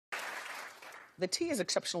The tea is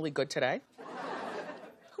exceptionally good today.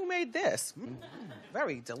 Who made this?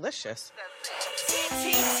 Very delicious.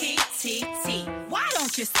 T. Why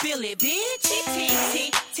don't you spill it, bitch?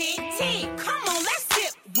 T. Come on, let's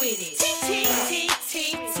sip with it.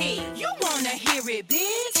 T. You wanna hear it,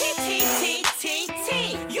 bitch?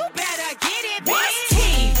 T. You better get it, bitch. What's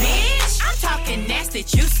tea, bitch? I'm talking nasty,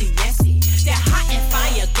 juicy, messy. That hot and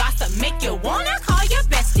fire gossip make you wanna call your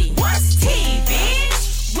bestie. What's tea, bitch?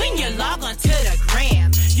 When you log on to the gram,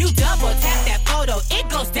 you double tap that photo, it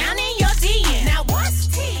goes down in your DM. Now what's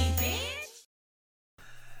tea, bitch?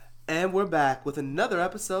 And we're back with another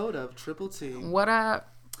episode of Triple T. What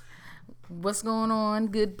up? What's going on,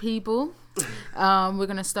 good people? We're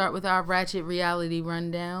going to start with our Ratchet Reality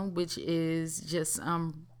Rundown, which is just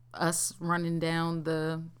us running down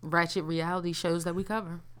the Ratchet reality shows that we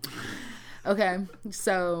cover. Okay,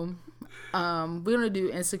 so we're going to do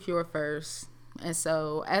Insecure first. And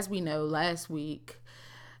so, as we know, last week,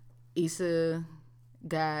 Issa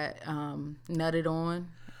got nutted on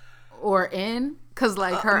or in, because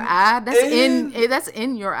like her eye, that's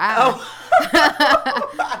in your eye. Oh.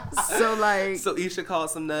 So Isha called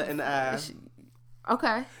some nut in the eye.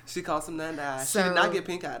 She called some nut in the eye. She did not get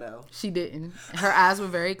pink eye though. She didn't. Her eyes were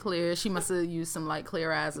very clear. She must have used some like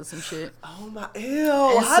clear eyes or some shit. Oh my,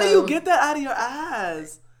 ew. How do you get that out of your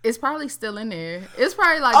eyes? It's probably still in there. It's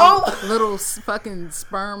probably like little fucking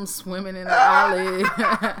sperm swimming in her eyelid.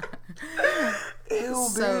 Ew,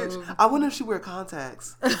 bitch. I wonder if she wear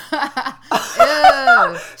contacts.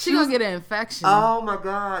 Yeah. She gonna get an infection. Oh my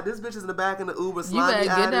god. This bitch is in the back in the Uber slimy. You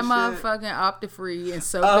better get that motherfucking Optifree and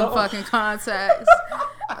soak them fucking contacts.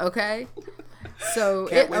 Okay? So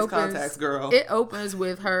Can't waste contacts, girl. It opens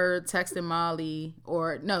with her texting Molly,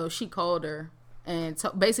 she called her and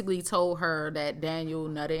basically told her that Daniel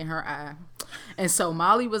nutted in her eye. And so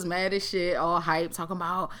Molly was mad as shit, all hyped, talking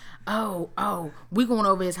about, we going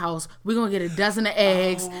over his house. We going to get a dozen of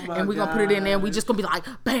eggs, and we going to put it in there, and we just going to be like,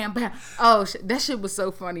 bam, bam. Oh, that shit was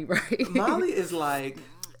so funny, right? Molly is like...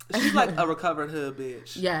 She's like a recovered hood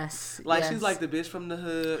bitch. Yes. She's like the bitch from the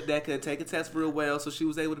hood that could take a test real well, so she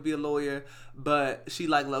was able to be a lawyer, but she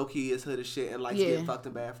like low-key is hood as shit and likes getting fucked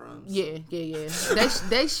in bathrooms. Yeah.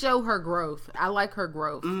 They show her growth. I like her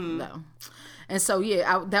growth, though. And so,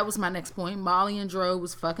 that was my next point. Molly and Dro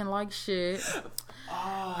was fucking like shit.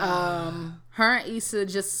 Her and Issa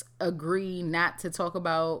just agree not to talk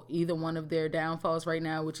about either one of their downfalls right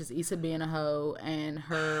now, which is Issa being a hoe and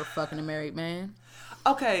her fucking a married man.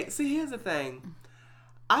 Okay, see, here's the thing.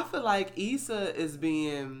 I feel like Issa is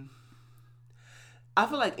being... I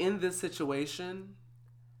feel like in this situation,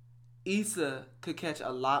 Issa could catch a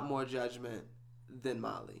lot more judgment than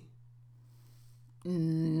Molly.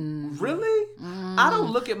 Really? I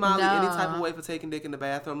don't look at Molly any type of way for taking dick in the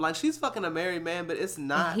bathroom. Like, she's fucking a married man, but it's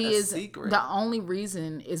not a secret. The only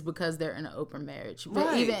reason is because they're in an open marriage. But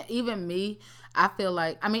right. even me, I feel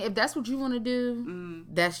like, I mean, if that's what you want to do,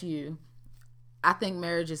 that's you. I think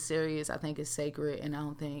marriage is serious. I think it's sacred, and I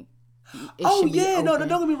don't think it should be open. No,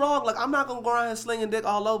 don't get me wrong. Like, I'm not gonna go around and slinging dick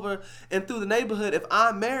all over and through the neighborhood if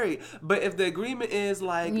I'm married. But if the agreement is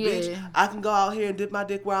like, bitch, I can go out here and dip my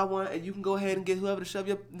dick where I want, and you can go ahead and get whoever to shove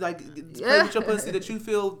your play with your pussy that you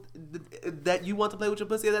feel that you want to play with your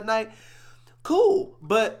pussy that night. Cool,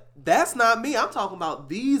 but that's not me. I'm talking about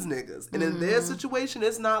these niggas, and in their situation,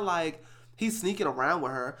 it's not like he's sneaking around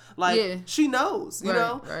with her. Like, she knows, you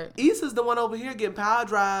know? Right. Issa's the one over here getting power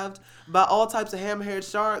drived by all types of hammer-haired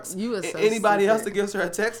sharks. Anybody else that gives her a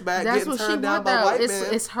text back getting turned down by white men.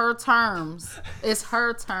 It's her terms. It's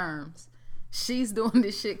her terms. She's doing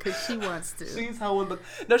this shit because she wants to. She's hoeing.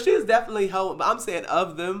 No, she's definitely hoeing. But I'm saying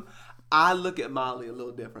of them, I look at Molly a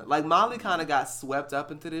little different. Like, Molly kind of got swept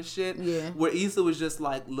up into this shit. Yeah. Where Issa was just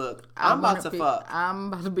like, look, I'm about to fuck. I'm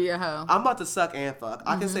about to be a hoe. I'm about to suck and fuck.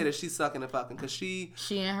 I can say that she's sucking and fucking because she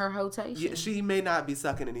in her hotation. Yeah, she may not be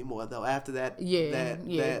sucking anymore, though, after that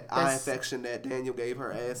eye infection that Daniel gave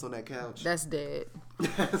her ass on that couch. That's dead.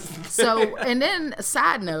 So, and then,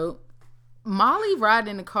 side note, Molly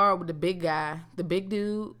riding in the car with the big guy, the big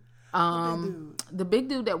dude. The big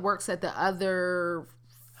dude that works at the other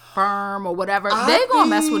firm or whatever. They gonna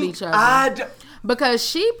mess with each other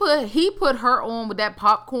because he put her on with that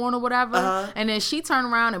popcorn or whatever, and then she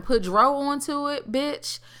turned around and put Dro onto it,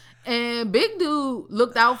 bitch. And big dude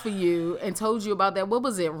looked out for you and told you about that. What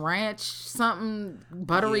was it? Ranch something,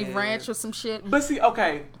 buttery ranch or some shit. But see,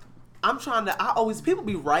 okay, people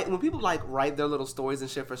be writing when people like write their little stories and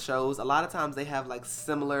shit for shows. A lot of times they have like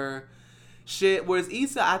similar shit. Whereas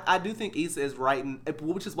Issa, I do think Issa is writing,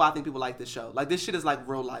 which is why I think people like this show. Like, this shit is like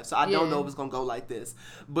real life, so I don't know if it's gonna go like this.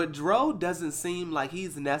 But Dro doesn't seem like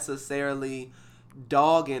he's necessarily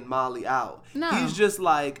dogging Molly out. No. He's just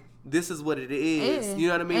like, this is what it is. Yeah. You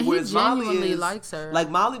know what I mean? And Whereas he genuinely Molly likes her.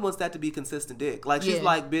 Like, Molly wants that to be consistent dick. Like, she's Yeah.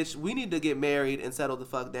 like, bitch, we need to get married and settle the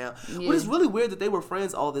fuck down. Yeah. But it's really weird that they were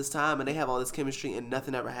friends all this time and they have all this chemistry and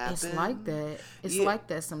nothing ever happened. It's like that. It's Yeah. like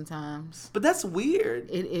that sometimes. But that's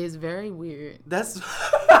weird. It is very weird. That's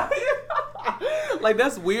like,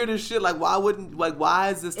 that's weird as shit. Like, why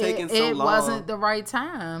is this taking so long? It wasn't the right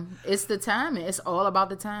time. It's the timing. It's all about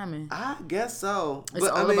the timing. I guess so. It's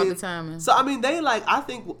all about the timing. So I mean,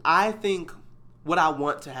 I think what I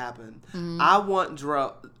want to happen. Mm-hmm. I want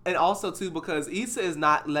Dro, and also too because Issa is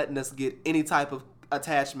not letting us get any type of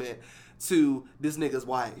attachment to this nigga's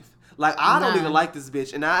wife. Like, I don't even like this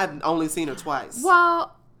bitch, and I've only seen her twice.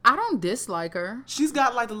 Well, I don't dislike her. She's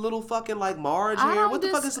got like the little fucking like Marge I hair. don't What the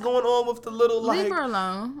fuck is going on with the little like? Leave her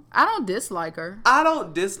alone. I don't dislike her. I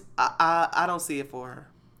don't see it for her.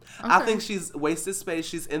 I Okay. think she's wasted space.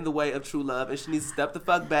 She's in the way of true love, and she needs to step the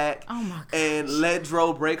fuck back Oh my and let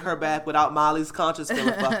Dro break her back without Molly's conscience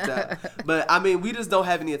feeling fucked up. But I mean, we just don't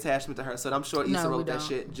have any attachment to her, so I'm sure Issa No, we wrote that don't.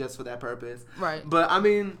 shit just for that purpose. Right. But I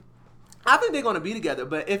mean, I think they're gonna be together.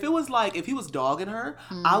 But if it was like, if he was dogging her,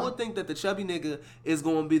 Mm-hmm. I would think that the chubby nigga is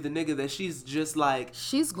gonna be the nigga that she's just like.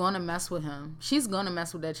 She's gonna mess with him. She's gonna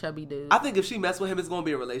mess with that chubby dude. I think if she mess with him, it's gonna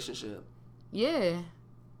be a relationship. Yeah.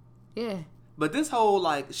 Yeah. But this whole,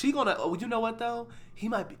 like, she gonna, oh, you know what, though? He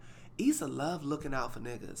might be, Issa love looking out for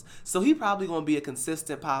niggas. So he probably gonna be a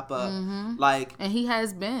consistent pop-up. Like, And he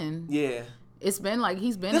has been. yeah. It's been like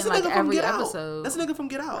he's been That's in a like nigga from every Get episode. Out. That's a nigga from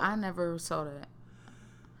Get Out. I never saw that.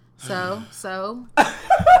 So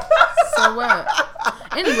what?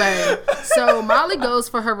 Anyway, so Molly goes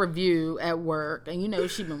for her review at work, and you know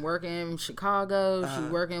she been working in Chicago,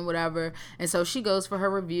 she's working whatever, and so she goes for her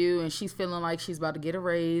review, and she's feeling like she's about to get a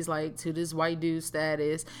raise, like to this white dude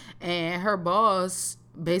status, and her boss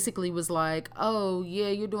basically was like, "Oh yeah,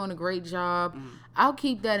 you're doing a great job. I'll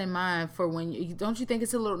keep that in mind for when you don't you think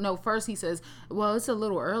it's a little." No, first he says, "Well, it's a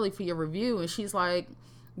little early for your review," and she's like,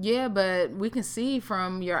 "Yeah, but we can see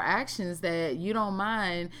from your actions that you don't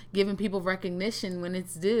mind giving people recognition when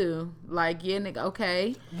it's due." Like, yeah, nigga,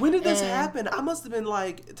 okay. When did this And happen? I must have been,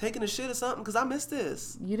 like, taking a shit or something, because I missed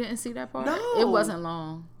this. You didn't see that part? No. It wasn't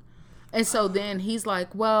long. And so then he's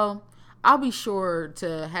like, "Well, I'll be sure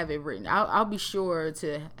to have it written. I'll be sure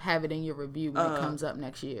to have it in your review when it comes up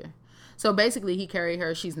next year." So basically, he carried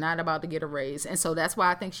her. She's not about to get a raise, and so that's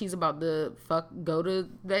why I think she's about to go to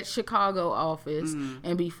that Chicago office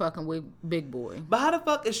and be fucking with Big Boy. But how the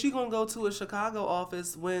fuck is she gonna go to a Chicago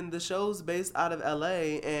office when the show's based out of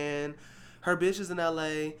LA and her bitch is in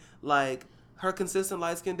LA? Like, her consistent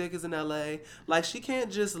light skin dick is in LA. Like, she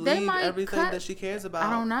can't just leave might everything cut- that she cares about.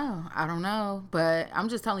 I don't know, but I'm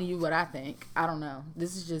just telling you what I think. I don't know.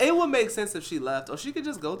 This is just It would make sense if she left, or she could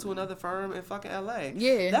just go to another firm in fucking LA.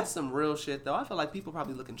 Yeah. That's some real shit, though. I feel like people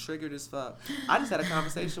probably looking triggered as fuck. I just had a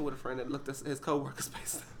conversation with a friend that looked at his coworker's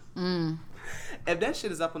space. If that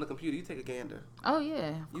shit is up on the computer, you take a gander. Oh yeah,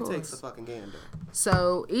 of You course. take the fucking gander.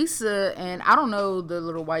 So Issa, and I don't know the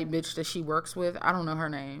little white bitch that she works with. I don't know her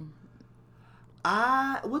name.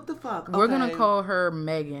 What the fuck? We're gonna Okay. call her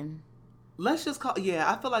Megan. Let's just call.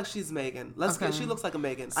 Yeah, I feel like she's Megan. Let's Okay. get. She looks like a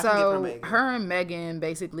Megan. I can give her So Megan. her and Megan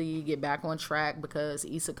basically get back on track because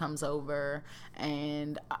Issa comes over,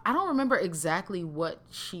 and I don't remember exactly what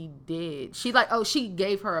she did. She she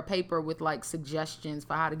gave her a paper with like suggestions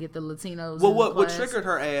for how to get the Latinos. Well, in what class. triggered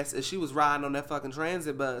her ass is she was riding on that fucking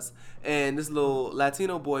transit bus, and this little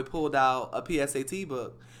Latino boy pulled out a PSAT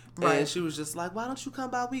book. Right. And she was just like, "Why don't you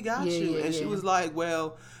come by? We got Yeah, you." yeah, And she yeah. was like,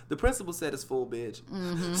 "Well, the principal said it's full, bitch."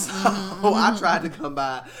 So I tried to come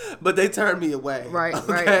by, but they turned me away. Right,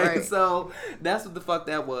 Okay? right. So that's what the fuck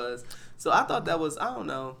that was. So I thought that was, I don't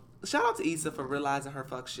know. Shout out to Issa for realizing her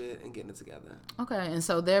fuck shit and getting it together. Okay, and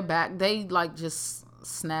so they're back. They like just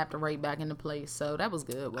snapped right back into place. So that was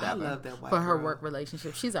good. Whatever. love that white for her girl. work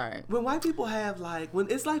relationship. She's all right. When white people have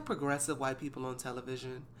when it's like progressive white people on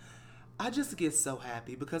television, I just get so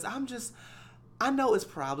happy because I know it's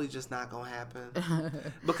probably just not gonna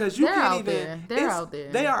happen because you They're can't out even. there. They're out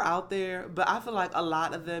there. They are out there, but I feel like a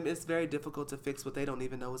lot of them, it's very difficult to fix what they don't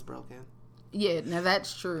even know is broken. Yeah, now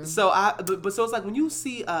that's true. So so it's like when you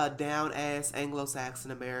see a down ass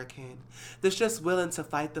Anglo-Saxon American that's just willing to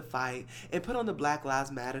fight the fight and put on the Black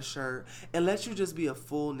Lives Matter shirt and let you just be a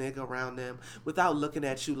full nigga around them without looking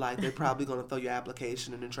at you like they're probably gonna throw your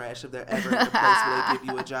application in the trash if they're ever in a place where they give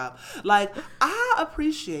you a job. Like, I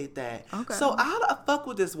appreciate that. Okay. So I fuck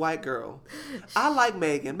with this white girl. I like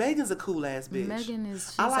Megan. Megan's a cool ass bitch. Megan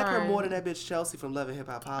is. I like her alright. more than that bitch Chelsea from Love and Hip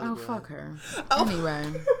Hop Oh, Hollywood. fuck her. Oh.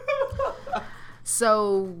 Anyway.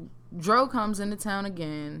 So Dro comes into town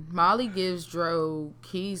again. Molly gives Dro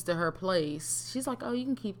keys to her place. She's like, "Oh, you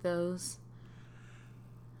can keep those."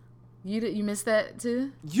 You missed that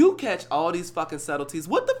too? You catch all these fucking subtleties.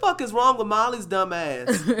 What the fuck is wrong with Molly's dumb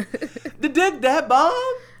ass? The dick that bomb?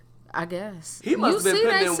 I guess. He must have been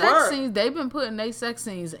putting in work. Scenes, they've been putting their sex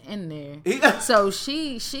scenes in there. So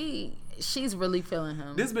she's really feeling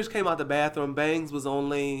him. This bitch came out the bathroom. Bangs was on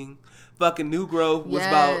lean. Fucking New Growth was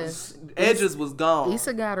about... Edges was gone.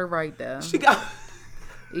 Issa got her right, though.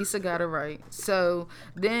 Issa got her right. So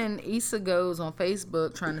then Issa goes on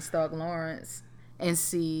Facebook trying to stalk Lawrence and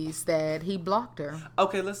sees that he blocked her.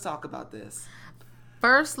 Okay, let's talk about this.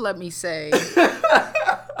 First, let me say...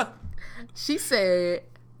 She said...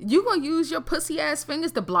 You gonna use your pussy ass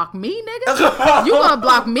fingers to block me, nigga? You gonna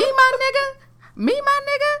block me, my nigga? Me, my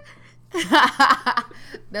nigga?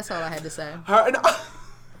 That's all I had to say.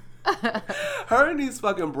 Her and these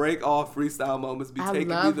fucking break off freestyle moments be taking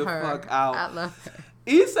me the fuck out. I love her.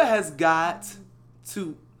 Issa has got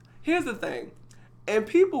to. Here's the thing, and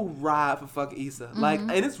people ride for fucking Issa, like,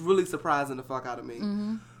 and it's really surprising the fuck out of me.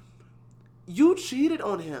 You cheated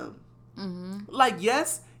on him, like,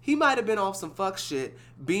 yes. He might have been off some fuck shit,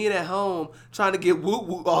 being at home trying to get whoop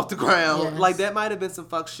whoop off the ground. Yes. Like, that might have been some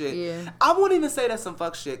fuck shit. Yeah. I won't even say that's some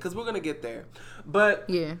fuck shit, because we're going to get there. But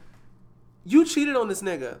yeah, you cheated on this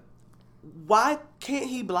nigga. Why can't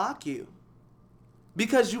he block you?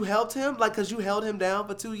 Because you helped him? Like, because you held him down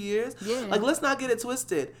for 2 years? Yeah. Like, let's not get it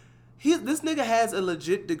twisted. This nigga has a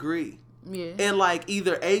legit degree. Yeah. And like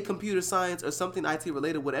either a computer science or something IT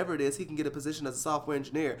related, whatever it is, he can get a position as a software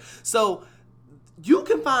engineer. So... You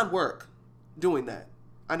can find work doing that.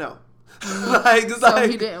 I know. So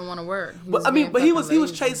he didn't want to work. He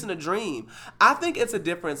was chasing a dream. I think it's a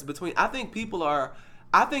difference between. I think people are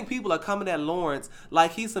coming at Lawrence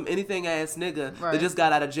like he's some anything ass nigga that just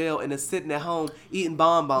got out of jail and is sitting at home eating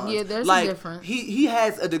bonbons. Yeah, there's like, a difference. He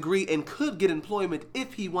has a degree and could get employment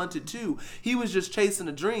if he wanted to. He was just chasing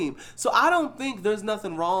a dream. So I don't think there's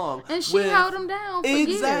nothing wrong. And she held him down for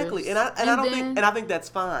exactly. years. And I think that's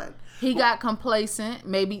fine. He got complacent.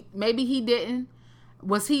 Maybe he didn't.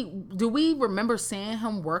 Do we remember seeing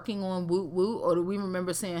him working on Woot Woot, or do we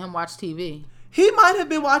remember seeing him watch TV? He might have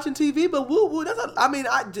been watching TV, but Woot Woot,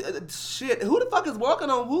 shit, who the fuck is working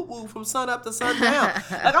on Woot Woot from sun up to sundown?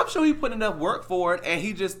 Like, I'm sure he put enough work for it, and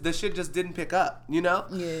the shit just didn't pick up, you know?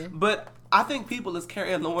 Yeah. But I think people is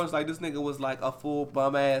carrying Lawrence like this nigga was like a full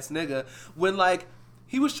bum ass nigga, when like,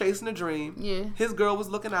 he was chasing a dream. Yeah. His girl was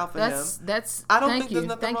looking out for him. I don't think there's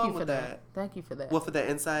nothing wrong with that. Thank you for that. Well, for that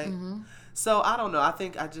insight. Mm-hmm. So I don't know. I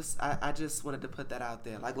think I just wanted to put that out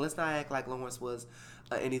there. Like, let's not act like Lawrence was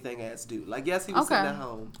anything ass dude. Like, yes, he was sitting at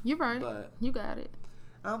home. You're right. But you got it.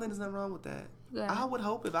 I don't think there's nothing wrong with that. I would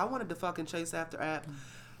hope if I wanted to fucking chase after App,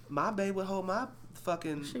 my babe would hold my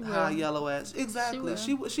fucking high yellow ass. Exactly.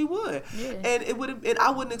 She would. Yeah. And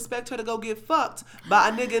I wouldn't expect her to go get fucked by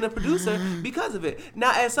a nigga and a producer because of it.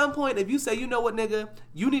 Now, at some point, if you say, you know what, nigga,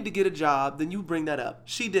 you need to get a job, then you bring that up.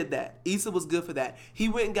 She did that. Issa was good for that. He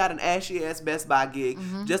went and got an ashy ass Best Buy gig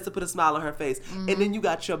just to put a smile on her face. And then you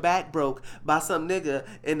got your back broke by some nigga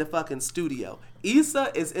in the fucking studio.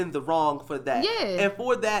 Issa is in the wrong for that. Yeah. And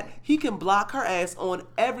for that, he can block her ass on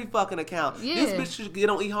every fucking account. Yeah. This bitch should get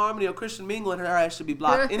on eHarmony or Christian Mingle and her ass should be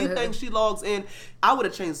blocked. Anything she logs in, I would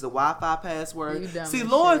have changed the Wi-Fi password. See,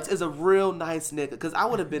 Lawrence is a real nice nigga, because I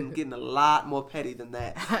would have been getting a lot more petty than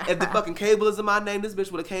that. If the fucking cable is in my name, this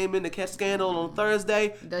bitch would have came in to catch Scandal on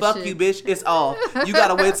Thursday. Fuck you, bitch. It's off. You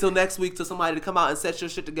gotta wait till next week till somebody to come out and set your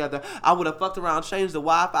shit together. I would have fucked around, changed the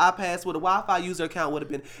Wi-Fi password. The Wi-Fi user account would have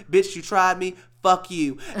been, bitch, you tried me. Fuck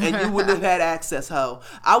you. And you wouldn't have had access, ho.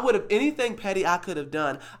 I would have, anything petty I could have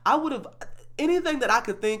done, I would have, anything that I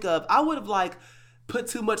could think of, I would have, like, put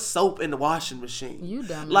too much soap in the washing machine. You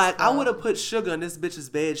dumb. Like, I would have put sugar in this bitch's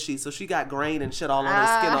bed sheet so she got grain and shit all on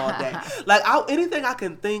her skin all day. Like, anything I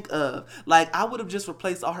can think of, like, I would have just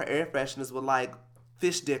replaced all her air fresheners with, like,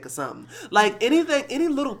 fish dick or something. Like, anything, any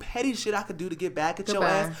little petty shit I could do to get back at your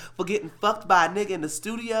ass for getting fucked by a nigga in the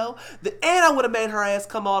studio. And I would have made her ass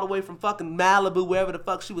come all the way from fucking Malibu, wherever the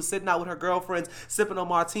fuck she was sitting out with her girlfriends, sipping on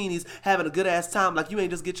martinis, having a good ass time. Like, you ain't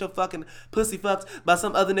just get your fucking pussy fucked by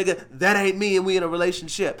some other nigga. That ain't me and we in a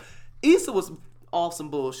relationship. Issa was off some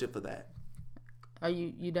bullshit for that. Are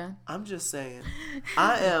you done? I'm just saying.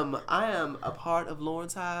 I am a part of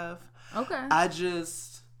Lawrence Hive. Okay.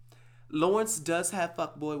 Lawrence does have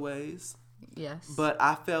fuckboy ways. Yes. But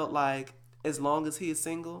I felt like as long as he is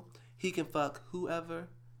single, he can fuck whoever,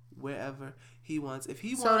 wherever he wants. If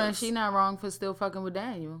he wants. So then she not wrong for still fucking with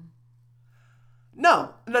Daniel.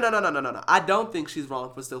 No. I don't think she's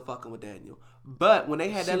wrong for still fucking with Daniel. But when they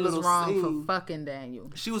had that little scene, she was wrong for fucking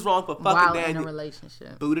Daniel. She was wrong for fucking while Daniel. in a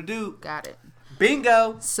relationship. Boo doo. Got it.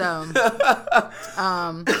 Bingo. So,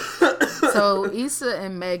 so Issa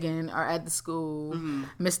and Megan are at the school.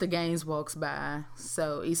 Mr. Gaines walks by.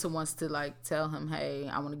 So Issa wants to like tell him, "Hey,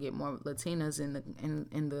 I want to get more Latinas in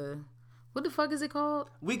the what the fuck is it called?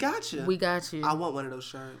 We got you. We got you. I want one of those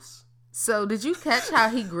shirts." So did you catch how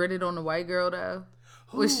he gritted on the white girl though?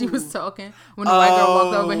 When she was talking, when the white girl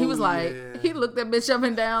walked over, he was like, he looked that bitch up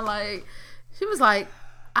and down like, she was like,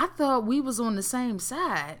 I thought we was on the same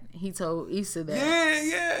side. He told Issa that.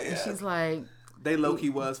 Yeah. And she's like, they low-key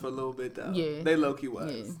was for a little bit though. Yeah. They low-key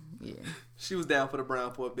was. Yeah. She was down for the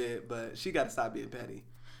brown for a bit, but she got to stop being petty.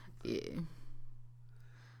 Yeah.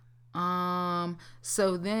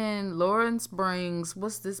 So then Lawrence brings,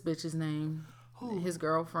 what's this bitch's name? Who? His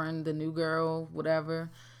girlfriend, the new girl,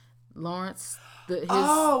 whatever. Lawrence.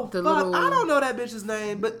 Fuck. I don't know that bitch's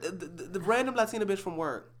name, but the random Latina bitch from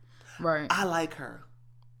work. Right. I like her.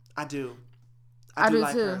 I do. I do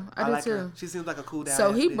like too. her. I do like too. Her. She seems like a cool down.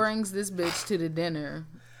 So he bitch. brings this bitch to the dinner.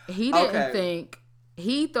 He didn't think.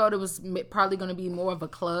 He thought it was probably going to be more of a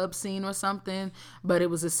club scene or something, but it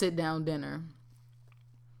was a sit down dinner.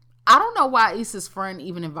 I don't know why Issa's friend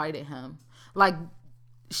even invited him. Like,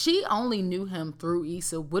 she only knew him through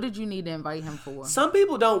Issa. What did you need to invite him for? Some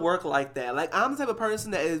people don't work like that. Like, I'm the type of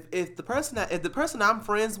person that if the person I'm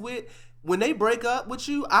friends with, when they break up with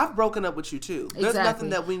you, I've broken up with you too. There's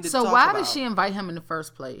nothing that we need to talk about. So why did she invite him in the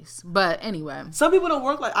first place? But anyway. Some people don't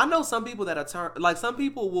work like, I know some people that are like, some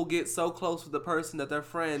people will get so close with the person that their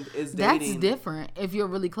friend is dating. That's different if you're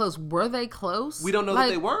really close. Were they close? We don't know that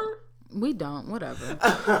they were. We don't,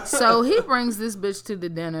 whatever. So he brings this bitch to the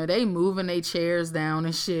dinner. They moving their chairs down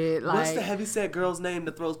and shit. Like, what's the heavyset girl's name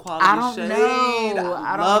that throws quality I don't shade? know.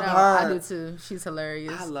 I love her. I do too. She's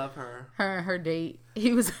hilarious. I love her. Her and her date.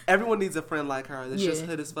 He was. Everyone needs a friend like her. That's just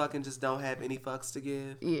hood as fuck and just don't have any fucks to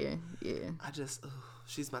give. Yeah.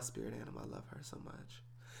 She's my spirit animal. I love her so much.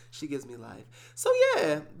 She gives me life. So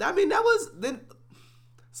yeah, I mean that was then.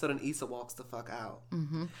 So then Issa walks the fuck out.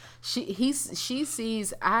 Mm-hmm. She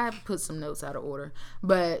sees, I put some notes out of order,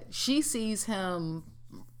 but she sees him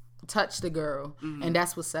touch the girl, and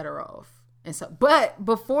that's what set her off. And so, but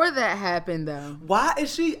before that happened though, why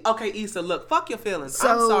is she okay? Issa, look, fuck your feelings.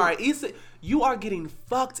 I'm sorry, Issa. You are getting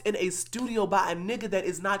fucked in a studio by a nigga that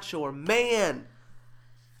is not your man.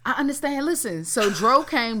 I understand. Listen, so Dro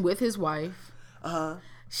came with his wife.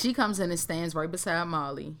 She comes in and stands right beside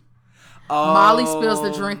Molly. Molly spills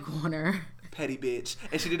the drink on her. Petty bitch.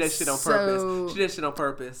 And she did that shit on purpose. She did that shit on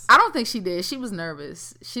purpose. I don't think she did. She was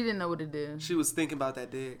nervous. She didn't know what to do. She was thinking about that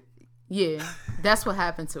dick. Yeah, that's what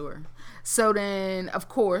happened to her. So then, of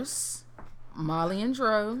course, Molly and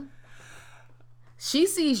Dro. She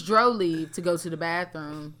sees Dro leave to go to the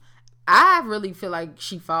bathroom. I really feel like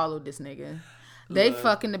she followed this nigga. They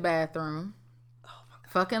fuck in the bathroom. Oh my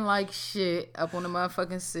God. Fucking like shit up on the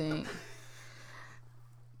motherfucking sink.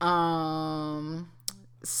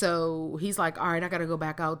 So he's like, all right, I gotta go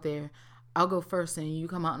back out there. I'll go first and you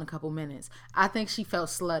come out in a couple minutes. I think she felt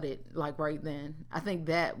slutted like right then. I think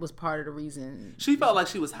that was part of the reason. She felt like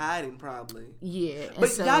she was hiding probably. Yeah.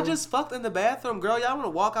 But y'all just fucked in the bathroom, girl. Y'all want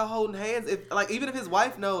to walk out holding hands. If like even if his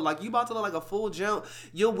wife know, like you about to look like a full jump.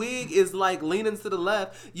 Your wig is like leaning to the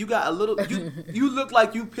left. You got a little, you look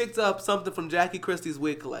like you picked up something from Jackie Christie's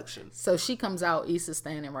wig collection. So she comes out, Issa's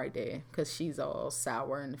standing right there because she's all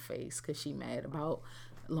sour in the face because she mad about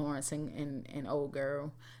Lawrence and old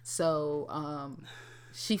girl. So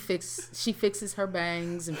she fixes her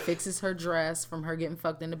bangs and fixes her dress from her getting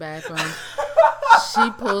fucked in the bathroom. She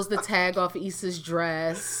pulls the tag off Issa's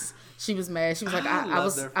dress. She was mad. She was like, I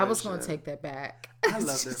was going to take that back. I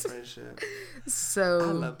love their friendship. I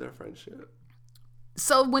love their friendship.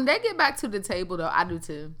 So when they get back to the table though, I do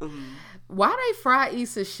too. Mm-hmm. Why they fry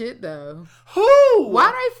Issa's shit though? Who? Why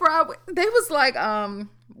they fry? They was like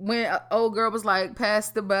when old girl was like, pass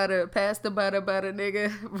the butter,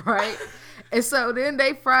 nigga, right? And so then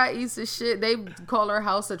they fry Issa's shit. They call her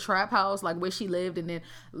house a trap house, like where she lived. And then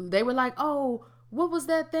they were like, oh, what was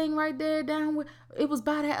that thing right there down where it was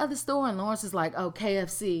by that other store? And Lawrence is like, oh,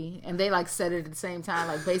 KFC. And they like said it at the same time,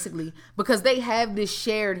 like basically because they have this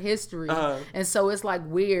shared history. And so it's like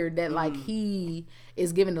weird that like he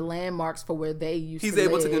is given the landmarks for where they used to live. He's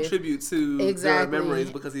able to contribute to their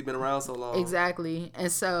memories because he's been around so long. Exactly.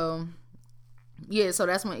 And so, yeah, so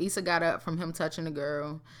that's when Issa got up from him touching the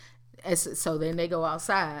girl. And so then they go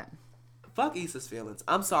outside. Fuck Issa's feelings.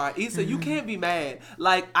 I'm sorry. Issa, you can't be mad.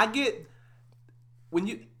 Like, I get...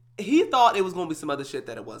 he thought it was gonna be some other shit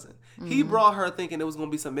that it wasn't. He brought her thinking it was gonna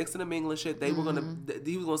be some mixing and mingling shit. They were gonna,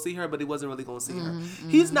 he was gonna see her, but he wasn't really gonna see her.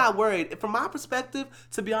 He's not worried. From my perspective,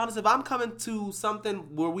 to be honest, if I'm coming to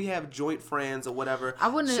something where we have joint friends or whatever,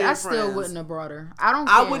 I still wouldn't have brought her.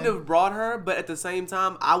 I wouldn't have brought her, but at the same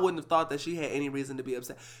time, I wouldn't have thought that she had any reason to be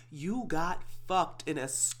upset. You got fucked in a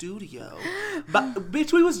studio, but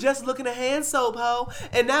bitch, we was just looking at hand soap, ho,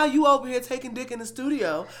 and now you over here taking dick in the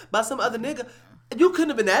studio by some other nigga. You couldn't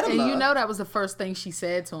have been that in love. And you know that was the first thing she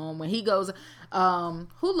said to him when he goes,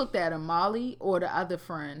 who looked at him, Molly or the other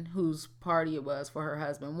friend whose party it was for her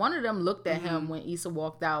husband? One of them looked at him when Issa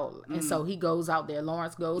walked out, and so he goes out there.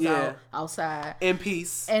 Lawrence goes outside in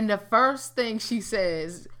peace. And the first thing she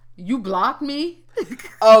says, "You blocked me."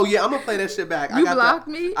 Oh yeah, I'm gonna play that shit back. You blocked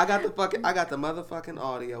me. I got the motherfucking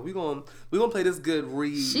audio. We gonna play this good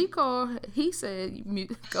read. She called. He said,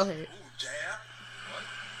 "Go ahead." Jab. What?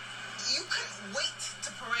 You couldn't wait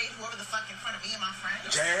to parade whoever the fuck in front of me and my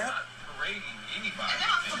friend. Jab. And Parading anybody.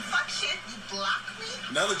 now some fuck shit, you block me?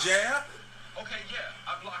 Another jab. Okay, yeah,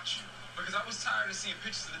 I blocked you because I was tired of seeing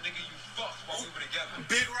pictures of the nigga you fucked while we were together.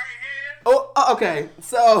 Big right hand. Oh, okay.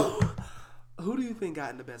 So, who do you think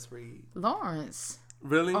got in the best read? Lawrence.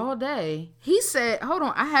 Really? All day. He said, hold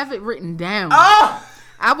on, I have it written down. Ah!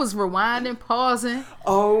 I was rewinding, pausing.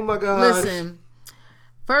 Oh my god. Listen,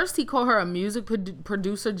 first he called her a music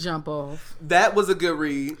producer jump off. That was a good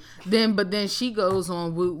read. But then she goes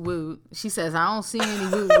on woot woot. She says, I don't see any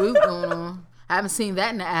woot woot going on. I haven't seen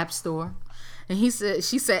that in the App Store. And she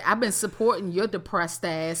said, I've been supporting your depressed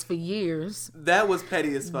ass for years. That was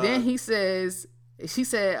petty as fuck. Then she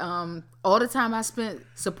said, all the time I spent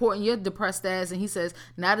supporting your depressed ass, and he says,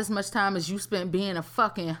 not as much time as you spent being a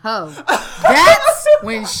fucking hoe. That's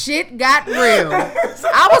when shit got real.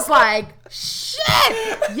 I was like, shit.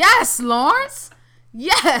 Yes, Lawrence.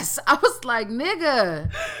 Yes. I was like, nigga.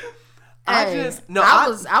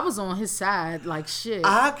 I was on his side like shit.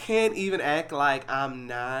 I can't even act like I'm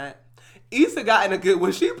not. Issa got in a good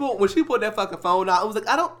when she pulled that fucking phone out. I was like,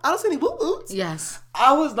 I don't see any woo woots. Yes.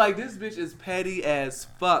 I was like, this bitch is petty as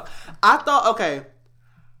fuck. I thought, okay,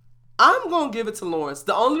 I'm gonna give it to Lawrence.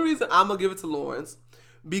 The only reason I'm gonna give it to Lawrence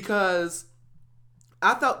because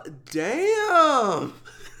I thought, damn.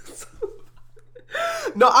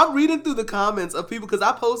 No, I'm reading through the comments of people because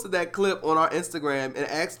I posted that clip on our Instagram and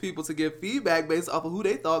asked people to give feedback based off of who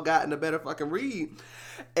they thought got in a better fucking read.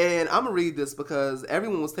 And I'm going to read this because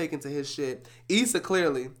everyone was taken to his shit. Issa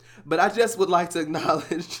clearly. But I just would like to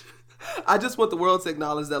acknowledge... I just want the world to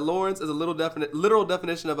acknowledge that Lawrence is a literal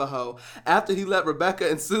definition of a hoe. After he let Rebecca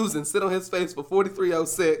and Susan sit on his face for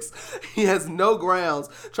 4306, he has no grounds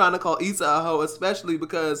trying to call Issa a hoe, especially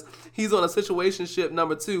because he's on a situationship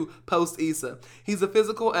number 2 post Issa. He's a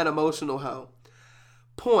physical and emotional hoe.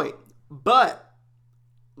 Point. But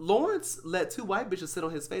Lawrence let 2 white bitches sit on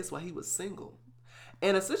his face while he was single.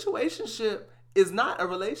 And a situationship is not a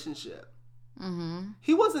relationship. Mm-hmm.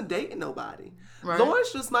 He wasn't dating nobody. Right.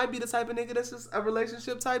 Lawrence just might be the type of nigga that's just a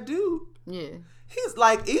relationship type dude. Yeah. He's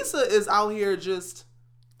like, Issa is out here just...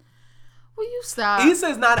 Will you stop? Here's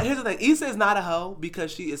the thing. Issa is not a hoe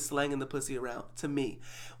because she is slanging the pussy around, to me.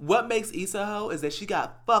 What makes Issa a hoe is that she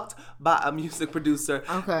got fucked by a music producer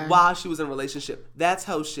while she was in a relationship. That's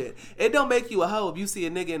hoe shit. It don't make you a hoe if you see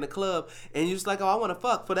a nigga in the club and you're just like, oh, I want to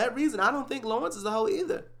fuck. For that reason, I don't think Lawrence is a hoe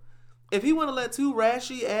either. If he want to let 2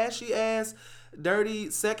 ashy ass, dirty,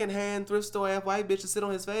 secondhand, thrift store ass white bitches sit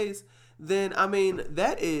on his face, then, I mean,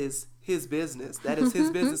 that is his business. That is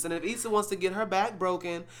his business. And if Issa wants to get her back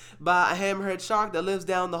broken by a hammerhead shark that lives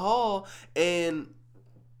down the hall and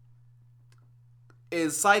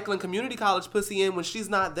is cycling community college pussy in when she's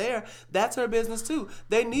not there, that's her business too.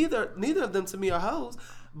 They neither of them to me are hoes.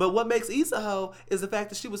 But what makes Issa a hoe is the fact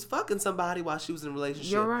that she was fucking somebody while she was in a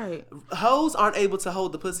relationship. You're right. Hoes aren't able to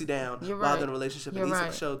hold the pussy down while they're in a relationship. You're and Issa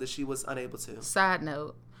right. showed that she was unable to. Side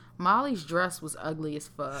note, Molly's dress was ugly as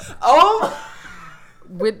fuck. Oh!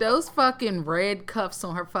 With those fucking red cuffs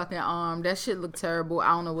on her fucking arm, that shit looked terrible.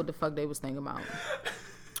 I don't know what the fuck they was thinking about.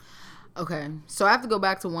 Okay, so I have to go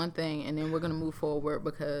back to one thing, and then we're going to move forward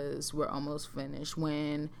because we're almost finished.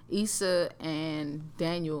 When Issa and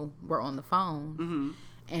Daniel were on the phone,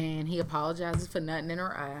 and he apologizes for nothing in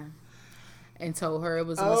her eye and told her it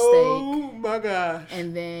was a mistake. Oh, my gosh.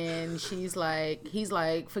 And then he's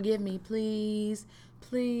like, forgive me, please.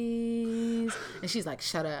 Please. And she's like,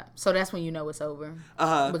 shut up. So that's when you know it's over.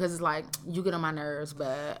 Because it's like, you get on my nerves,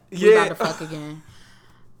 but we're about to fuck again.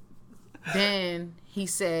 Then he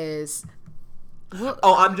says,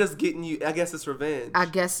 I'm just getting you. I guess it's revenge. I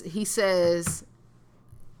guess he says,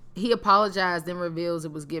 he apologized, then reveals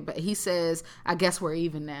it was get back. He says, I guess we're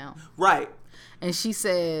even now. Right. And she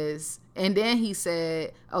says, and then he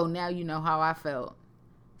said, "Oh, now you know how I felt."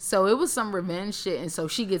 So it was some revenge shit, and so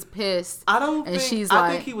she gets pissed. I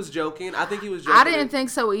think he was joking. I didn't think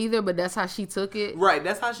so either, but that's how she took it. Right,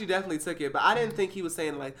 that's how she definitely took it. But I didn't think he was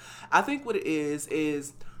saying like. I think what it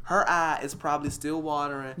is her eye is probably still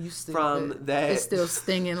watering from that. It's still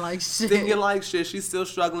stinging like shit. She's still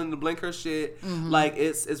struggling to blink her shit. Mm-hmm. Like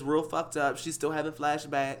it's real fucked up. She's still having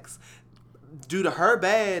flashbacks due to her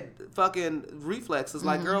bad fucking reflexes.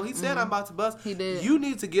 Like, girl, he said I'm about to bust. He did. You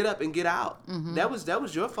need to get up and get out. That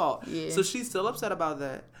was your fault. Yeah. So she's still upset about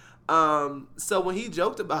that. So when he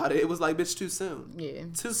joked about it, it was like, bitch, too soon. Yeah.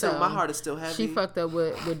 Too soon. My heart is still heavy. She fucked up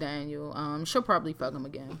with Daniel. She'll probably fuck him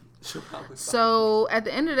again. So at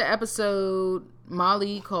the end of the episode,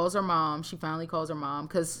 Molly calls her mom. She finally calls her mom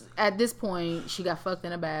because at this point she got fucked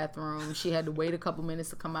in a bathroom. She had to wait a couple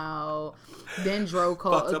minutes to come out. Then Dro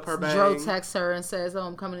texts her and says, "Oh,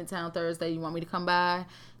 I'm coming to town Thursday. You want me to come by?"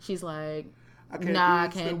 She's like, I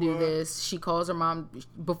can't do this. She calls her mom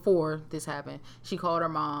before this happened. She called her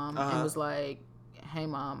mom and was like, "Hey,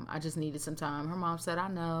 Mom, I just needed some time." Her mom said, "I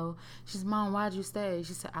know." She said, "Mom, why'd you stay?"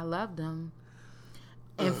 She said, "I loved him."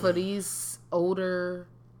 And for these older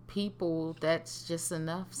people, that's just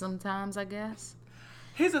enough sometimes, I guess.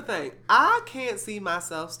 Here's the thing. I can't see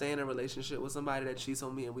myself staying in a relationship with somebody that cheats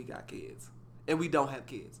on me and we got kids. And we don't have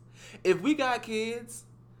kids. If we got kids,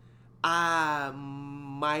 I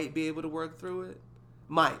might be able to work through it.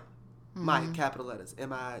 Might, capital letters.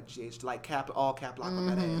 M-I-G-H, like all cap lock on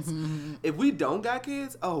that ass. If we don't got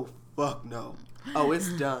kids, oh, fuck no. Oh,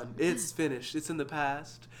 it's done. It's finished. It's in the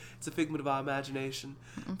past. It's a figment of our imagination.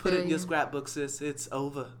 Put it in your scrapbook, sis. It's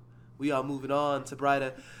over. We are moving on to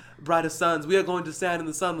brighter suns. We are going to stand in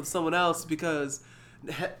the sun with someone else because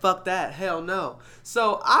fuck that. Hell no.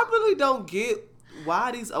 So I really don't get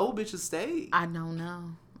why these old bitches stay. I don't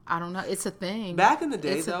know. It's a thing. Back in the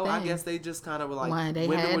day, though, I guess they just kind of were like,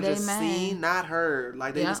 women were just seen, not heard.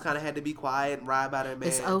 Like, they just kind of had to be quiet and ride by their man.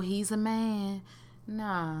 It's, oh, he's a man.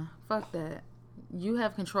 Nah, fuck that. You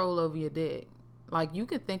have control over your dick. Like, you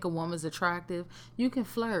can think a woman's attractive. You can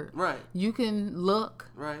flirt. Right. You can look.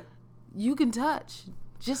 Right. You can touch.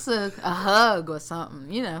 Just a hug or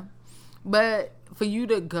something, you know. But for you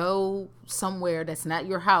to go somewhere that's not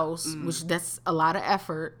your house, which that's a lot of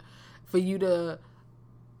effort, for you to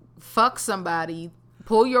fuck somebody,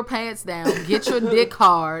 pull your pants down, get your dick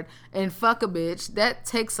hard, and fuck a bitch, that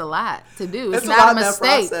takes a lot to do. It's not a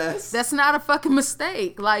mistake. That's not a fucking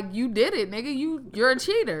mistake. Like, you did it, nigga. You're a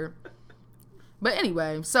cheater. But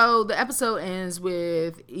anyway, so the episode ends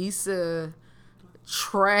with Issa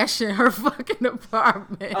trashing her fucking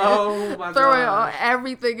apartment. Oh my god. Throwing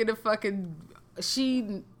everything in the fucking...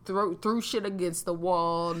 She threw shit against the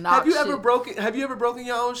wall. Have you ever broken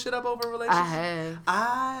your own shit up over a relationship? I have.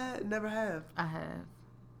 I never have. I have.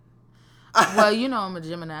 Well, you know I'm a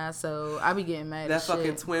Gemini, so I be getting mad that fucking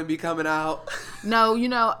shit. Twin be coming out.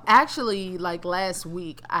 No, actually, like last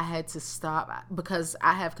week, I had to stop because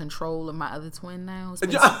I have control of my other twin now.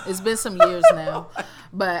 It's been some years now.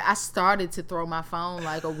 But I started to throw my phone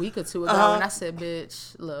like a week or two ago, and I said,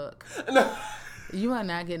 bitch, look. You are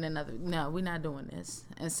not getting another. No, we're not doing this.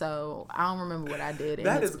 And so I don't remember what I did.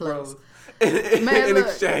 That is gross. In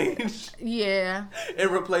exchange. Yeah. In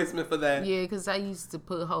replacement for that. Yeah, because I used to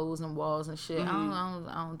put holes in walls and shit. I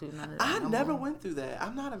don't do none of that. I never went through that.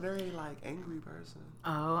 I'm not a very angry person.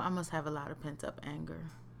 Oh, I must have a lot of pent up anger.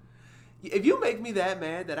 If you make me that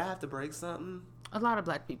mad that I have to break something, a lot of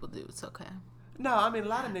black people do. It's okay. No, I mean a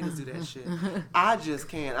lot of niggas do that shit. I just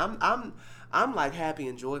can't. I'm like happy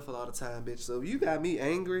and joyful all the time, bitch. So if you got me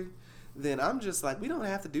angry, then I'm just like, we don't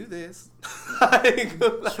have to do this. Like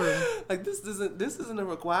this isn't a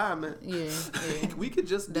requirement. Yeah. We could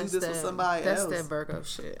just do this with somebody else. That's that Virgo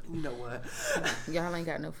shit. You know what? Y'all ain't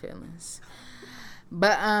got no feelings.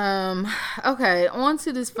 But okay, on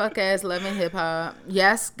to this fuck ass Love and Hip Hop.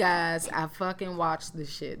 Yes, guys, I fucking watched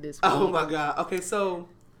this shit this week. Oh my god. Okay, so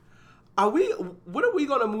what are we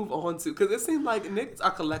gonna move on to? Because it seems like niggas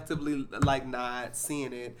are collectively like not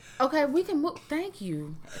seeing it. Okay, we can move. Thank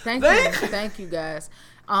you, guys.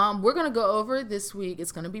 We're gonna go over it this week.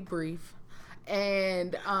 It's gonna be brief,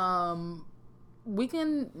 and we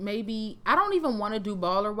can maybe. I don't even want to do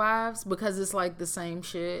Baller Wives because it's like the same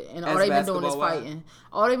shit, and all they've been doing is fighting.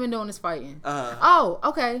 All they've been doing is fighting. Oh,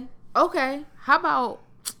 okay. How about?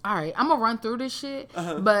 All right, I'm gonna run through this shit,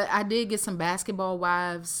 but I did get some Basketball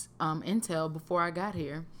Wives intel before I got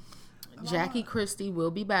here. Jackie Christie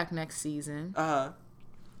will be back next season.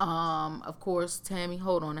 Of course, Tammy.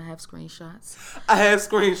 Hold on, I have screenshots.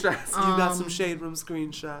 You got some Shade Room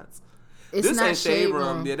screenshots. This ain't Shade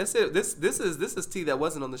Room. Yeah, this is tea that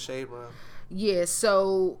wasn't on the Shade Room. Yeah,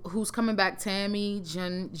 so who's coming back? Tammy,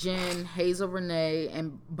 Jen, Hazel Renee,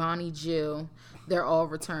 and Bonnie Jill. They're all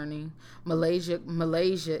returning. Malaysia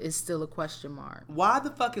is still a question mark. Why the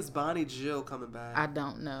fuck is Bonnie Jill coming back? I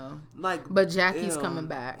don't know. But Jackie's coming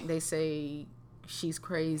back. They say she's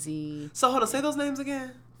crazy. So hold on, say those names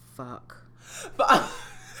again. Fuck. But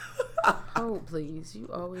Oh, please. You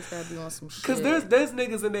always gotta be on some shit. because there's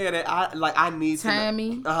niggas in there that I need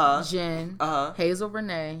Tammy, to Jen, Hazel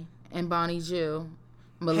Renee, and Bonnie Jill.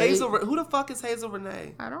 Who the fuck is Hazel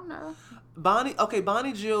Renee? I don't know.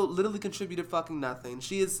 Bonnie Jill literally contributed fucking nothing.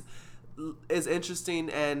 She is as interesting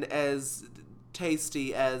and as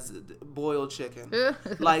tasty as boiled chicken.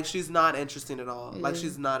 Like, she's not interesting at all. Like,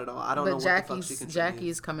 she's not at all. I don't know what the fuck she contributes. Jackie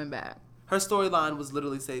is coming back. Her storyline was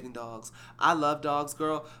literally saving dogs. I love dogs,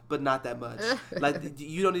 girl, but not that much. Like,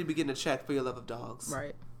 you don't need to be getting a check for your love of dogs.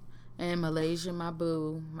 Right. And Malaysia, my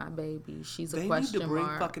boo, my baby, she's a question mark. They need to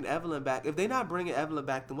bring fucking Evelyn back. If they're not bringing Evelyn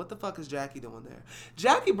back, then what the fuck is Jackie doing there?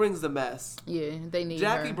 Jackie brings the mess. Yeah, they need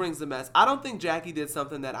Jackie her. brings the mess. I don't think Jackie did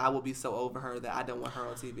something that I will be so over her that I don't want her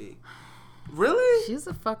on TV. Really? She's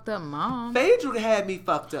a fucked up mom. Phaedra had me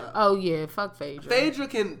fucked up. Oh yeah, fuck Phaedra. Phaedra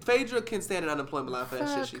can stand an unemployment line for that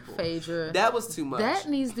shit she pulled. Phaedra. That was too much. That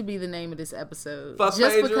needs to be the name of this episode. Fuck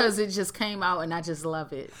just Phaedra? Because it just came out and I just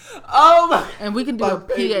love it. Oh my! And we can do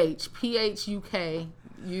fuck a PH, PHUK,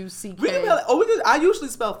 UCK. I usually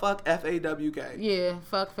spell fuck FAWK. Yeah,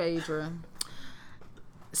 fuck Phaedra.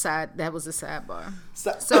 That was a sidebar.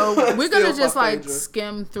 So we're gonna just like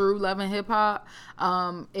skim through Love and Hip Hop.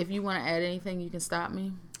 If you want to add anything, you can stop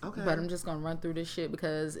me. Okay. But I'm just gonna run through this shit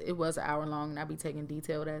because it was an hour long and I'll be taking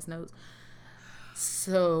detailed ass notes.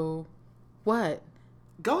 So, what?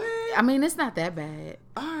 Go ahead. I mean, it's not that bad.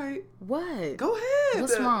 All right. What? Go ahead.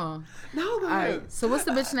 What's wrong? No, go ahead. All right. So what's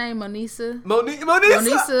the bitch name? Monisa?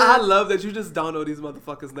 Monisa. I love that you just don't know these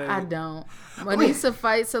motherfuckers' names. I don't. Monisa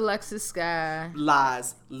fights Alexis Sky.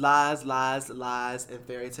 Lies, and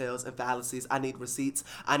fairy tales and fallacies. I need receipts.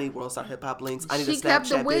 I need World Star Hip Hop links. I need a Snapchat kept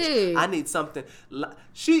the wig. bitch. I need something.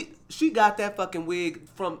 She got that fucking wig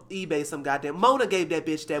from eBay. Some goddamn Mona gave that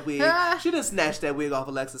bitch that wig. She just snatched that wig off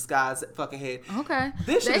Alexis Sky's fucking head. Okay.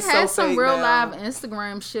 This shit they is had so some fake real now. live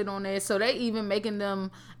Instagram shit on there, so they even making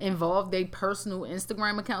them involve their personal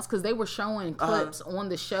Instagram accounts because they were showing clips on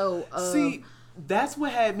the show. See, that's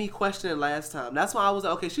what had me questioning last time. That's why I was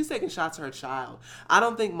like, okay, she's taking shots at her child. I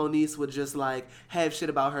don't think Moniece would just like have shit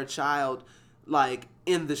about her child like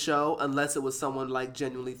in the show unless it was someone like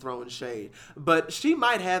genuinely throwing shade. But she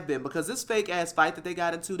might have been, because this fake ass fight that they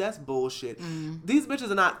got into, that's bullshit. These bitches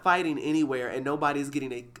are not fighting anywhere and nobody's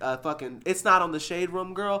getting a fucking, it's not on the Shade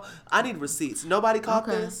Room, girl. I need receipts. Nobody caught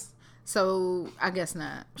this? So I guess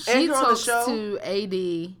not. And She you're on the talks show? to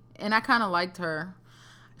AD and I kind of liked her.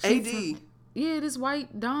 AD. Yeah, this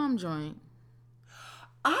white Dom joint.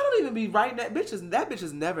 I don't even be writing that bitch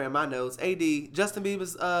is never in my notes. AD, Justin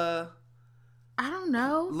Bieber's I don't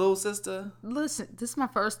know. little sister. Listen, this is my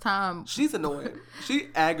first time. She's annoying. She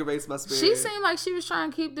aggravates my spirit. She seemed like she was trying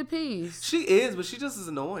to keep the peace. She is, but she just is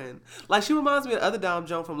annoying. Like, she reminds me of the other Dom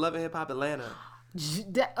Jones from Love and Hip Hop Atlanta.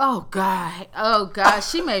 Oh God,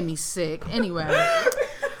 she made me sick. Anyway,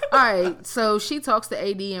 all right. So she talks to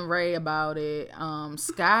AD and Ray about it.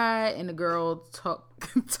 Sky and the girl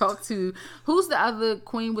talk to, who's the other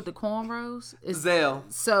queen with the cornrows? Zell.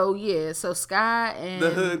 So yeah, so Sky and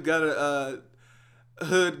The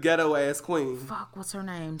hood ghetto ass queen. Fuck, what's her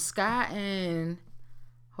name? Sky and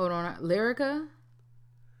hold on, Lyrica.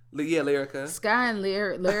 Yeah, Lyrica. Sky and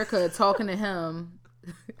Lyrica talking to him.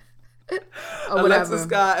 Alexis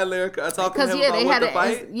Sky and Lyrica are talking to him about what the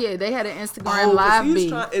fight. They had an Instagram live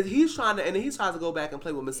beat. He's trying to go back and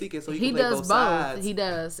play with Masika so he can play does both sides. He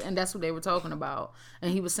does, and that's what they were talking about.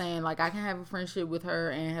 And he was saying like, I can have a friendship with her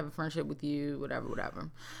and have a friendship with you, whatever.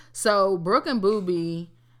 So Brooke and Boobie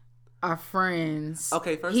are friends.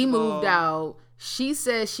 Okay, first he of all, moved out. She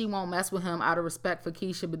says she won't mess with him out of respect for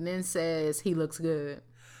Keisha, but then says he looks good.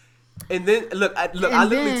 And then I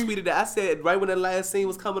literally tweeted that. I said right when that last scene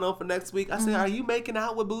was coming on for next week, I said, "Are you making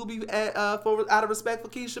out with Boobie out of respect for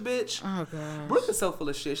Keisha, bitch?" Oh god, Brooke is so full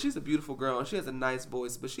of shit. She's a beautiful girl and she has a nice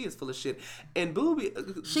voice, but she is full of shit. And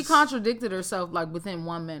Boobie, she contradicted herself like within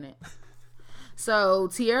 1 minute. So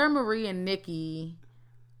Tierra Marie and Nikki,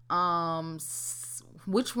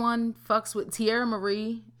 which one fucks with Tierra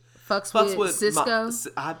Marie? Fucks with Cisco.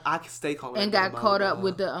 I stay calling and got caught up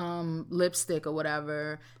with the lipstick or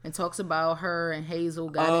whatever, and talks about her and Hazel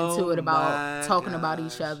got into it about talking about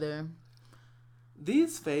each other.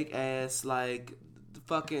 These fake ass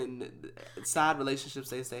fucking side relationships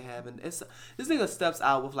they stay having. This nigga steps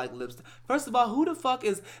out with like lipstick. First of all, who the fuck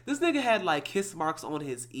is this nigga? Had like kiss marks on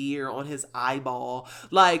his ear, on his eyeball.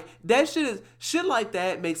 Like that shit like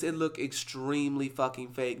that makes it look extremely fucking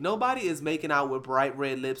fake. Nobody is making out with bright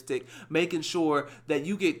red lipstick, making sure that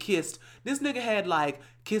you get kissed. This nigga had like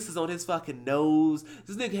kisses on his fucking nose.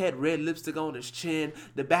 This nigga had red lipstick on his chin.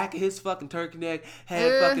 The back of his fucking turkey neck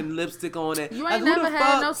had fucking lipstick on it. You ain't like, never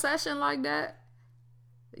had no session like that?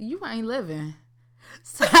 You ain't living.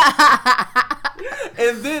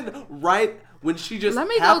 And then right when she just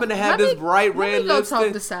happened to have this bright red lipstick. Let me go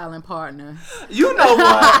talk to silent partner. You know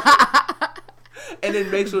what? And then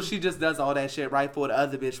make sure she just does all that shit right before the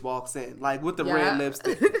other bitch walks in. Like with the red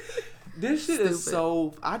lipstick. This shit is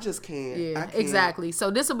so... I just can't. Yeah, I can't. exactly.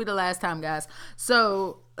 So this will be the last time, guys.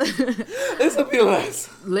 So... This will be the last.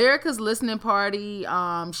 Lyrica's listening party.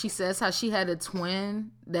 She says how she had a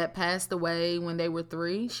twin that passed away when they were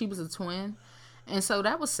 3. She was a twin. And so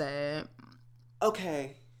that was sad.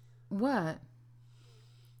 Okay. What?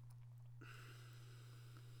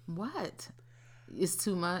 What? It's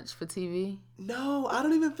too much for TV? No, I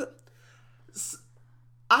don't even feel...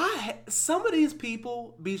 Some of these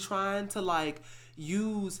people be trying to like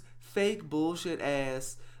use fake bullshit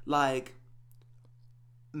as like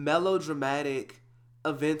melodramatic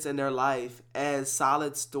events in their life as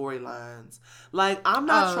solid storylines. Like, I'm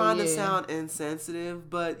not trying to sound insensitive,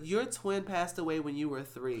 but your twin passed away when you were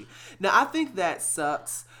 3. Now, I think that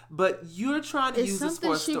sucks, but you're trying to use this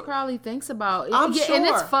for a something she probably thinks about. I'm sure. And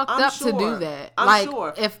it's fucked up to do that. I'm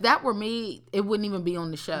sure. If that were me, it wouldn't even be on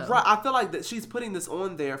the show. Right. I feel like that she's putting this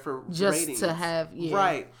on there for just ratings. to have,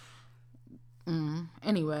 Right.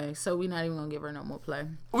 Anyway, so we're not even gonna give her no more play.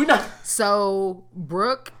 We're not. So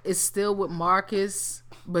Brooke is still with Marcus,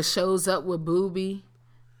 but shows up with Booby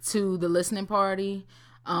to the listening party.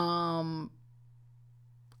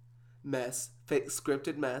 Mess. Fake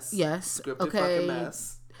scripted mess. Yes. Scripted fucking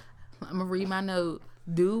mess. I'm gonna read my note.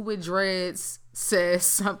 Dude with dreads says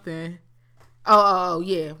something. Oh,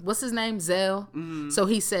 yeah. What's his name? Zell. Mm-hmm. So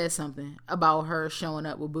he said something about her showing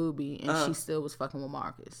up with Booby, and she still was fucking with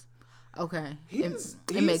Marcus. Okay, He's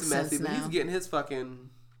it makes messy, sense but now. he's getting his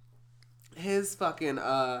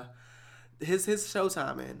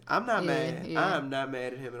showtime in. I'm not mad. Yeah. I'm not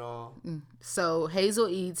mad at him at all. So Hazel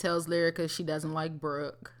E tells Lyrica she doesn't like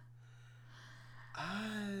Brooke.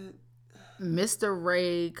 Mr.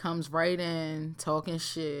 Ray comes right in talking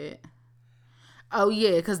shit. Oh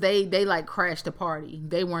yeah, because they like crashed the party.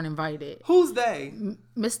 They weren't invited. Who's they?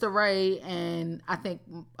 Mr. Ray and I think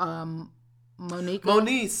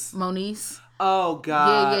Moniece. Oh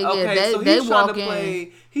God. Yeah. Okay, so they he's trying to walk play.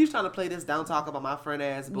 in. He's trying to play this down talk about my friend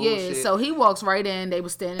ass bullshit. Yeah, so he walks right in. They were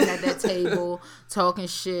standing at that table talking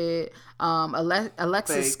shit.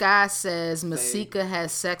 Alexis Fake. Sky says Masika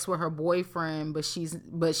has sex with her boyfriend, but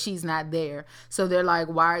she's not there. So they're like,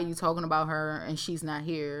 why are you talking about her and she's not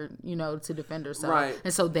here? To defend herself. Right.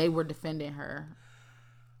 And so they were defending her.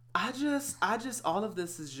 I just, all of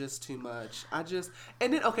this is just too much.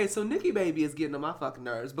 And then, okay, so Nikki Baby is getting on my fucking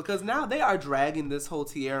nerves because now they are dragging this whole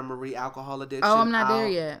Tierra Marie alcohol addiction. Oh, I'm not there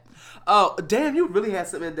yet. Oh, damn, you really had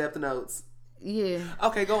some in-depth notes. Yeah.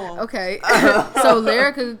 Okay, go on. Okay. So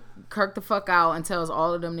Lyrica kirked the fuck out and tells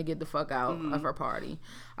all of them to get the fuck out of her party.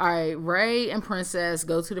 All right, Ray and Princess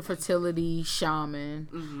go to the fertility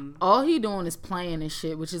shaman. All he doing is playing and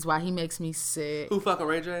shit, which is why he makes me sick. Who fucking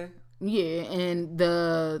Ray J? Yeah, and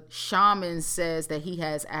the shaman says that he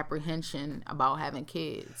has apprehension about having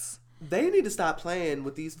kids. They need to stop playing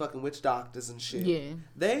with these fucking witch doctors and shit. Yeah.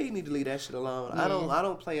 They need to leave that shit alone. Yeah. I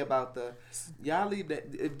don't play about y'all leave that.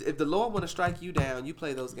 If the Lord want to strike you down, you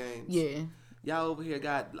play those games. Yeah. Y'all over here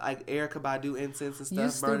got like Erykah Badu incense and You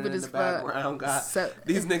stuff burning stupid in the as fuck. background. So-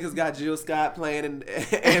 These niggas got Jill Scott playing and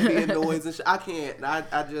ambient noise and shit. I can't.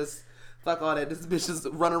 I just fuck all that. This bitch is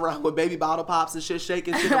running around with baby bottle pops and shit,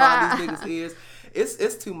 shaking shit around these niggas' ears.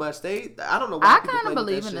 It's too much. I don't know why I people kind play of with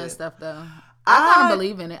believe that in that shit. stuff though. I kind of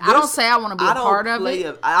believe in it. I don't say I want to be a part of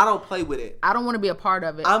it. I don't play with it. I don't want to be a part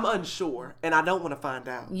of it. I'm unsure, and I don't want to find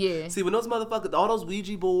out. Yeah. See, when those motherfuckers, all those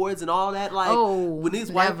Ouija boards and all that, like, when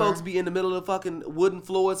these white never. folks be in the middle of fucking wooden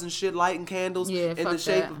floors and shit, lighting candles in the fuck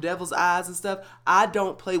shape that. of devil's eyes and stuff, I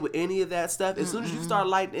don't play with any of that stuff. As soon as you start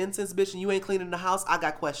lighting incense, bitch, and you ain't cleaning the house, I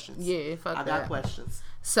got questions. Yeah, fuck I that. got questions.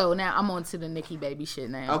 So now I'm on to the Nikki Baby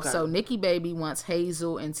shit now. Okay. So Nikki Baby wants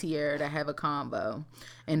Hazel and Tierra to have a combo.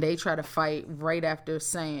 And they try to fight right after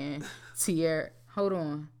saying Tierra, hold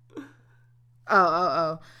on.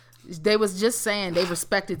 Oh. They was just saying they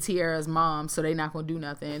respected Tierra's mom, so they not going to do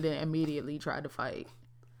nothing. And then immediately tried to fight.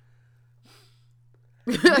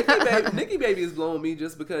 Nikki Baby is blowing me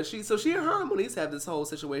just because she and her and Moniece have this whole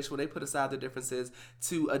situation where they put aside their differences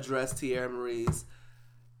to address Tierra Marie's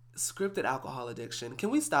scripted alcohol addiction. Can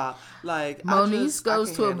we stop? Like, Moniece goes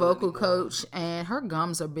can't to a handle it vocal anymore. coach and her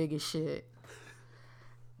gums are big as shit.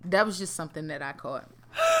 That was just something that I caught.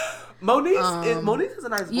 Moniece has a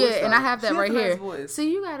nice voice. Yeah, and though. I have that She has right a nice here. voice.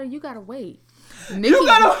 See, you gotta wait.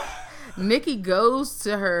 Nikki goes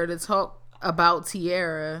to her to talk about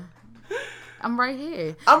Tierra. I'm right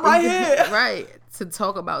here. Right, to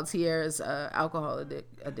talk about Tierra's alcohol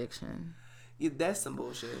addiction. Yeah, that's some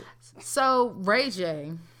bullshit. So Ray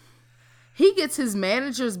J, he gets his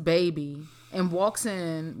manager's baby and walks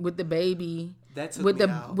in with the baby That took with me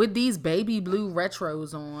out. with these baby blue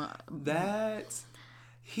retros on.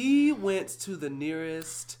 He went to the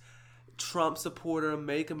nearest Trump supporter,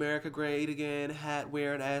 Make America Great Again, hat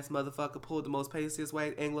wearing ass motherfucker, pulled the most pastiest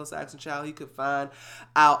white Anglo-Saxon child he could find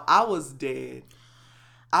out. I was dead.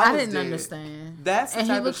 I was didn't dead. understand. That's the and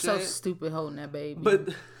type he of looked so shit- stupid holding that baby. But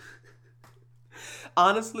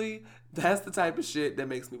honestly, that's the type of shit that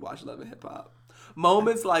makes me watch Love and Hip Hop.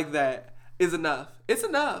 Moments like that is enough. It's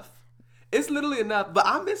enough. It's literally enough. But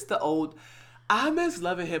I miss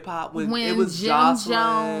Love and Hip Hop when it was Jim Jocelyn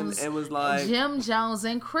Jones, and was like Jim Jones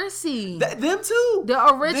and Chrissy. them too.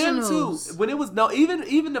 The originals. Them too. When it was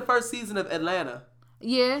even the first season of Atlanta.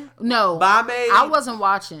 Yeah, no, Barmaid, I wasn't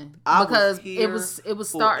watching I was because here it was for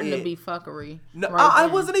starting to it. be fuckery. No, right I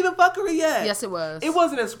then. wasn't even fuckery yet. Yes, it was. It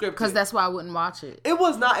wasn't as scripted. Because that's why I wouldn't watch it. It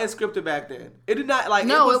was not as scripted back then. It did not like.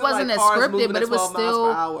 No, it wasn't as like cars scripted, moving but at it was 12 miles per still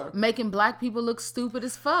hour. making black people look stupid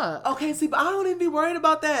as fuck. Okay, see, but I don't even be worried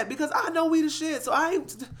about that because I know we the shit. So I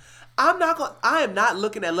am not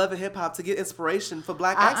looking at Love and Hip Hop to get inspiration for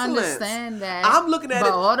black I excellence. understand that. I'm looking at but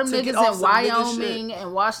it all them to get niggas off in some nigga Wyoming shit.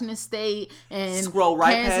 and Washington State and Scroll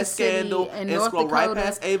right Kansas past City Scandal and and North scroll Dakota. right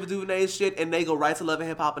past Ava DuVernay's shit, and they go right to Love and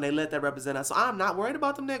Hip Hop and they let that represent us. So I'm not worried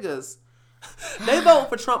about them niggas. They vote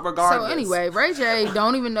for Trump regardless. So anyway, Ray J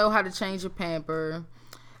don't even know how to change a pamper.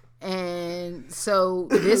 And so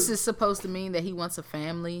this is supposed to mean that he wants a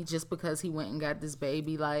family just because he went and got this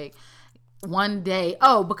baby. Like one day,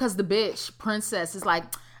 because the bitch princess is like,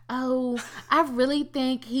 I really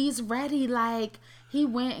think he's ready. Like he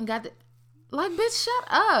went and got the, like, bitch, shut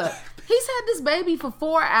up. He's had this baby for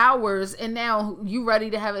 4 hours and now you ready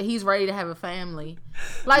to have it. He's ready to have a family.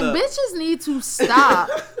 Like, Look. bitches need to stop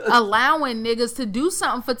allowing niggas to do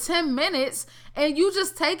something for 10 minutes and you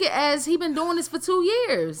just take it as he been doing this for 2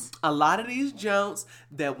 years. A lot of these junks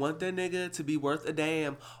that want their nigga to be worth a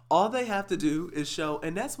damn, all they have to do is show,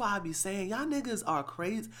 and that's why I be saying, y'all niggas are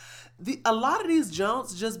crazy. A lot of these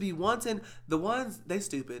junks just be wanting, the ones, they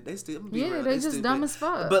stupid. They stupid. Yeah, they just dumb as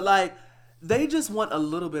fuck. But like, they just want a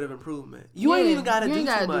little bit of improvement. You ain't even gotta you do ain't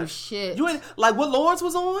too gotta much. do shit. You ain't like what Lawrence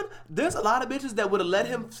was on. There's a lot of bitches that would have let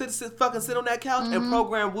him sit on that couch and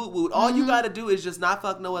program woot woot. All you gotta do is just not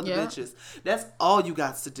fuck no other Yeah. bitches. That's all you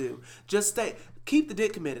got to do. Just keep the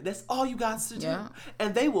dick committed. That's all you got to do. Yeah.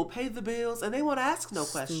 And they will pay the bills and they won't ask no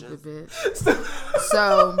Stupid questions. bitch.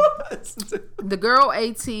 So the girl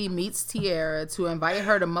AT meets Tierra to invite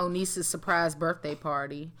her to Moniece's surprise birthday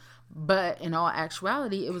party. But in all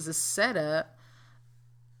actuality, it was a setup.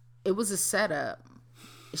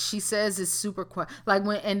 She says it's super quiet. Like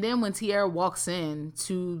when Tierra walks in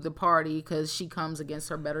to the party because she comes against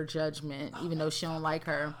her better judgment, even though she don't like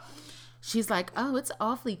her, she's like, "Oh, it's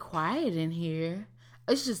awfully quiet in here."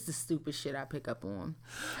 It's just the stupid shit I pick up on.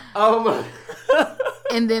 Oh my.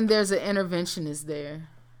 And then there's an interventionist there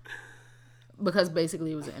because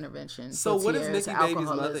basically it was an intervention. So for what is Tierra's Nikki Baby's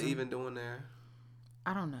mother alcoholism. even doing there?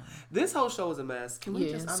 I don't know. This whole show is a mess. Can we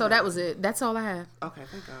Yeah. just? So that was it. That's all I have. Okay,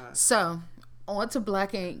 thank God. So on to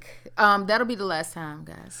Black Ink. That'll be the last time,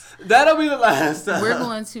 guys. That'll be the last time. We're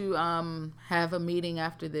going to have a meeting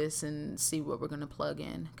after this and see what we're going to plug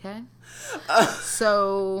in. Okay.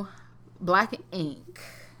 So Black Ink.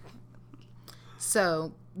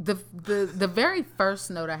 So the very first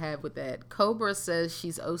note I have with that, Cobra says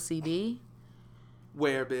she's OCD.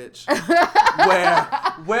 Where, bitch?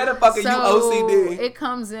 Where the fuck are you OCD? It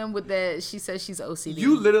comes in with that. She says she's OCD.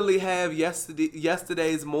 You literally have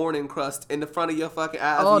yesterday's morning crust in the front of your fucking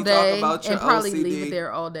eyes. all You day talk about your and probably OCD. leave it there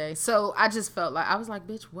all day. So I just felt like I was like,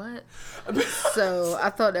 bitch, what? So I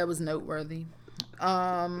thought that was noteworthy.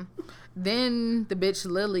 Then the bitch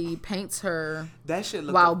Lily paints her That shit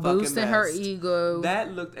looked while a fucking boosting mess. her ego.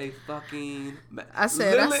 That looked a fucking. I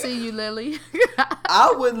said, Lily, I see you, Lily.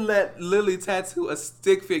 I wouldn't let Lily tattoo a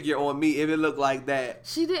stick figure on me if it looked like that.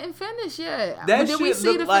 She didn't finish yet. That Did we shit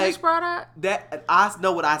see the look like- finished product? That I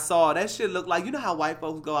know what I saw. That shit looked like, you know how white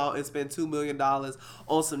folks go out and spend $2 million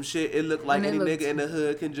on some shit. It looked like And it any looked- nigga in the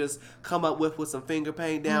hood can just come up with some finger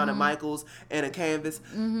paint down at Michael's and a canvas.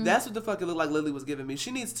 That's what the fuck it looked like Lily was giving me.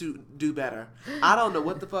 She needs to do better. I don't know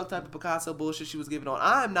what the fuck type of Picasso bullshit she was giving on.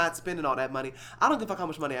 I'm not spending all that money. I don't give a fuck how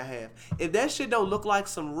much money I have. If that shit don't look like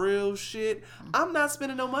some real shit, I'm not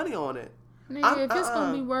spending no money on it. Nigga, if it's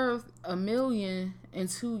gonna be worth $1 million in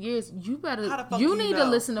 2 years, you How the better. fuck You do you need to know?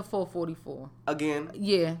 listen to 444. Again,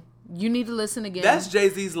 Yeah, you need to listen again. that's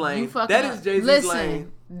Jay-Z's You lane. fucking That up. is Jay-Z's Listen,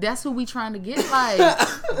 lane. that's who we trying to get. Like,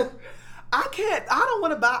 I can't. I don't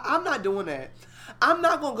want to buy. I'm not doing that. I'm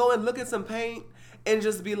not gonna go and look at some paint and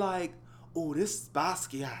just be like, "Oh, this is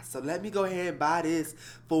Basquiat, so let me go ahead and buy this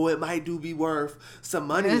for it might be worth some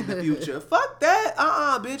money in the future." Fuck that.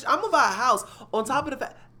 Bitch. I'm gonna buy a house. On top of the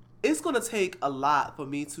fact, it's gonna take a lot for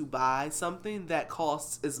me to buy something that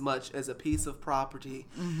costs as much as a piece of property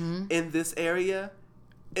in this area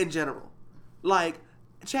in general. Like,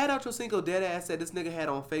 Chad Ochocinco deadass said this nigga had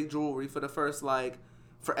on fake jewelry for the first, like,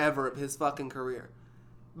 forever of his fucking career.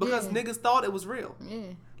 Because Yeah. niggas thought it was real.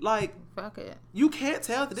 yeah, Like, fuck it. you can't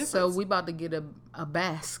tell the difference. So we about to get a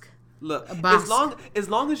basque. Look, a basque. as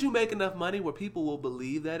long as you make enough money where people will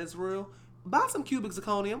believe that it's real, buy some cubic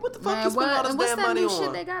zirconium. What the fuck Man, you spend all what? this And what's damn that money new on?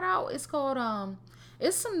 shit they got out? It's called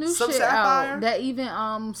It's some new Some shit sapphire? out that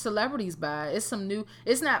even celebrities buy. It's some new.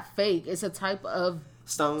 It's not fake. It's a type of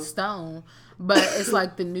stone, but it's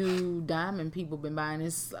like the new diamond people been buying.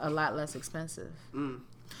 It's a lot less expensive.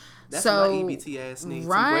 That's So, what my EBT ass needs.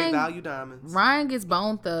 Some great Ryan- value diamonds. Ryan gets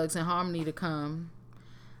Bone Thugs and Harmony to come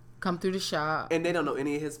through the shop. And they don't know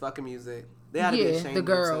any of his fucking music. They ought to be Yeah, ashamed the of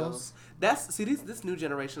girls. themselves. This new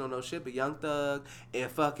generation don't know shit, but Young Thug and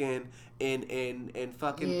fucking and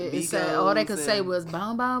fucking Yeah, it Migos said all they could say and- was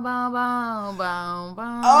boom, boom, boom, boom, boom,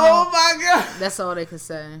 boom. "Oh my god." That's all they could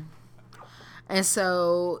say. And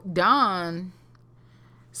so Don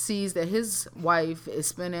sees that his wife is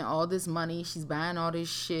spending all this money. She's buying all this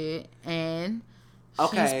shit, and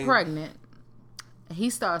Okay. she's pregnant. He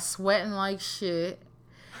starts sweating like shit.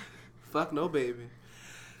 Fuck no, baby.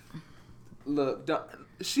 Look,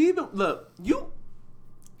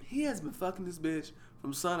 he has been fucking this bitch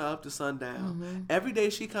from sun up to sundown. Every day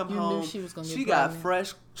she come You knew home, she was gonna get she got pregnant.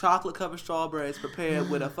 fresh chocolate covered strawberries prepared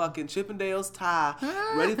with a fucking Chippendale's tie,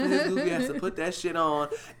 ready for his goofy ass to put that shit on,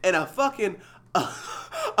 and a fucking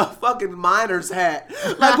miner's hat.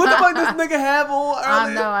 Like, what the fuck does this nigga have on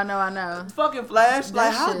earlier? I know. Fucking flash.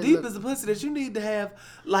 Like, how shit deep look- is the pussy that you need to have,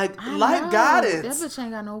 like, I life know. guidance? That bitch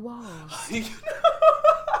ain't got no walls.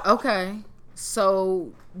 Okay,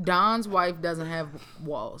 so Don's wife doesn't have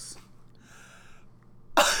walls.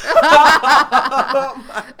 All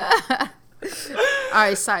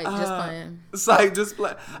right, Sight, just playing. It's like, just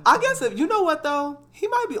play. I guess if you know what though, he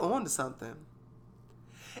might be on to something.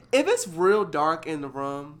 If it's real dark in the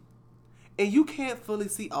room and you can't fully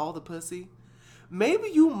see all the pussy, maybe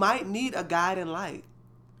you might need a guiding light.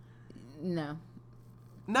 No.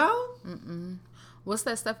 No? What's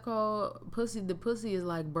that stuff called? Pussy. The pussy is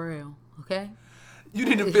like Braille, okay? You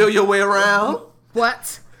need to feel your way around.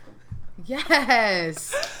 What?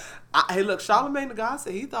 Yes. Hey, look, Charlamagne the God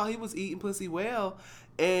said he thought he was eating pussy well,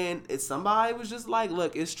 and somebody was just like,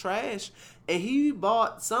 look, it's trash. And he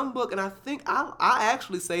bought some book, and I think I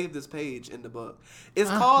actually saved this page in the book. It's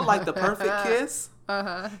called, like, The Perfect Kiss.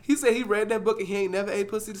 He said he read that book, and he ain't never ate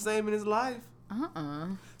pussy the same in his life.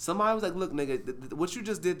 Somebody was like, look, nigga, what you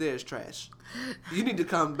just did there is trash. You need to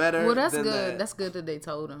come better. Well, that's than good. That. That's good that they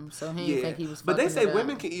told him, so he didn't think he was. But they fucking say it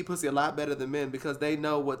women up. can eat pussy a lot better than men because they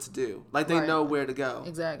know what to do. Like, they Right. know where to go.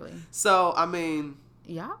 Exactly. So, I mean,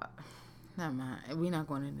 Y'all. Never mind. We're not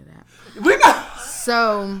going into that. we got.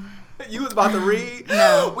 So. You was about to read?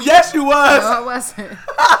 No. Yes, you was. No, it wasn't.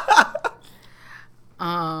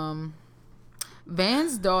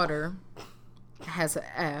 Van's daughter has an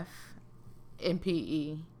F in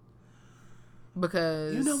PE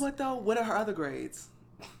because You know what though? What are her other grades?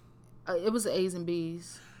 It was A's and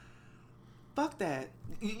B's, Fuck that.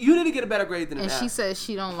 You need to get a better grade than an and F. she says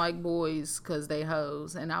she don't like boys because they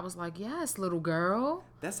hoes, and I was like, yes, little girl,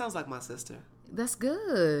 That sounds like my sister. that's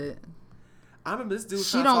good. I remember this dude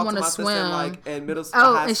She trying don't to talk want to to my sister swim. in, like, in middle school.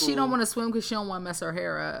 Oh, high and school. she don't want to swim because she don't want to mess her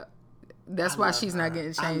hair up. That's why love she's her. not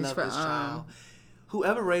getting I changed love for this child.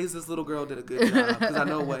 Whoever raised this little girl did a good job because I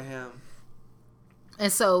know what him.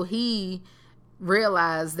 And so he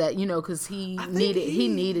realized that, you know, because he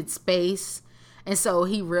needed space, and so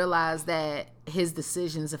he realized that his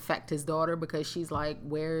decisions affect his daughter because she's like,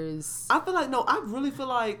 "Where's?" I feel like I really feel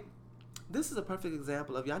like This is a perfect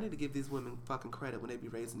example of y'all need to give these women fucking credit when they be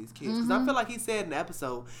raising these kids. Because I feel like he said in the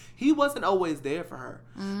episode, he wasn't always there for her.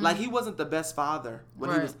 Like, he wasn't the best father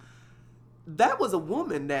when he was... That was a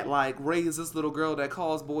woman that, like, raised this little girl that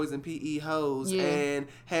calls boys in PE hoes and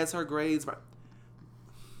has her grades...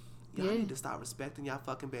 Y'all need to stop respecting y'all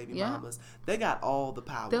fucking baby mamas. They got all the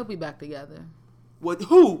power. They'll be back together. What?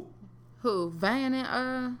 Who? Who? Van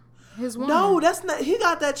and his woman. No, that's not... He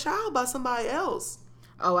got that child by somebody else.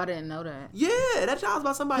 Oh, I didn't know that. Yeah, that child's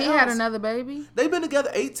by somebody else. He had another baby? They've been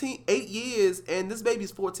together 8 years, and this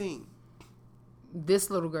baby's 14.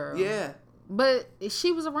 This little girl? Yeah. But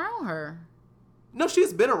she was around her. No,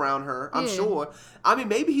 she's been around her, I'm sure. I mean,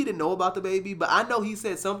 maybe he didn't know about the baby, but I know he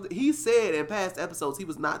said something. He said in past episodes he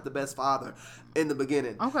was not the best father in the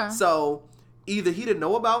beginning. Okay. So... either he didn't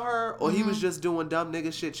know about her or he was just doing dumb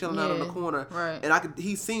nigga shit, chilling out in the corner. Right. And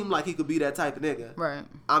he seemed like he could be that type of nigga. Right.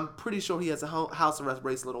 I'm pretty sure he has a house arrest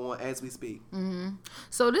bracelet on as we speak. Mm-hmm.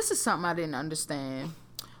 So this is something I didn't understand.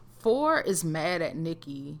 4 is mad at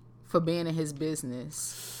Nikki for being in his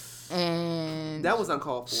business. And that was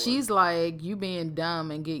uncalled for. She's like, you being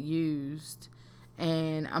dumb and get used.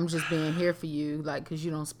 And I'm just being here for you, like, because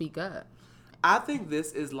you don't speak up. I think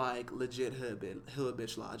this is like legit hood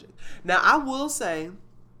bitch logic. Now, I will say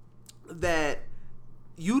that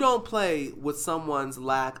you don't play with someone's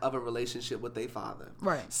lack of a relationship with their father.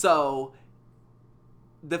 Right. So,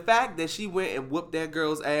 the fact that she went and whooped that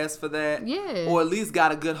girl's ass for that, or at least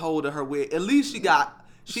got a good hold of her wig, at least she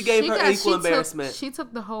gave her equal embarrassment. She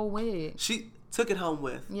took the whole wig. She took it home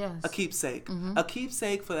with. Yes. A keepsake. Mm-hmm. A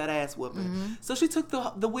keepsake for that ass whooping. Mm-hmm. So she took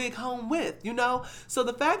the wig home with, you know? So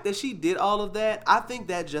the fact that she did all of that, I think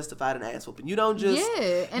that justified an ass whooping. You don't just...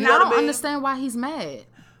 Yeah, and I don't understand why he's mad.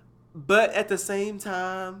 But at the same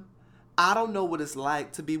time, I don't know what it's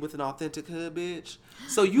like to be with an authentic hood bitch.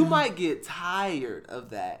 So you might get tired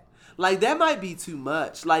of that. Like, that might be too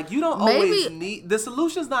much. Like, you don't always need... The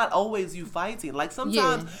solution's not always you fighting. Like,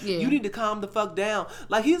 sometimes you need to calm the fuck down.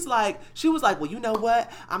 Like, she was like, well, you know what?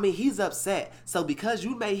 I mean, he's upset. So, because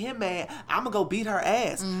you made him mad, I'm gonna go beat her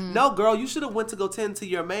ass. Mm-hmm. No, girl, you should have went to go tend to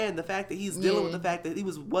your man. The fact that he's dealing with the fact that he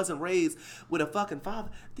wasn't raised with a fucking father.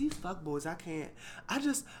 These fuckboys, I can't... I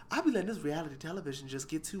be letting this reality television just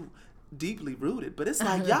get too deeply rooted. But it's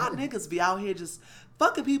like, y'all niggas be out here just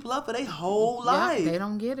fucking people up for their whole life. They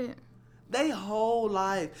don't get it. They whole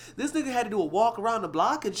life. This nigga had to do a walk around the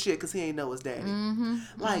block and shit because he ain't know his daddy. Mm-hmm.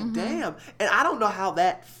 Like, damn. And I don't know how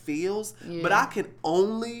that feels, but I can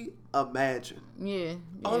only imagine. Yeah.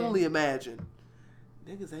 Only imagine.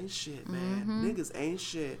 Niggas ain't shit, man. Mm-hmm. Niggas ain't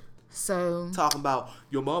shit. So. Talking about,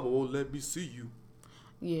 your mama won't let me see you.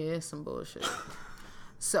 Yeah, it's some bullshit.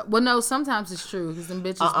 So, well, no, sometimes it's true because them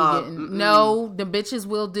bitches be getting... No, the bitches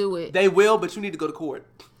will do it. They will, but you need to go to court.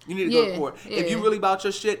 You need to go to court. If you really about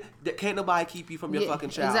your shit, can't nobody keep you from your fucking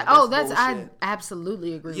child. Exactly. I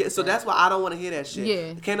absolutely agree with so that's why I don't want to hear that shit.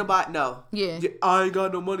 Yeah. Can't nobody, no. Yeah. I ain't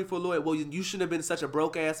got no money for a lawyer. Well, you shouldn't have been such a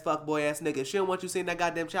broke-ass, fuckboy-ass nigga. If she don't want you seeing that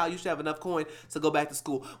goddamn child, you should have enough coin to go back to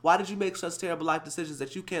school. Why did you make such terrible life decisions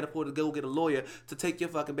that you can't afford to go get a lawyer to take your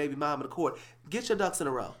fucking baby mama to court? Get your ducks in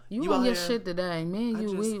a row. You on your shit today. Me and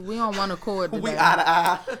you, we don't want to court today. We eye to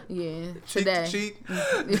eye. Yeah, cheek today. To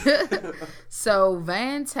cheek. So,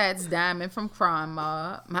 Van tats Diamond from Crime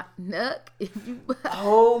Mob. My Nuck.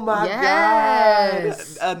 Oh my God.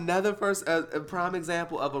 Another a prime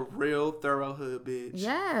example of a real thorough hood bitch.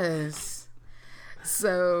 Yes.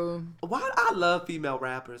 So. Why I love female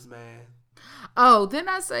rappers, man. Oh, then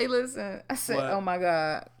I said, what? Oh my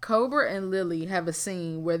God. Cobra and Lily have a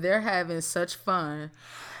scene where they're having such fun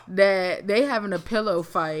that they having a pillow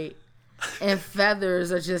fight and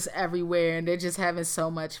feathers are just everywhere and they're just having so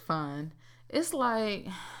much fun. It's like...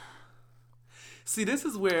 See, this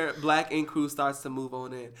is where Black Ink Crew starts to move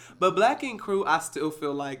on in. But Black Ink Crew, I still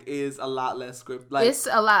feel like is a lot less scripted. Like, it's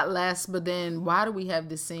a lot less, but then why do we have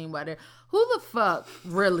this scene where who the fuck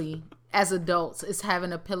really, as adults, is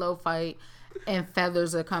having a pillow fight and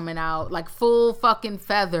feathers are coming out? Like, full fucking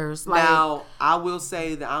feathers. Like, now, I will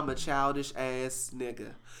say that I'm a childish ass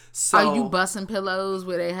nigga. So, are you busting pillows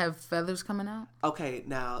where they have feathers coming out? Okay,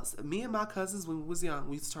 now, me and my cousins, when we was young,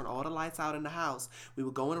 we used to turn all the lights out in the house. We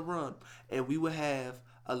would go in a room, and we would have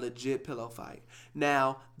a legit pillow fight.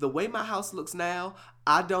 Now, the way my house looks now,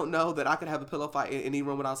 I don't know that I could have a pillow fight in any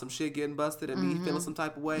room without some shit getting busted and me feeling some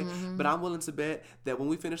type of way. Mm-hmm. But I'm willing to bet that when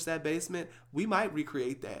we finish that basement, we might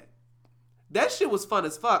recreate that. That shit was fun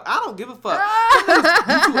as fuck. I don't give a fuck.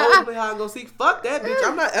 You too old to play hide and go seek? Fuck that, bitch.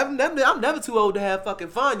 I'm never too old to have fucking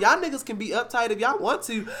fun. Y'all niggas can be uptight if y'all want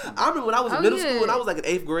to. I remember when I was in middle school and I was like in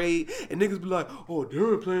 8th grade and niggas be like, oh,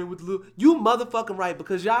 they're playing with the little. You motherfucking right,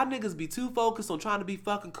 because y'all niggas be too focused on trying to be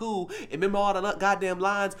fucking cool and remember all the goddamn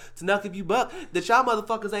lines to Knuck If You Buck that y'all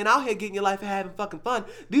motherfuckers ain't out here getting your life and having fucking fun.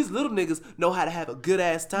 These little niggas know how to have a good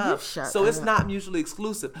ass time. So it's not mutually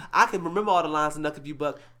exclusive. I can remember all the lines to Knuck If You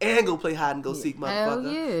Buck and go play hide and go seek, motherfucker.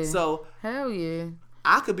 Hell yeah. So hell yeah.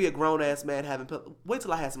 I could be a grown ass man having. Wait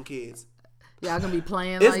till I have some kids. Y'all gonna be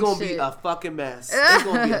playing. It's like gonna shit. be a fucking mess. It's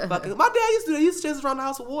gonna be a fucking. My dad used to do that. He used to chase around the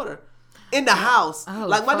house with water in the house. Oh,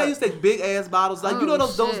 like my fuck. dad used to take big ass bottles. Like you know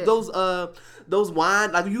those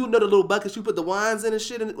wine. Like you know the little buckets you put the wines in and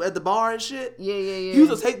shit at the bar and shit. Yeah. He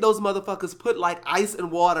used to take those motherfuckers, put like ice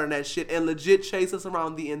and water in that shit, and legit chase us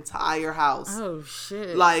around the entire house. Oh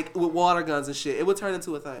shit. Like with water guns and shit. It would turn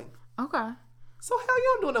into a thing. Okay. So hell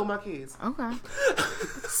yeah, I'm doing that with my kids. Okay.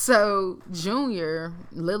 So Junior,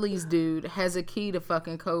 Lily's dude, has a key to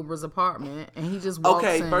fucking Cobra's apartment, and he just walks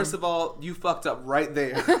in. First of all, you fucked up right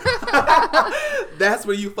there. That's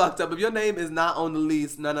where you fucked up. If your name is not on the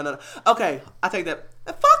lease, no. Okay, I take that.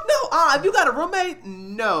 Fuck no. If you got a roommate,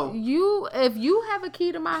 no. If you have a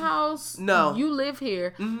key to my house, no. You live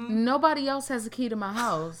here. Mm-hmm. Nobody else has a key to my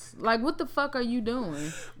house. Like, what the fuck are you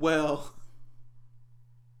doing? Well,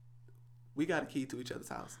 we got a key to each other's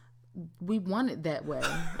house. We want it that way.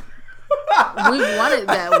 We want it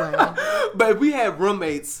that way. But if we had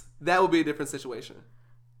roommates, that would be a different situation.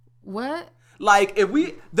 What? Like,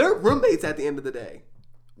 they're roommates at the end of the day.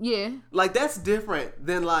 Yeah. Like, that's different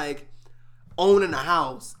than, like, owning a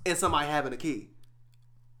house and somebody having a key.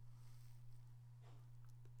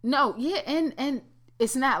 No, yeah, and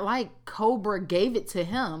it's not like Cobra gave it to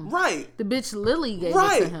him. Right. The bitch Lily gave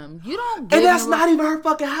it to him. You don't give And that's not even her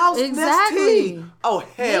fucking house. Exactly. That's oh,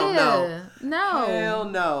 hell no. No. Hell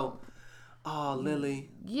no. Oh, Lily.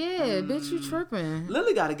 Yeah, bitch, you tripping.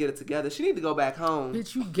 Lily got to get it together. She need to go back home.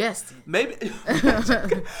 Bitch, you guessed it. Maybe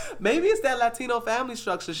it's that Latino family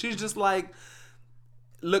structure. She's just like,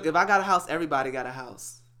 look, if I got a house, everybody got a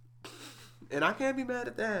house. And I can't be mad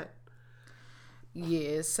at that.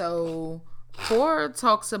 Yeah, so 4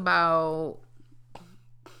 talks about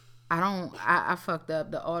I fucked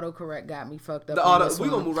up. The autocorrect got me fucked up. We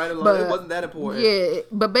gonna move right along. It wasn't that important. Yeah,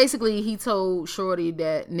 but basically he told Shorty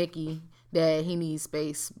that Nikki that he needs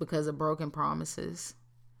space because of broken promises.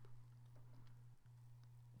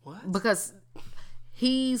 What? Because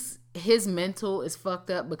his mental is fucked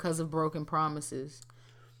up because of broken promises.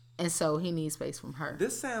 And so he needs space from her.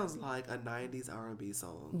 This sounds like a 90s R&B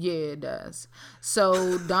song. Yeah, it does.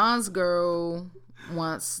 So Don's girl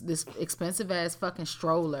wants this expensive ass fucking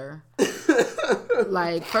stroller.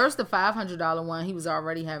 Like, first the $500 one, he was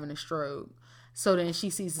already having a stroke. So then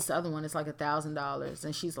she sees this other one, it's like $1,000.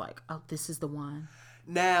 And she's like, oh, this is the one.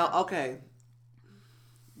 Now, okay.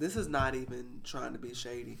 This is not even trying to be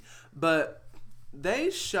shady. But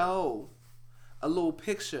they show a little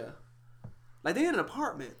picture. Like, they in an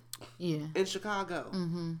apartment. Yeah. In Chicago.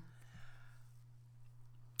 Mm-hmm.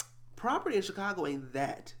 Property in Chicago ain't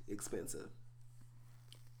that expensive.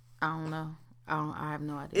 I don't know. I have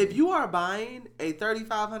no idea. If you are buying a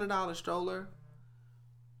 $3,500 stroller,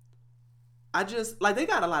 they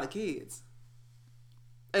got a lot of kids.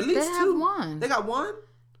 At least they 2. Have one. They got one?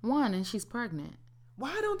 One, and she's pregnant.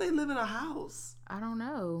 Why don't they live in a house? I don't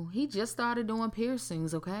know. He just started doing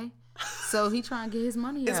piercings, okay? So he trying to get his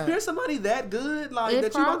money Is up. piercing money that good? Like, It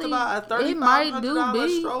that you about to buy a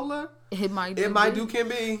 $3,500 stroller? It might do. Can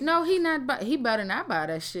be. No, he better not buy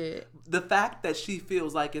that shit. The fact that she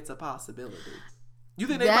feels like it's a possibility. You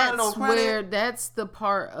think they buying it on credit? That's the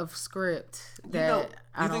part of script that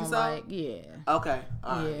I don't like. Yeah. Okay.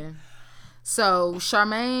 All right. Yeah. So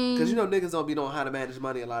Charmaine, because niggas don't be knowing how to manage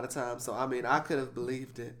money a lot of times. So I mean, I could have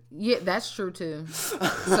believed it. Yeah, that's true too.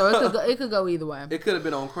 So it could go either way. It could have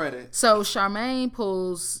been on credit. So Charmaine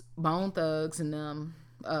pulls Bone Thugs and them,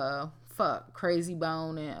 Crazy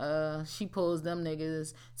Bone, and she pulls them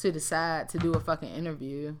niggas to the side to do a fucking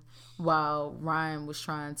interview while Ryan was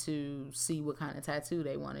trying to see what kind of tattoo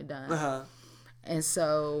they wanted done. Uh-huh. And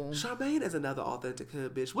so Charmaine is another authentic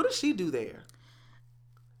hood bitch. What does she do there?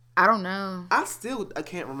 I don't know. I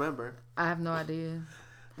can't remember. I have no idea.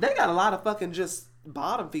 They got a lot of fucking just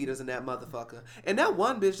bottom feeders in that motherfucker. And that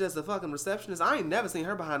one bitch that's a fucking receptionist, I ain't never seen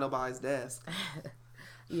her behind nobody's desk.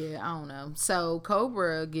 Yeah, I don't know. So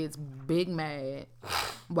Cobra gets big mad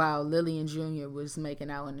while Lily and Junior was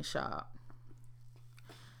making out in the shop.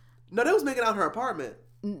 No, they was making out in her apartment.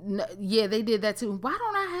 Yeah, they did that too. Why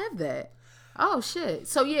don't I have that? Oh, shit.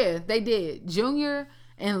 So, yeah, they did. Junior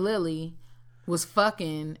and Lily was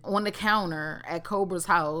fucking on the counter at Cobra's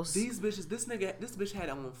house. These bitches, this bitch had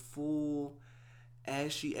on full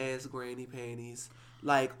ashy ass granny panties,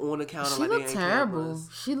 like on the counter. She like looked they ain't terrible. cameras.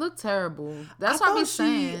 She looked terrible. That's what I be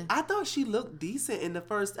saying. I thought she looked decent in the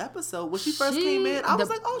first episode when she first came in. I was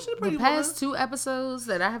like, oh, she's a pretty The past 2 episodes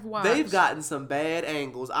that I have watched, they've gotten some bad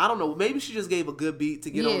angles. I don't know. Maybe she just gave a good beat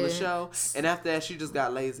to get on the show, and after that, she just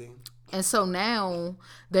got lazy. And so now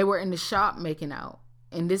they were in the shop making out.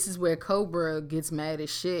 And this is where Cobra gets mad as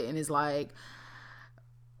shit and is like,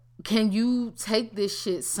 can you take this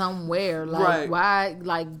shit somewhere? Like, why?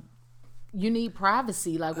 Like, you need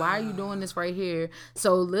privacy. Like, why are you doing this right here?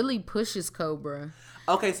 So Lily pushes Cobra.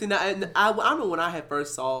 Okay, see, now, I know when I had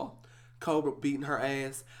first saw Cobra beating her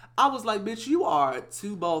ass, I was like, bitch, you are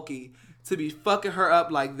too bulky to be fucking her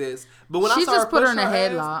up like this. But when She I saw just her put her push in a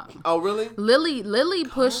ass, headlock. Oh, really? Lily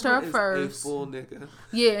pushed Cobra her is first. a full nigga.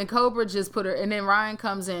 Yeah, and Cobra just put her, and then Ryan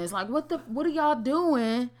comes in. It's like, what are y'all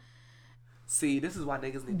doing? See, this is why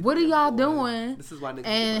niggas need to What be are y'all better boy. doing? This is why niggas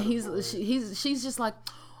And need to be better boy. she's just like,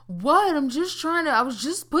 what? I was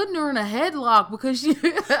just putting her in a headlock because she.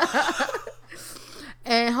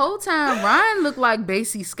 And whole time Ryan looked like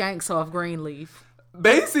Basie Skanks off Greenleaf.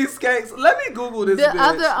 Basie Skanks. Let me Google this. The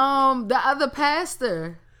bitch. other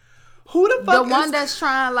pastor. Who the fuck? The one that's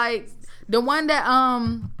trying the one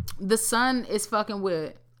that the son is fucking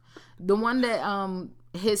with. The one that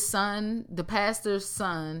his son, the pastor's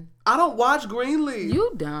son. I don't watch Greenleaf.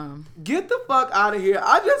 You dumb. Get the fuck out of here.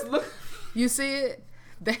 I just look. You see it?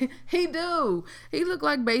 He do. He look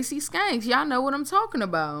like Basie Skanks. Y'all know what I'm talking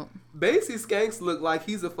about. Basie Skanks look like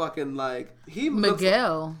he's a fucking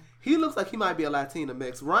Miguel. He looks like he might be a Latina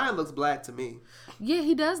mix. Ryan looks black to me. Yeah,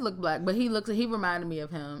 he does look black, but he reminded me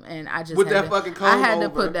of him, and I just With had that fucking comb I had to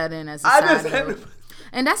over. put that in as a side note. to...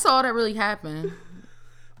 And that's all that really happened.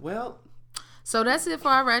 Well, so that's it for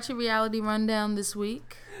our Ratchet Reality Rundown this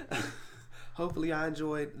week. hopefully I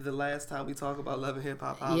enjoyed the last time we talked about Love and Hip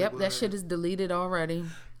Hop Hollywood. Yep, that shit is deleted already.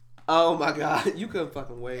 Oh my God, you couldn't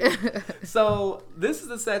fucking wait. So this is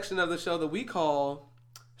the section of the show that we call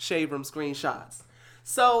Shade Room Screenshots.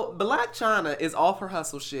 So Blac Chyna is off her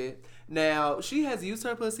hustle shit. Now, she has used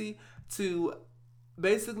her pussy to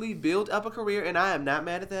basically build up a career, and I am not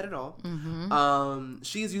mad at that at all. Mm-hmm.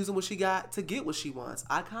 She's using what she got to get what she wants.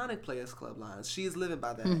 Iconic Players Club lines. She is living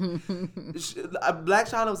by that. Blac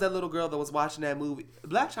Chyna was that little girl that was watching that movie.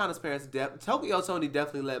 Blac Chyna's parents, Tokyo Tony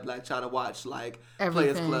definitely let Blac Chyna watch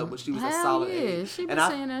Players Club when she was a solid age. She been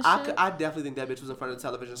and saying that shit. I definitely think that bitch was in front of the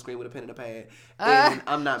television screen with a pen and a pad. And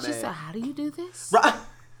I'm not mad. She said, "How do you do this?" Right.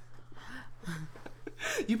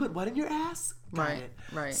 You put what in your ass? Right.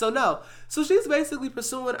 So she's basically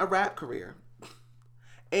pursuing a rap career.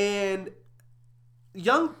 And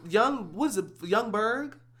young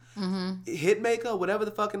Berg, Hitmaker, whatever the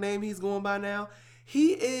fucking name he's going by now,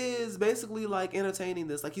 he is basically like entertaining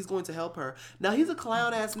this. Like he's going to help her. Now he's a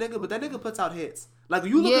clown ass nigga, but that nigga puts out hits. Like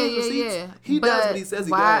you look at his receipts, he does what he says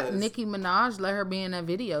he does. Nicki Minaj let her be in that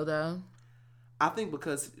video though? I think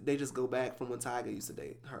because they just go back from when Tyga used to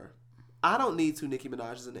date her. I don't need 2 Nicki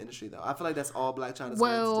Minaj's in the industry though. I feel like that's all Blac Chyna's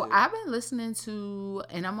Well, to do. I've been listening to,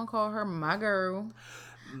 and I'm gonna call her my girl,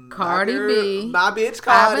 Cardi B. My bitch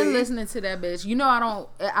Cardi. I've been listening to that bitch. You know, I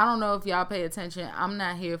don't know if y'all pay attention. I'm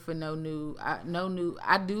not here for no new.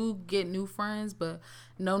 I do get new friends, but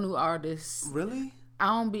no new artists. Really?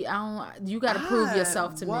 You got to prove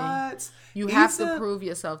yourself to me. What? You have to prove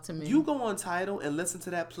yourself to me. You go on Tidal and listen to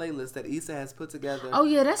that playlist that Issa has put together. Oh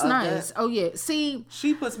yeah, that's nice. Oh yeah, see,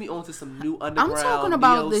 she puts me onto some new underground. I'm talking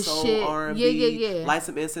about this neo-soul, shit. R&B, Yeah. Light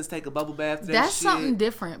some incense, take a bubble bath. That's shit. something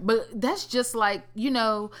different. But that's just like,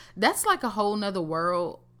 that's like a whole nother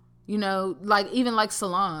world. Like even like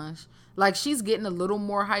Solange. Like she's getting a little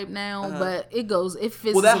more hype now, but it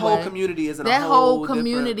fizzles Well, that away. whole community is that whole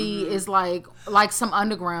community is like some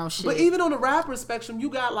underground shit. But even on the rapper spectrum, you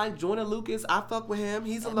got like Joyner Lucas. I fuck with him.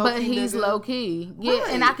 He's a low key. But he's nigga. low key. Yeah, Right.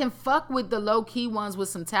 and I can fuck with the low key ones with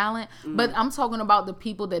some talent. But I'm talking about the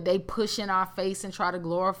people that they push in our face and try to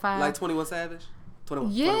glorify. Like 21 Savage.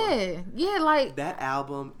 21. Yeah, like That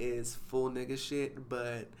album is full nigga shit,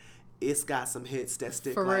 but it's got some hits that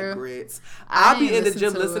stick For like real? grits. I I be ain't in the listen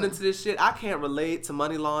gym to listening it. to this shit. I can't relate to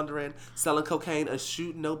money laundering, selling cocaine, or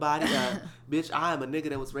shooting nobody. Bitch, I am a nigga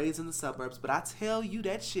that was raised in the suburbs, but I tell you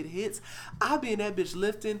that shit hits. I be in that bitch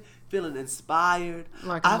lifting, feeling inspired.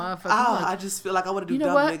 Like a motherfucker. Like, I just feel like I want to do you know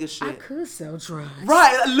dumb what? nigga shit. I could sell drugs.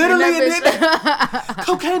 Right, literally. And that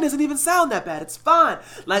Cocaine doesn't even sound that bad. It's fine.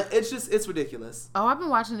 Like it's ridiculous. Oh, I've been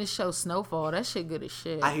watching this show Snowfall. That shit good as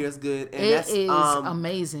shit. I hear it's good. And It that's, is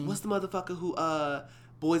amazing. What's the motherfucker who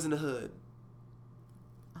Boys in the Hood?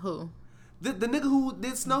 Who? The nigga who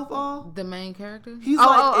did Snowfall? The main character? He's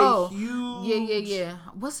a huge... Yeah.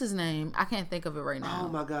 What's his name? I can't think of it right now. Oh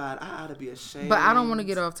my God. I ought to be ashamed. But I don't want to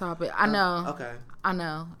get off topic. I know. Okay. I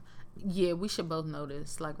know. Yeah, we should both know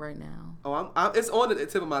this, like right now. Oh, it's on the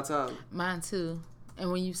tip of my tongue. Mine too.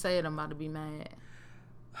 And when you say it, I'm about to be mad.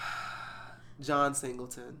 John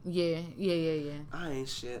Singleton. Yeah. I ain't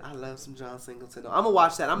shit. I love some John Singleton. I'm gonna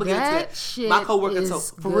watch that. I'm gonna That get into it. shit My coworker is told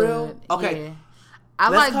for good. real. Okay. Yeah. I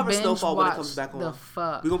Let's like cover binge Snowfall when it watch comes back on. the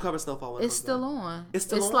fuck. We're gonna cover Snowfall when it It's comes still back. on. It's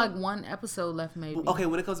still on? like one episode left, maybe. Okay,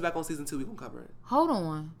 when it comes back on season 2, we're gonna cover it. Hold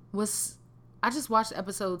on. I just watched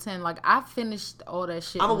episode 10. Like, I finished all that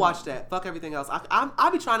shit. I'm gonna watch that. Fuck everything else. I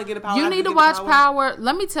be trying to get in Power. You need to watch Power.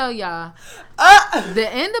 Let me tell y'all. The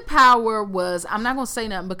end of Power was, I'm not gonna say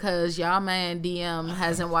nothing because y'all man DM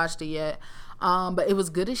hasn't watched it yet. But it was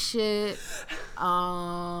good as shit.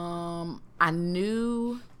 I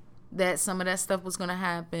knew that some of that stuff was gonna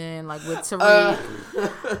happen, like with Tariq.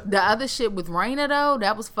 The other shit with Raina though,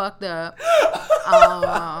 that was fucked up.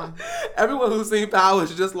 Everyone who's seen Power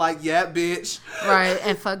is just like, yeah, bitch. Right,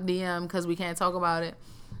 and fuck DM because we can't talk about it.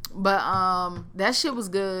 But that shit was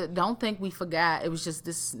good. Don't think we forgot. It was just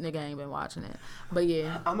this nigga ain't been watching it. But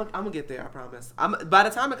yeah, I'm gonna get there. I promise. By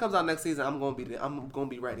the time it comes out next season, I'm gonna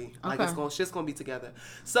be ready. Like Okay. shit's gonna be together.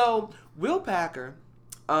 So Will Packer,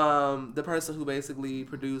 the person who basically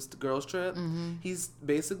produced Girls Trip, he's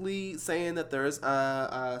basically saying that there's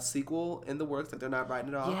a sequel in the works, that they're not writing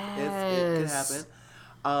it off. It could happen.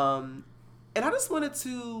 And I just wanted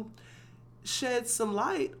to shed some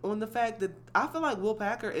light on the fact that I feel like Will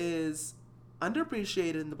Packer is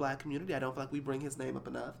underappreciated in the Black community. I don't feel like we bring his name up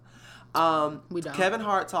enough. We don't. Kevin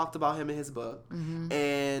Hart talked about him in his book,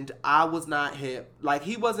 and I was not hip. Like,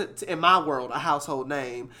 he wasn't, in my world, a household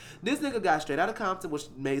name. This nigga got Straight Outta Compton, which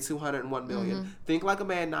made $201 million. Think Like a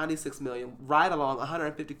Man, $96 million. Ride Along,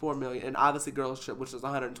 $154 million. And obviously Girls Trip, which was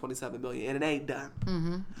 $127 million. And it ain't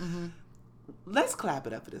done. Let's clap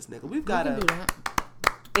it up for this nigga. We've got we can do to... that.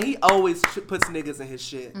 And he always puts niggas in his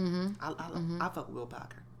shit. I fuck with Will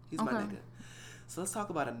Packer. He's my nigga. So let's talk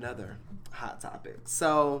about another hot topic.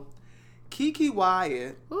 So... Kiki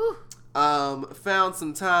Wyatt found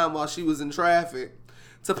some time while she was in traffic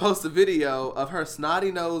to post a video of her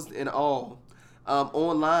snotty-nosed and all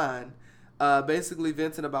online, basically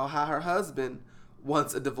venting about how her husband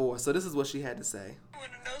wants a divorce. So this is what she had to say. You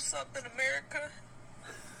want to know something, America?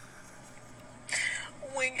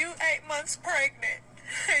 When you 8 months pregnant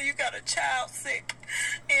and you got a child sick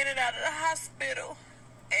in and out of the hospital,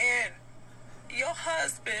 and your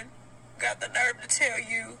husband got the nerve to tell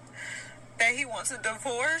you that he wants a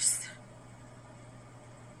divorce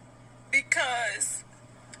because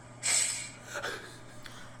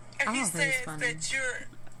he says that you're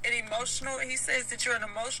an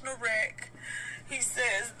emotional wreck. He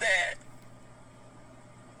says that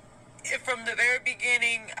from the very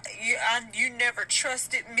beginning you never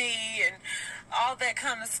trusted me and all that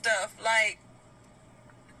kind of stuff. Like,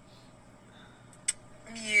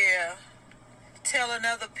 yeah, telling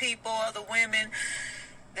other people, other women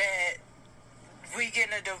that we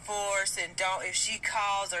getting a divorce and don't, if she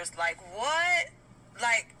calls or it's like, what?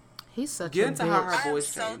 Like, he's such Get a into how bitch. her I'm voice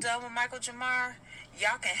so changed. done with Michael Jamar.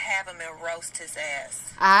 Y'all can have him and roast his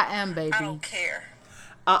ass. I am, baby. I don't care.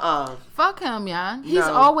 Fuck him, y'all. He's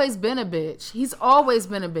No. always been a bitch. He's always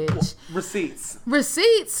been a bitch. Receipts.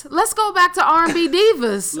 Receipts. Let's go back to R&B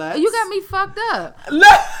divas. Let's. You got me fucked up.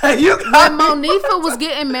 You got When Monifa was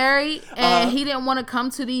getting married and he didn't want to come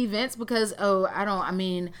to the events because,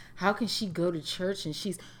 how can she go to church and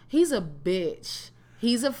he's a bitch.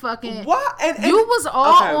 He's a fucking... What? And you was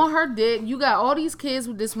all okay. on her dick. You got all these kids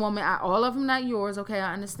with this woman. All of them not yours. Okay,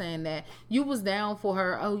 I understand that. You was down for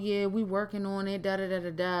her. Oh, yeah, we working on it.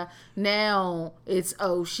 Da-da-da-da-da. Now, it's,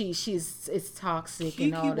 it's toxic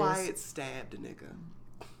and all Kiki this. Wyatt stabbed a nigga.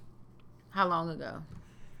 How long ago?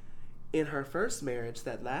 In her first marriage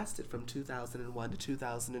that lasted from 2001 to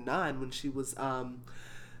 2009, when she was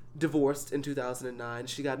divorced in 2009.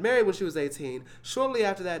 She got married when she was 18. Shortly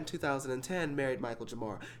after that, in 2010, married Michael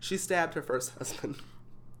Jamar. She stabbed her first husband.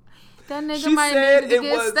 That nigga might need to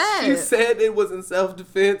get stabbed. She said it was in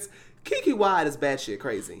self-defense. Kiki Wyatt is batshit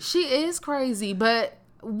crazy. She is crazy, but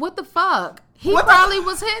what the fuck? He probably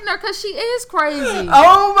was hitting her because she is crazy.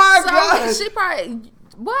 Oh my God. She probably...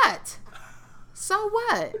 What? So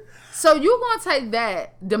what? So you gonna take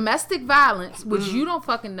that domestic violence, which you don't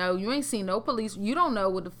fucking know. You ain't seen no police. You don't know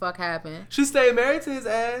what the fuck happened. She stayed married to his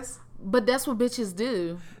ass. But that's what bitches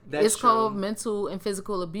do. That's it's called true. mental and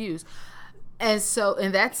physical abuse. And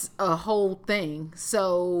that's a whole thing.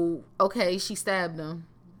 So, okay, she stabbed him.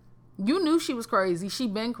 You knew she was crazy. She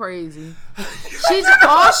been crazy.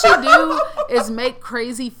 All she do is make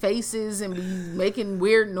crazy faces and be making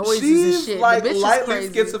weird noises She's and shit. like The bitch lightly is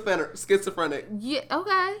crazy. schizophrenic. Yeah,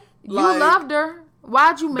 okay. You Like, loved her.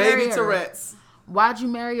 Why'd you marry Baby her? Tourette's. Why'd you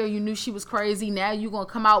marry her? You knew she was crazy. Now you gonna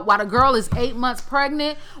come out while the girl is 8 months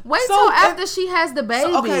pregnant? Wait So, till and- after she has the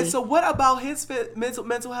baby. So what about his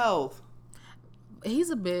mental health? He's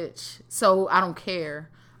a bitch. So I don't care.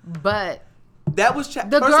 But That was The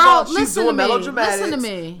first girl- of all, she's listen doing to me. melodramatics. Listen to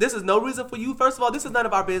me. This is no reason for you. First of all, this is none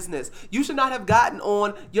of our business. You should not have gotten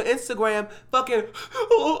on your Instagram fucking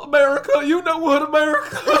America. You know what,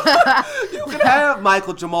 America? You can have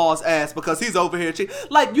Michael Jamal's ass because he's over here.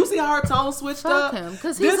 Like, you see how her tone switched up? fuck him,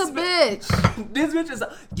 because he's a bitch. This bitch is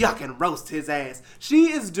y'all can roast his ass.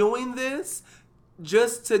 She is doing this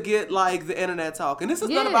just to get like the internet talking. This is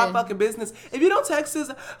none of our Yeah. fucking business. If you don't text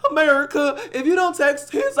his America, if you don't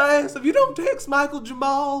text his ass, if you don't text Michael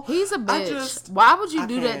Jamal, He's a I bitch. Why would you I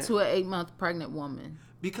do that can't. to an 8 month pregnant woman?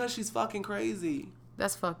 Because she's fucking crazy.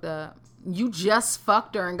 That's fucked up. You just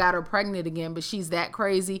fucked her and got her pregnant again, but she's that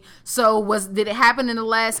crazy. So did it happen in the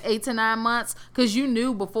last 8 to 9 months? Because you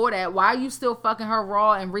knew before that. Why are you still fucking her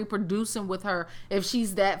raw and reproducing with her if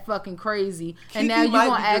she's that fucking crazy? And Kiki now you might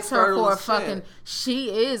gonna be ask just her fertile for a as fucking... shit. She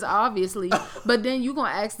is, obviously. But then you gonna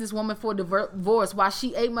ask this woman for divorce while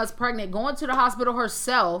she 8 months pregnant, going to the hospital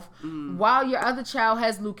herself while your other child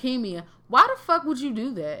has leukemia. Why the fuck would you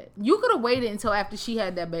do that? You could have waited until after she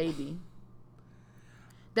had that baby.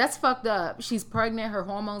 That's fucked up. She's pregnant. Her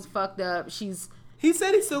hormones fucked up. He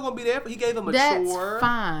said he's still gonna be there, but he gave a mature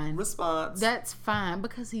fine. response. That's fine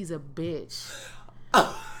because he's a bitch.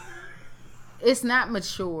 It's not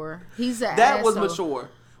mature. He's an That was asshole. mature.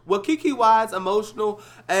 What Kiki Wyatt's emotional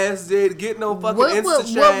ass did, getting on fucking What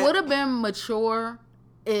Insta would have been mature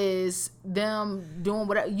is them doing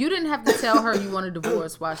whatever. You didn't have to tell her you want a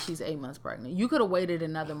divorce while she's 8 months pregnant. You could have waited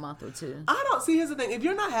another month or two. I don't see. Here's the thing: if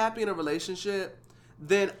you're not happy in a relationship,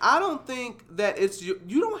 then I don't think that it's you.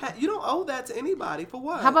 You don't owe that to anybody. For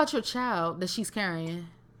what? How about your child that she's carrying?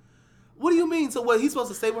 What do you mean? So what? He's supposed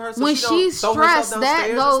to stay with her so When she don't she's throw herself stressed, that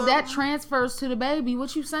downstairs or that something? transfers to the baby.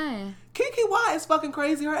 What you saying? Kiki Wyatt is fucking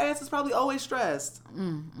crazy. Her ass is probably always stressed.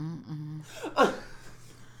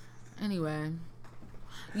 Anyway.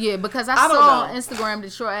 Yeah, because I don't saw know. on Instagram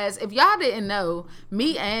that your ass, if y'all didn't know,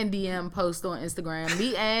 me and DM post on Instagram,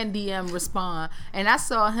 me and DM respond, and I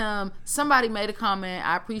saw him, somebody made a comment,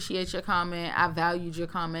 I appreciate your comment, I valued your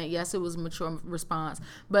comment, yes, it was a mature response,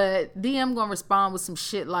 but DM gonna respond with some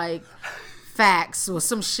shit like facts or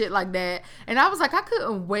some shit like that, and I was like, I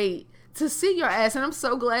couldn't wait to see your ass, and I'm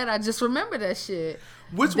so glad I just remembered that shit.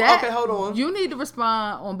 Which one? That- Okay, hold on. You need to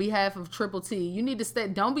respond on behalf of Triple T. You need to stay.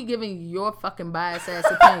 Don't be giving your fucking biased ass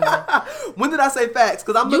opinion. When did I say facts?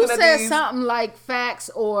 Because I'm You looking said at these. something like facts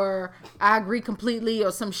or I agree completely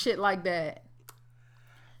or some shit like that.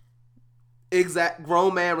 Exact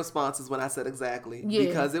grown man responses when I said exactly Yeah,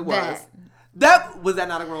 because it was that. that was that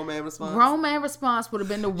not a grown man response? Grown man response would have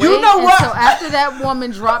been to wait You know what? until after that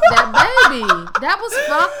woman dropped that baby. That was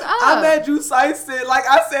fucked up. I made you slice it like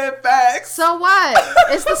I said facts. So what?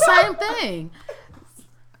 It's the same thing.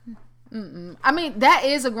 I mean, that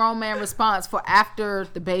is a grown man response for after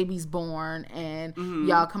the baby's born and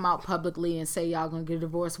y'all come out publicly and say y'all gonna get a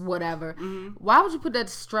divorce, whatever. Why would you put that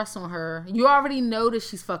stress on her? You already know that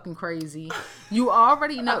she's fucking crazy. You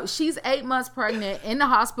already know she's 8 months pregnant in the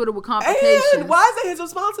hospital with complications. And why is it his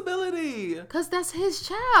responsibility? Because that's his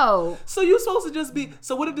child. So you supposed to just be.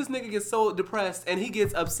 So what if this nigga gets so depressed and he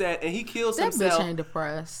gets upset and he kills That himself? bitch ain't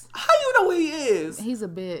depressed. How you know what he is? He's a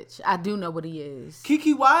bitch. I do know what he is.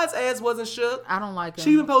 Kiki Wyatt's ass wasn't shook. I don't like him.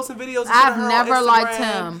 She been posting videos. Of I've her on never Instagram, liked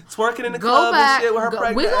him. Twerking in the Go club back. and shit with her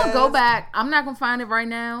pregnant We're gonna go ass. back. I'm not gonna find it right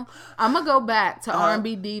now. I'm gonna go back to Uh-huh.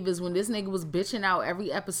 R&B Divas when this nigga was bitching out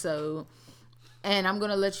every episode, and I'm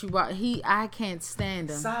gonna let you watch. I can't stand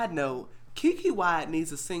him. Side note: Kiki Wyatt needs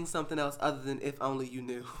to sing something else other than "If Only You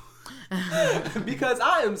Knew," because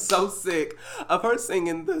I am so sick of her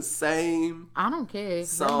singing the same I don't care.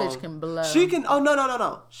 'Cause that song. bitch can blow. She can. Oh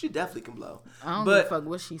no! She definitely can blow. I don't but give a fuck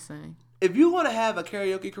what she sing. if you want to have a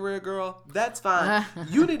karaoke career, girl, that's fine.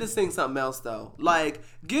 You need to sing something else though. Like,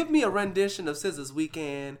 give me a rendition of SZA's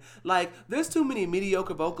Weekend. Like, there's too many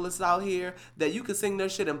mediocre vocalists out here that you can sing their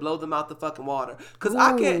shit and blow them out the fucking water. Cause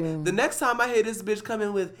I can't. The next time I hear this bitch come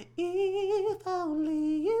in with "If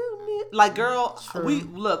Only You Knew," like, girl, we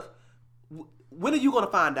look. When are you gonna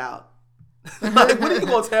find out? Like, when are you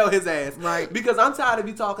gonna tell his ass? Right. Because I'm tired of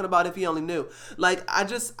you talking about if he only knew. Like, I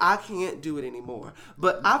can't do it anymore.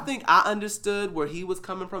 But I think I understood where he was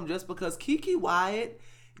coming from just because Kiki Wyatt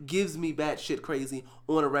gives me batshit crazy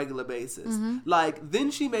on a regular basis. Like, then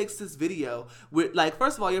she makes this video with, like,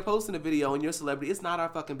 first of all, you're posting a video and you're a celebrity. It's not our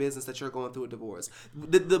fucking business that you're going through a divorce.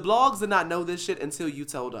 The blogs did not know this shit until you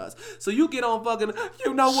told us. So you get on fucking,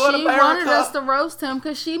 you know what, She America? wanted us to roast him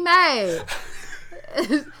because she mad.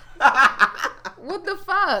 What the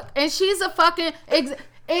fuck? And she's a fucking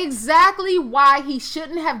exactly why he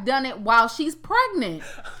shouldn't have done it while she's pregnant.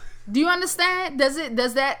 Do you understand?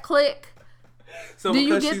 Does that click? So Do you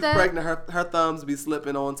because get she's that? pregnant, her thumbs be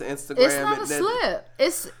slipping onto Instagram. It's not a and then,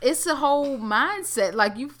 slip. It's a whole mindset.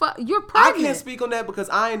 Like you're I pregnant. can't speak on that because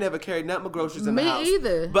I ain't never carried nothing but groceries in the house. Me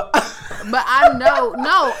either. But But I know,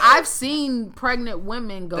 no, I've seen pregnant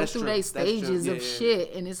women go That's through true. their That's true. stages Yeah, of yeah.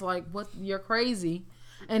 shit, and it's like, what? You're crazy,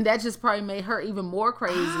 and that just probably made her even more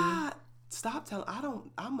crazy. Stop telling.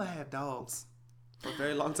 I'm gonna have dogs for a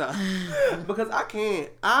very long time because I can't.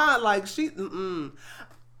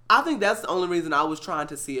 I think that's the only reason I was trying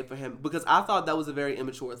to see it for him, because I thought that was a very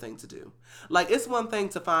immature thing to do. Like, it's one thing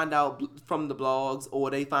to find out from the blogs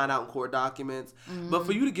or they find out in court documents, but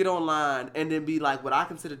for you to get online and then be like what I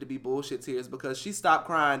consider to be bullshit tears because she stopped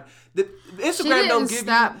crying. Instagram don't give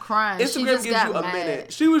stop you crying. She Instagram just gives got you a mad.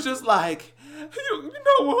 minute. She was just like, you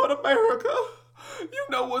know what, America? You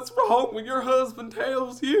know what's wrong when your husband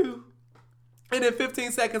tells you. And in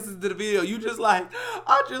 15 seconds into the video, you just like,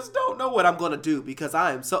 I just don't know what I'm going to do because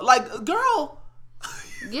I am so... Like, girl.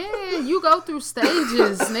 Yeah, you go through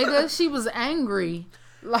stages, nigga. She was angry.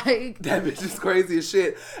 Like... That bitch is crazy as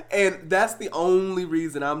shit. And that's the only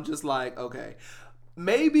reason I'm just like, okay.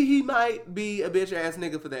 Maybe he might be a bitch-ass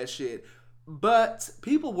nigga for that shit. But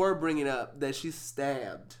people were bringing up that she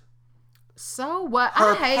stabbed So what?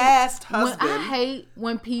 her past husband. I hate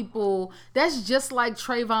when people. That's just like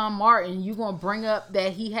Trayvon Martin. You gonna bring up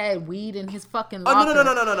that he had weed in his fucking Oh, locker?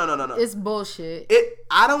 no. It's bullshit.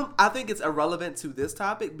 I think it's irrelevant to this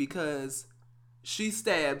topic because she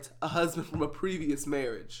stabbed a husband from a previous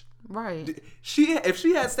marriage. Right. If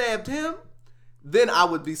she had stabbed him, then I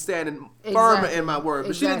would be standing firmer in my word.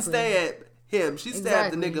 But she didn't stab him. She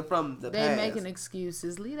stabbed the nigga from the past. They making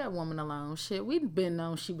excuses. Leave that woman alone. Shit, we've been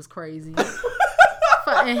known she was crazy.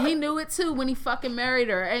 And he knew it too when he fucking married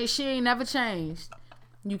her. Hey, she ain't never changed.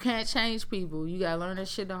 You can't change people. You gotta learn that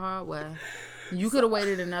shit the hard way. You could have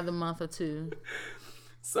waited another month or two.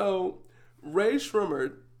 So, Ray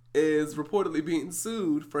Shremmerd is reportedly being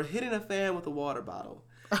sued for hitting a fan with a water bottle.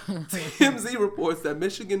 TMZ reports that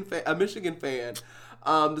a Michigan fan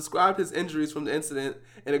described his injuries from the incident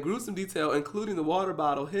in a gruesome detail, including the water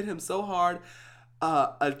bottle hit him so hard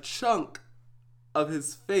a chunk of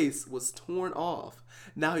his face was torn off.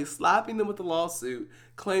 Now he's slapping them with a lawsuit,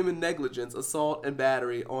 claiming negligence, assault, and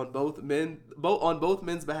battery on both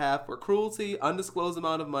men's behalf for cruelty, undisclosed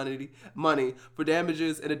amount of money for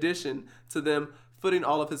damages, in addition to them footing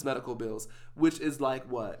all of his medical bills, which is like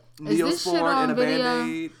what? Neosporin and a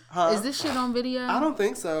Band-Aid? Huh? Is this shit on video? I don't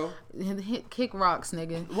think so. Kick rocks,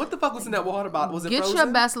 nigga. What the fuck was in that water bottle? Was it Get frozen? your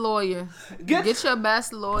best lawyer. Get your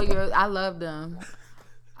best lawyer. I love them.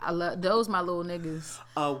 Those my little niggas.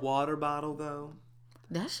 A water bottle, though?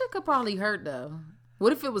 That shit could probably hurt, though.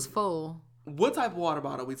 What if it was full? What type of water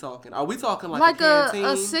bottle are we talking? Are we talking like a canteen?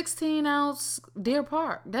 a 16-ounce Deer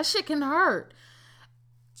Park. That shit can hurt.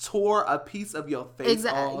 Tore a piece of your face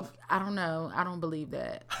off? I don't know. I don't believe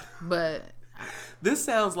that. But this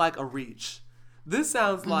sounds like a reach. This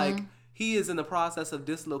sounds like he is in the process of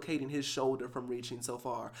dislocating his shoulder from reaching so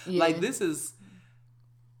far. Yeah. Like, this is...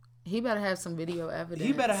 He better have some video evidence.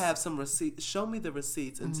 He better have some receipts. Show me the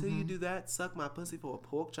receipts. Until you do that, suck my pussy for a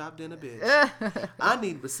pork chop dinner, bitch. I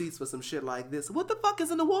need receipts for some shit like this. What the fuck is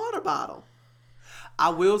in the water bottle? I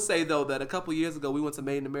will say, though, that a couple years ago, we went to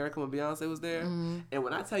Made in America when Beyonce was there. And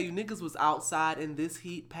when I tell you, niggas was outside in this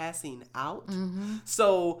heat passing out.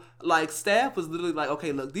 So, like, staff was literally like,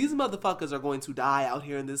 okay, look, these motherfuckers are going to die out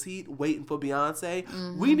here in this heat waiting for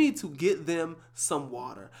Beyonce. We need to get them some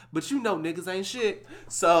water. But you know niggas ain't shit.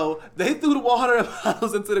 So, they threw the water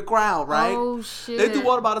bottles into the crowd, right? Oh, shit. They threw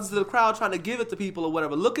water bottles into the crowd trying to give it to people or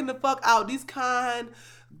whatever. Looking the fuck out. These kind,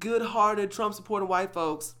 good-hearted, Trump-supporting white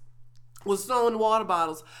folks was throwing water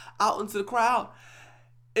bottles out into the crowd.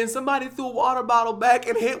 And somebody threw a water bottle back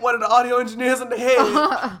and hit one of the audio engineers in the head.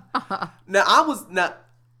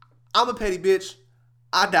 I'm a petty bitch.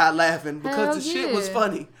 I died laughing because the shit was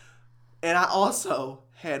funny. And I also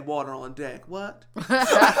had water on deck. What?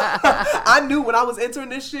 I knew when I was entering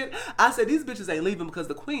this shit, I said, these bitches ain't leaving because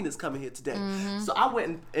the queen is coming here today. So I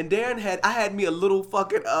went and Darren had me a little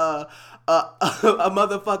fucking, a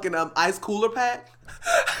motherfucking ice cooler pack.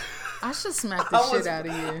 I should smack the shit out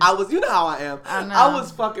of you. I was, you know how I am. I know. I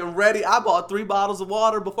was fucking ready. I bought 3 bottles of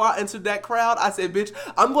water before I entered that crowd. I said, bitch,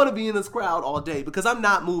 I'm going to be in this crowd all day because I'm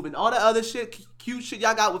not moving. All the other shit, cute shit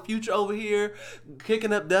y'all got with Future over here,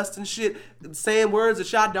 kicking up dust and shit, saying words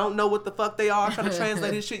that y'all don't know what the fuck they are, trying to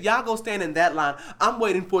translate his shit. Y'all go stand in that line. I'm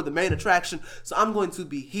waiting for the main attraction, so I'm going to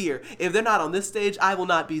be here. If they're not on this stage, I will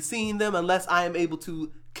not be seeing them unless I am able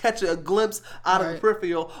to catch a glimpse out of the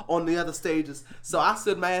peripheral on the other stages. So I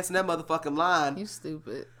stood my ass in that motherfucking line. You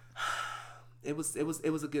stupid. It was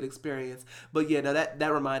a good experience. But yeah, no, that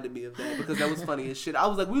reminded me of that because that was funny as shit. I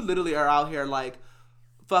was like, we literally are out here like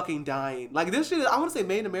fucking dying. Like this shit, I want to say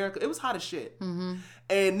made in America. It was hot as shit. Mm-hmm.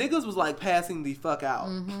 And niggas was like passing the fuck out.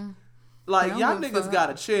 Mm-hmm. Like, y'all niggas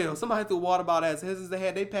gotta chill. Somebody threw a water bottle as his as they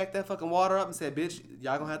had. They packed that fucking water up and said, bitch,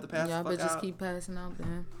 y'all gonna have to pass the fuck out. Y'all bitches keep passing out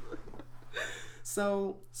then.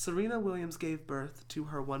 So, Serena Williams gave birth to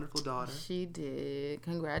her wonderful daughter. She did.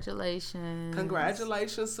 Congratulations.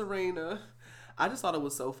 Congratulations, Serena. I just thought it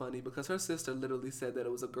was so funny because her sister literally said that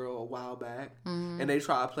it was a girl a while back. Mm-hmm. And they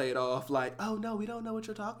try to play it off like, oh, no, we don't know what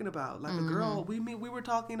you're talking about. Like, a girl, we were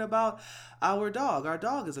talking about our dog. Our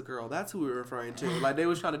dog is a girl. That's who we were referring to. Like, they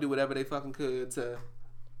was trying to do whatever they fucking could to...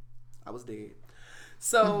 I was dead.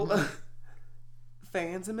 So,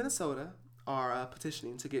 fans in Minnesota are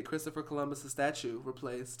petitioning to get Christopher Columbus' statue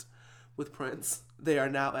replaced with Prince. They are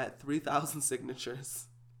now at 3,000 signatures.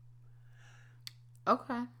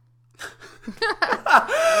 Okay.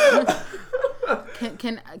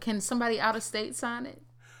 Can somebody out of state sign it?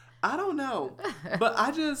 I don't know, but I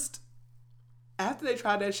just after they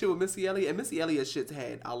tried that shit with Missy Elliott, and Missy Elliott's shit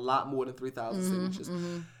had a lot more than 3,000 signatures.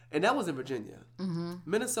 And that was in Virginia. Mm-hmm.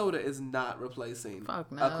 Minnesota is not replacing a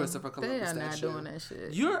Christopher Columbus statue. They are not doing that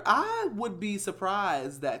shit. I would be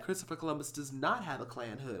surprised that Christopher Columbus does not have a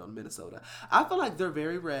Klan hood on Minnesota. I feel like they're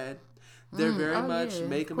very red. They're very much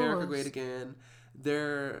Make America Great Again.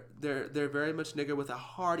 They're very much nigger with a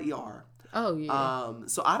hard ER. Oh yeah.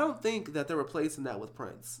 So I don't think that they're replacing that with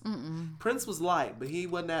Prince. Mm-mm. Prince was light, but he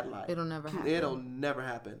wasn't that light. It'll never happen. It'll never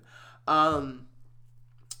happen.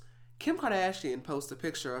 Kim Kardashian posted a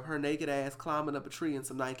picture of her naked ass climbing up a tree in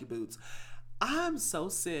some Nike boots. I'm so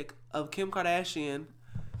sick of Kim Kardashian.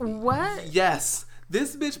 What? Yes.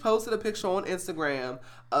 This bitch posted a picture on Instagram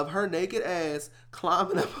of her naked ass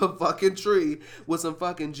climbing up a fucking tree with some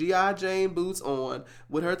fucking G.I. Jane boots on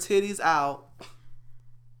with her titties out.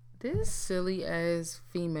 This silly ass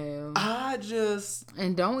female.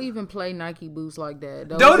 And don't even play Nike boots like that.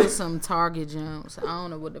 Those are some Target jumps. I don't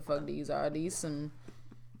know what the fuck these are. These some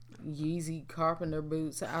Yeezy carpenter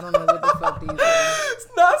boots. I don't know what the fuck these are. It's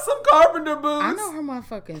not some carpenter boots. I know her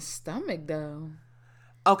motherfucking stomach though.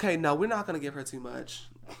 Okay, no, we're not gonna give her too much.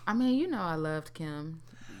 I mean, you know I loved Kim.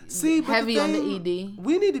 See, but heavy on the ED.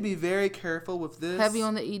 We need to be very careful with this. Heavy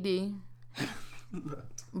on the ED.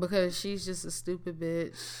 Because she's just a stupid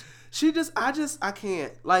bitch. I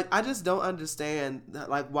can't. Like, I just don't understand.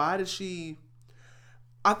 Like, why does she...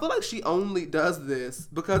 I feel like she only does this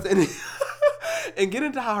because... And get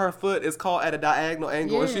into how her foot is caught at a diagonal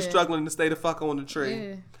angle and she's struggling to stay the fuck on the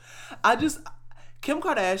tree. Yeah. Kim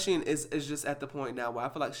Kardashian is just at the point now where I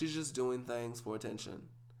feel like she's just doing things for attention.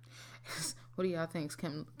 What do y'all think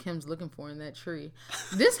Kim's looking for in that tree?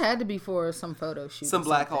 This had to be for some photo shoot. Some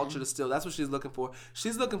black culture to steal. That's what she's looking for.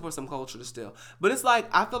 She's looking for some culture to steal. But it's like,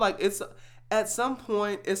 I feel like it's, at some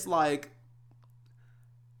point, it's like,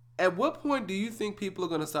 at what point do you think people are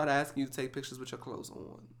going to start asking you to take pictures with your clothes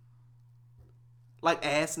on? Like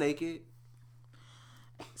ass naked?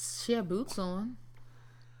 She had boots on.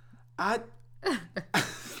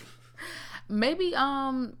 Maybe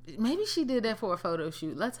she did that for a photo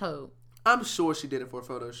shoot. Let's hope. I'm sure she did it for a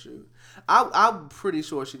photo shoot. I'm pretty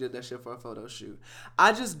sure she did that shit for a photo shoot.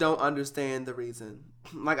 I just don't understand the reason.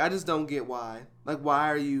 Like, I just don't get why. Like,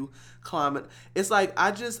 why are you climbing? It's like,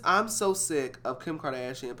 I'm so sick of Kim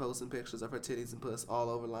Kardashian posting pictures of her titties and puss all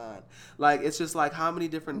over line. Like, it's just like, how many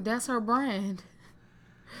different... That's her brand.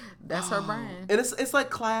 That's her brand. And it's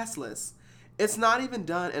like classless. It's not even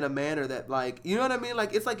done in a manner that, like, you know what I mean?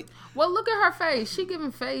 Like, it's like... Well, look at her face. She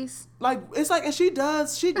giving face. Like, it's like, and she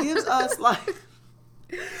gives us, like...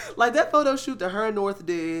 Like, that photo shoot that her and North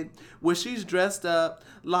did, where she's dressed up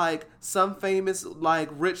like some famous, like,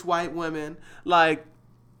 rich white women, like,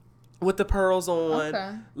 with the pearls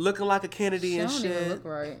on, looking like a Kennedy and shit. Even look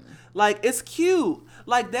right. Like, it's cute.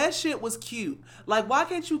 Like, that shit was cute. Like, why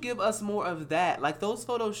can't you give us more of that? Like, those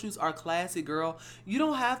photo shoots are classy, girl. You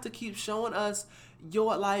don't have to keep showing us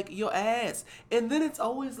your ass. And then it's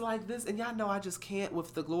always like this, and y'all know I just can't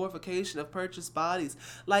with the glorification of purchased bodies.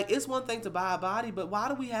 Like, it's one thing to buy a body, but why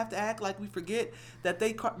do we have to act like we forget that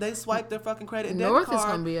they swipe their fucking credit and debit North card? is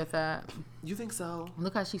gonna be a thought. You think so?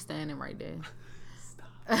 Look how she's standing right there.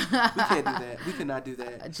 We can't do that. We cannot do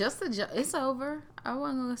that. It's over. I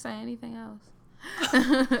wasn't gonna say anything else.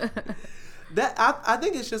 That I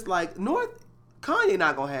think it's just like Kanye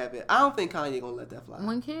not gonna have it. I don't think Kanye gonna let that fly.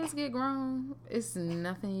 When kids get grown, it's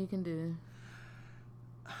nothing you can do.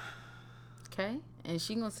 Okay, and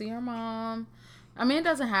she gonna see her mom. I mean, it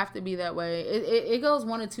doesn't have to be that way. It goes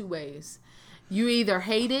one of two ways. You either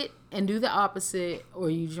hate it and do the opposite, or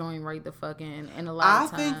you join right the fuck in. And a lot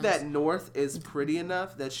of times, I think that North is pretty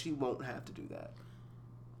enough that she won't have to do that.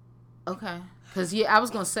 Okay. Because, I was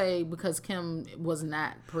going to say, because Kim was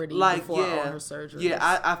not pretty before all her surgery.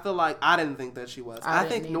 Yeah, I feel like I didn't think that she was. I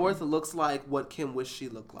think North looks like what Kim wished she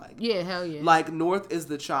looked like. Yeah, hell yeah. Like, North is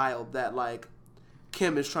the child that, like,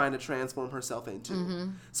 Kim is trying to transform herself into.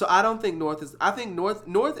 Mm-hmm. So I don't think North is... I think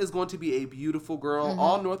North is going to be a beautiful girl. Mm-hmm.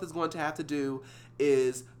 All North is going to have to do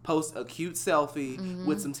is post a cute selfie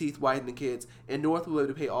with some teeth whitening kids, and North will be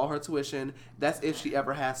able to pay all her tuition. That's if she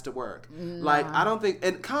ever has to work. Nah. Like, I don't think...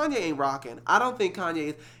 And Kanye ain't rocking. I don't think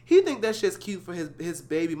Kanye... He think that shit's cute for his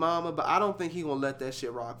baby mama, but I don't think he gonna let that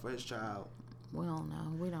shit rock for his child. We don't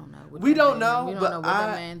know. We don't know. We don't know, we don't but know what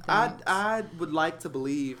that man thinks. I would like to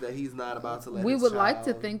believe that he's not about to let We his would child... like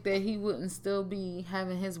to think that he wouldn't still be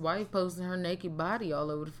having his wife posting her naked body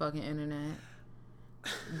all over the fucking internet.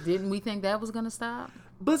 Didn't we think that was going to stop?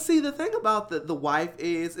 But see, the thing about the wife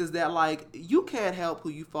is that, like, you can't help who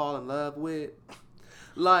you fall in love with.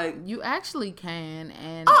 Like... You actually can,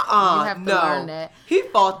 and you have to learn that. He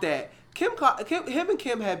fought that. Him and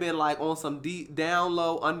Kim had been, like, on some deep, down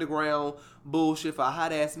low, underground bullshit for a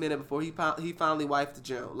hot ass minute before he finally wifed the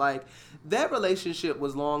Joan. Like, that relationship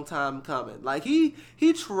was long time coming. Like, he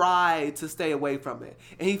tried to stay away from it,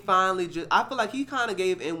 and he finally I feel like he kind of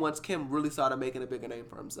gave in once Kim really started making a bigger name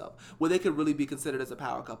for himself, where they could really be considered as a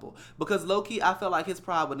power couple. Because low key, I feel like his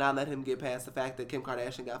pride would not let him get past the fact that Kim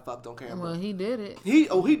Kardashian got fucked on camera. Well, he did it. He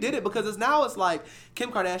did it because it's like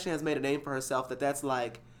Kim Kardashian has made a name for herself that's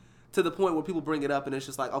like, to the point where people bring it up and it's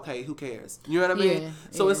just like, okay, who cares? You know what I mean? Yeah,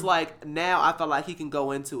 so it's like, now I feel like he can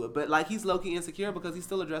go into it. But, like, he's low-key insecure because he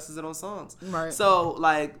still addresses it on songs. Right. So,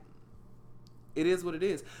 like, it is what it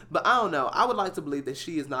is. But I don't know. I would like to believe that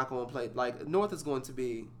she is not going to play. Like, North is going to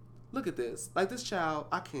be, look at this. Like, this child,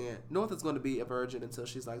 I can't. North is going to be a virgin until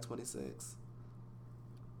she's, like, 26.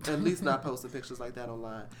 At least not posting pictures like that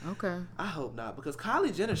online. Okay. I hope not. Because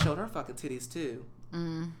Kylie Jenner showed her fucking titties, too.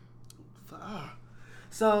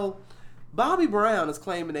 So, Bobby Brown is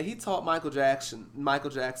claiming that he taught Michael Jackson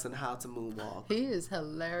how to moonwalk. He is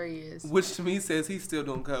hilarious. Which to me says he's still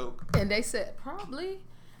doing coke. And they said probably,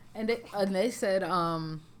 and they said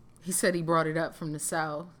he said he brought it up from the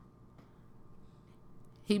South.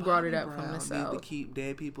 He brought it up from the South. Need to keep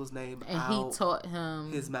dead people's name and out he taught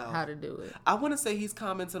him his mouth. how to do it. I want to say he's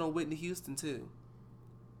commenting on Whitney Houston too.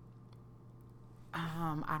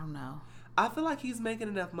 I don't know. I feel like he's making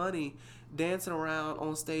enough money dancing around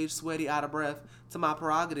on stage sweaty, out of breath to my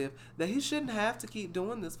prerogative that he shouldn't have to keep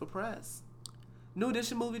doing this for press. New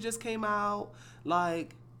Edition movie just came out.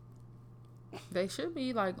 Like, they should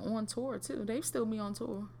be like on tour too. They still be on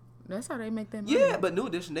tour. That's how they make them money. Yeah, but New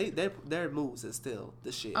Edition, their moves is still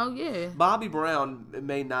the shit. Oh yeah. Bobby Brown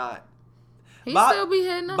may not. He still be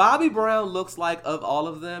hitting them. Bobby Brown looks like, of all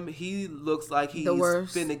of them, he looks like he's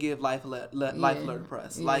finna give life alert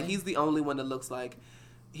press. Yeah. Like, he's the only one that looks like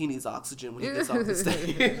he needs oxygen when he gets off the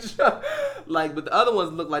stage. Like, but the other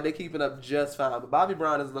ones look like they're keeping up just fine. But Bobby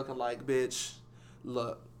Brown is looking like, bitch,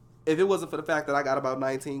 look, if it wasn't for the fact that I got about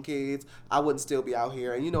 19 kids, I wouldn't still be out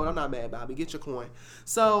here. And you know what? I'm not mad, Bobby. Get your coin.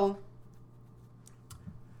 So,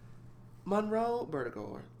 Monroe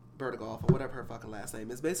Berdegoff, or whatever her fucking last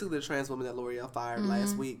name is, basically the trans woman that L'Oreal fired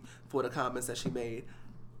last week for the comments that she made.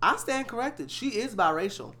 I stand corrected. She is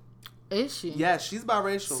biracial. Is she? Yes, she's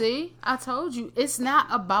biracial. See, I told you. That's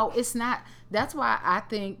why I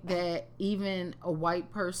think that even a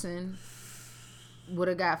white person would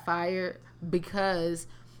have got fired, because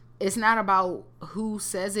it's not about who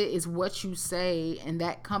says it, it's what you say. And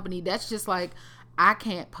that company, that's just like, I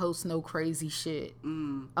can't post no crazy shit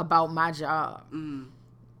about my job.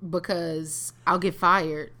 Because I'll get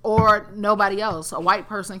fired, or nobody else. A white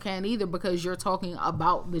person can't either, because you're talking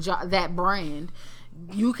about the job, that brand.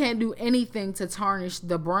 You can't do anything to tarnish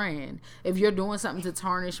the brand. If you're doing something to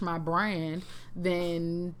tarnish my brand,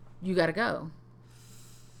 then you gotta go.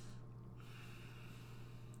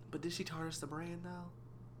 But did she tarnish the brand though?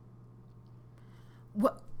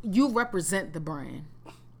 what you represent the brand,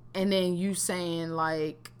 and then you saying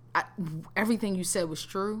like everything you said was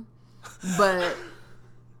true, but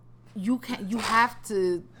you can't. You have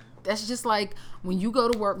to. That's just like when you go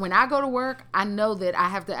to work. When I go to work, I know that I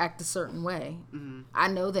have to act a certain way. Mm-hmm. I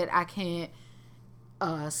know that I can't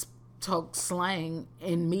talk slang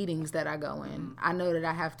in meetings that I go in. Mm-hmm. I know that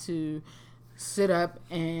I have to sit up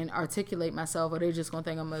and articulate myself, or they're just gonna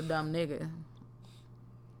think I'm a dumb nigga.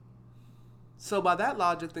 So by that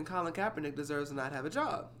logic, then Colin Kaepernick deserves to not have a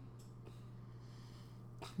job.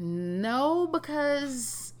 No,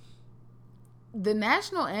 because the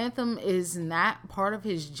national anthem is not part of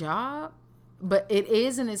his job, but it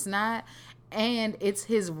is and it's not, and it's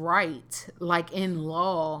his right. Like in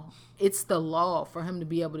law, it's the law for him to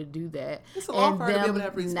be able to do that. It's the law for him to be able to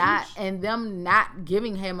have free speech. And them not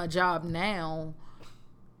giving him a job now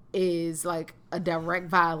is like a direct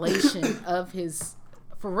violation of his.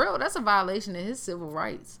 For real, that's a violation of his civil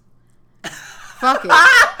rights. Fuck it.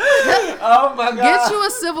 Oh my God. Get you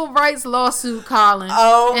a civil rights lawsuit, Colin.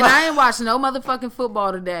 And I ain't watching no motherfucking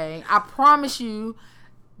football today. I promise you,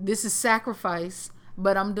 this is sacrifice,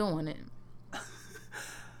 but I'm doing it.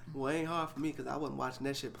 Well, it ain't hard for me because I wasn't watching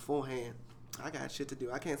that shit beforehand. I got shit to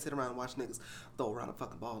do. I can't sit around and watch niggas throw around a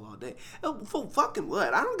fucking ball all day. For fucking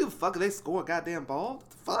what? I don't give a fuck if they score a goddamn ball.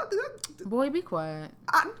 What the fuck? Boy, be quiet.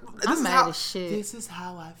 I'm mad as shit. This is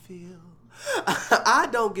how I feel. I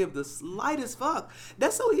don't give the slightest fuck.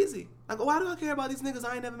 That's so easy. Like, why do I care about these niggas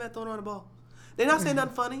I ain't never met throwing around the ball? They're not saying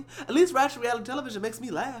nothing funny. At least Ratchet reality television makes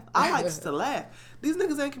me laugh. I like to laugh. These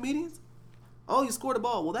niggas ain't comedians. Oh, you scored a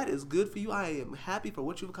ball. Well, that is good for you. I am happy for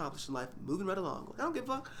what you've accomplished in life. Moving right along. I don't give a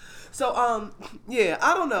fuck. So, yeah,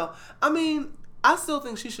 I don't know. I mean, I still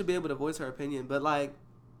think she should be able to voice her opinion, but, like,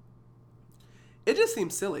 it just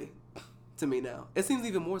seems silly to me now. It seems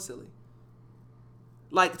even more silly.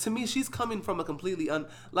 Like, to me, she's coming from a completely I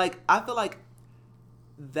feel like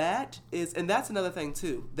that is, and that's another thing,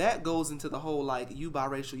 too. That goes into the whole, like, you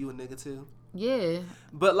biracial, you a nigga, too. Yeah.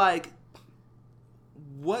 But, like,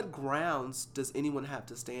 what grounds does anyone have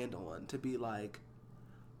to stand on to be like,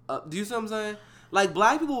 do you see what I'm saying? Like,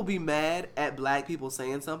 black people will be mad at black people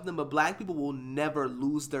saying something, but black people will never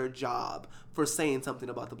lose their job for saying something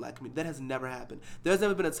about the black community. That has never happened. There's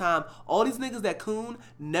never been a time, all these niggas that coon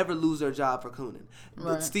never lose their job for cooning.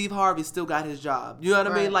 Right. Steve Harvey still got his job. You know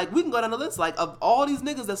what I mean? Like, we can go down the list. Like, of all these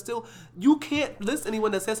niggas that still, you can't list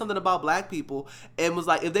anyone that said something about black people and was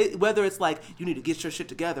like, if they, whether it's like, you need to get your shit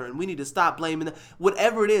together and we need to stop blaming them,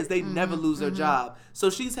 whatever it is, they never lose their job. So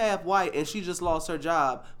she's half white and she just lost her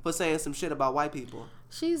job for saying some shit about white people.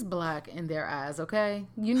 She's black in their eyes, okay?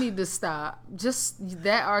 You need to stop. Just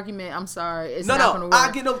that argument, I'm sorry. It's not going to work.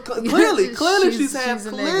 I get no, clearly she's half,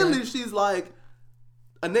 clearly she's like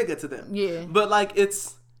a nigga to them. Yeah. But like,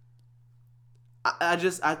 it's, I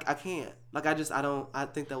can't. Like, I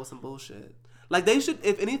think that was some bullshit. Like, they should,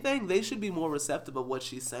 if anything, they should be more receptive of what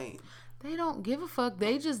she's saying. They don't give a fuck.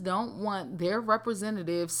 They just don't want their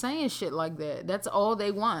representative saying shit like that. That's all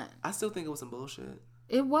they want. I still think it was some bullshit.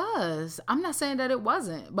 It was. I'm not saying that it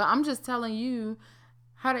wasn't, but I'm just telling you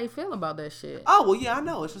how they feel about that shit. Oh, well, yeah, I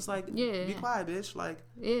know. It's just like, be quiet, bitch. Like,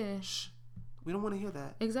 shh. We don't want to hear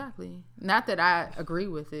that. Exactly. Not that I agree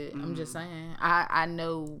with it. I'm just saying. I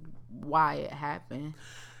know why it happened.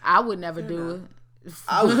 I would never do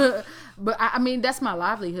it. But I mean, that's my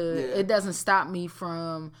livelihood. Yeah. It doesn't stop me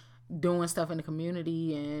from doing stuff in the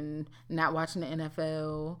community and not watching the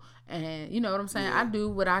NFL. And you know what I'm saying? Yeah. I do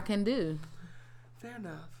what I can do. Fair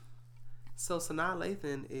enough. So Sanaa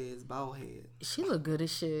Lathan is bald head. She look good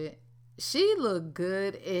as shit. She look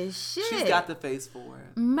good as shit. She's got the face for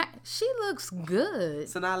it. She looks good.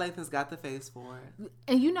 Sanaa Lathan's got the face for it.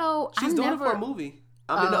 And you know, she's doing it for a movie.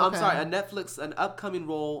 I'm sorry, an upcoming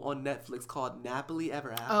role on Netflix called Nappily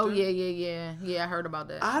Ever After. Oh yeah. I heard about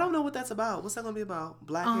that. I don't know what that's about. What's that gonna be about?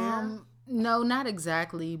 Black hair? No, not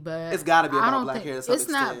exactly, but it's got to be about black hair to some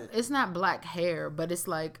extent. It's not black hair, but it's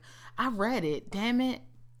like, I read it. Damn it,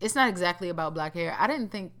 it's not exactly about black hair. I didn't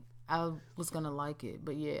think I was gonna like it,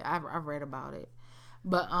 but yeah, I read about it.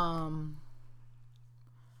 But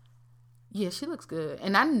yeah, she looks good,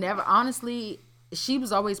 and I never honestly. She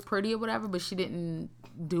was always pretty or whatever, but she didn't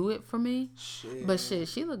do it for me. Shit. But shit,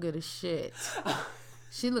 she looked good as shit.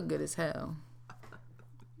 She looked good as hell.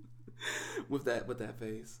 With that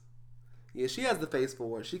face. Yeah, she has the face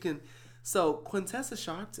for it. She can. So Quintessa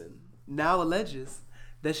Sharpton now alleges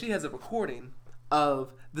that she has a recording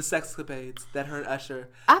of the sexcapades that her and Usher.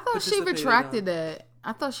 I thought she retracted that.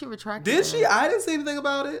 I thought she retracted. Did she? I didn't say anything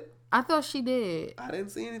about it. I thought she did. I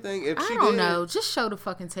didn't see anything. If I she don't did, know. Just show the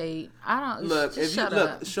fucking tape. I don't look. Just If you shut look,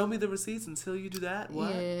 up. show me the receipts until you do that.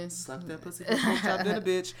 What? Yes. Suck that pussy for pork chop dinner,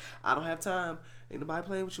 bitch. I don't have time. Ain't nobody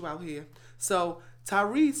playing with you out here. So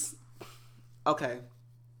Tyrese. Okay.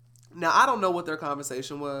 Now I don't know what their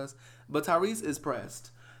conversation was, but Tyrese is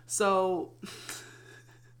pressed. So.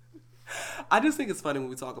 I just think it's funny when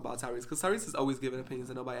we talk about Tyrese, because Tyrese is always giving opinions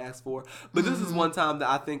that nobody asks for. But this is one time that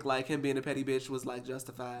I think like him being a petty bitch was like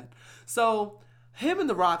justified. So him and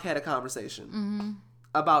The Rock had a conversation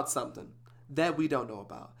about something that we don't know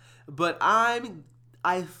about. But I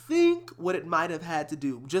think what it might have had to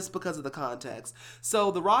do, just because of the context.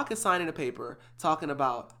 So The Rock is signing a paper talking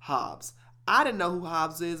about Hobbs. I didn't know who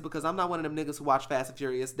Hobbs is because I'm not one of them niggas who watch Fast and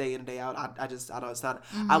Furious day in and day out. I don't, it's not,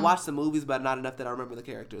 I watch the movies, but not enough that I remember the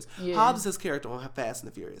characters. Yeah. Hobbs is his character on Fast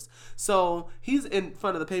and the Furious. So he's in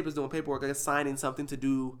front of the papers doing paperwork, I guess signing something to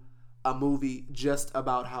do a movie just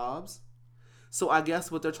about Hobbs. So I guess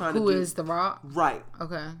what they're trying to do. Who is The Rock? Right.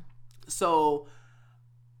 Okay. So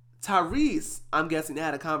Tyrese, I'm guessing,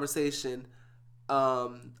 had a conversation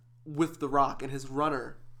with The Rock and his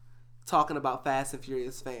runner, talking about Fast and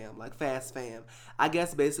Furious fam, like Fast fam. I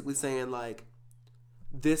guess basically saying like,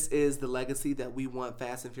 this is the legacy that we want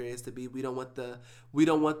Fast and Furious to be. We don't want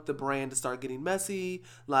the brand to start getting messy.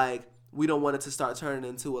 Like, we don't want it to start turning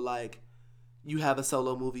into a like, you have a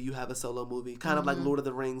solo movie, you have a solo movie. Kind of like Lord of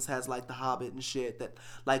the Rings has like The Hobbit and shit, that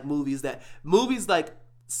like movies like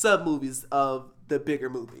sub movies of the bigger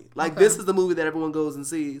movie. Like, this is the movie that everyone goes and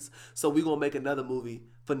sees, so we gonna make another movie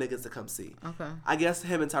for niggas to come see. Okay. I guess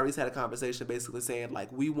him and Tyrese had a conversation basically saying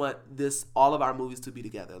like, we want all of our movies to be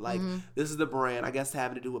together. Like, this is the brand, I guess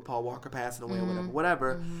having to do with Paul Walker passing away or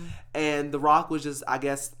whatever. And The Rock was just, I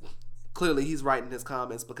guess, clearly he's writing his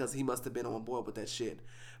comments because he must have been on board with that shit.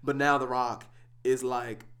 But now The Rock is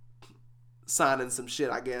like signing some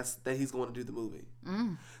shit, I guess, that he's going to do the movie.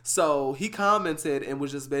 So he commented and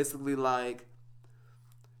was just basically like,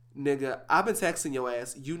 nigga, I've been texting your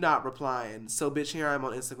ass, you not replying, so bitch, here I am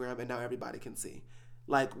on Instagram and now everybody can see.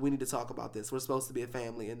 Like, we need to talk about this. We're supposed to be a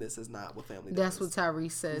family and this is not what family That's does. what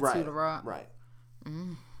Tyrese said Right, to The Rock. Right.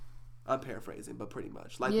 I'm paraphrasing, but pretty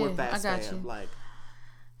much. Like, we're Fast fam. Like,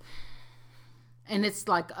 and it's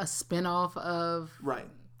like a spinoff of... Right.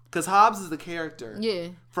 Because Hobbs is the character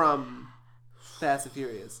from Fast and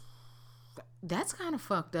Furious. That's kind of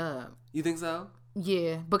fucked up. You think so?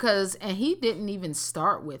 Yeah, because, and he didn't even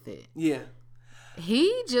start with it. Yeah.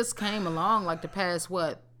 He just came along like the past,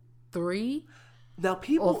 3? Now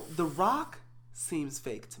people, The Rock seems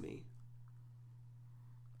fake to me.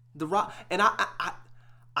 The Rock, and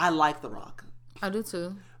I like The Rock. I do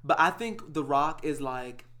too. But I think The Rock is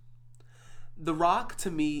like, The Rock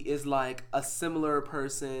to me is like a similar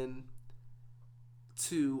person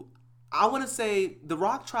to, I want to say The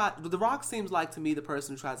Rock seems like to me the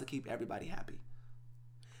person who tries to keep everybody happy.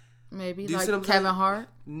 Maybe like Kevin Hart?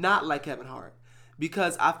 Not like Kevin Hart.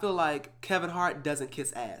 Because I feel like Kevin Hart doesn't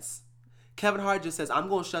kiss ass. Kevin Hart just says, I'm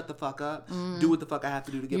going to shut the fuck up, do what the fuck I have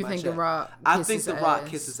to do to get my check. You think The Rock I think The Rock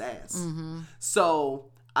kisses ass.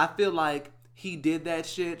 So I feel like he did that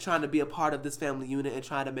shit trying to be a part of this family unit and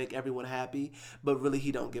trying to make everyone happy, but really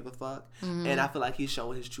he don't give a fuck. And I feel like he's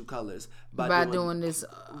showing his true colors by doing this.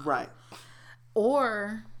 Right.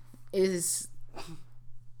 Or is...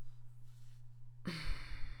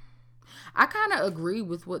 I kind of agree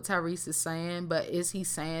with what Tyrese is saying, but is he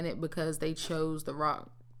saying it because they chose The Rock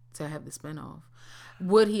to have the spinoff?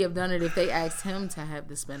 Would he have done it if they asked him to have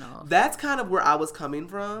the spinoff? That's kind of where I was coming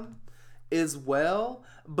from as well.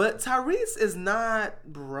 But Tyrese is not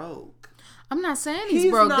broke. I'm not saying he's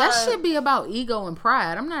broke. That should be about ego and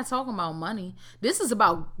pride. I'm not talking about money. This is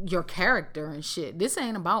about your character and shit. This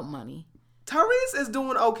ain't about money. Tyrese is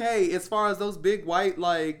doing okay as far as those big white,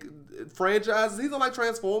 like, franchises. He's on, like,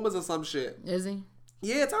 Transformers or some shit. Is he?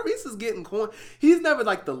 Yeah, Tyrese is getting coin. He's never,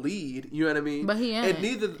 like, the lead, you know what I mean? But he ain't. And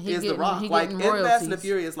neither is The Rock. Like, in Fast and the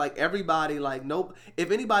Furious, like, everybody, like, nope.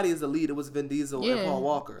 If anybody is the lead, it was Vin Diesel and Paul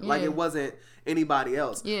Walker. Like, it wasn't anybody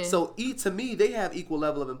else. Yeah. So, to me, they have equal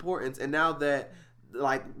level of importance. And now that,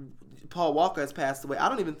 like, Paul Walker has passed away, I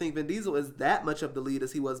don't even think Vin Diesel is that much of the lead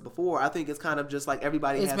as he was before. I think it's kind of just like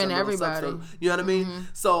everybody has been everybody. You know what I mean?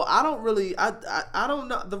 So I don't really, I don't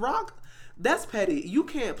know. The Rock, that's petty. You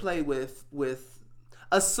can't play with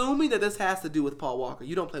assuming that this has to do with Paul Walker.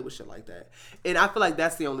 You don't play with shit like that. And I feel like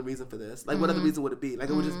that's the only reason for this. Like, what other reason would it be? Like,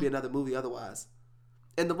 it would just be another movie otherwise.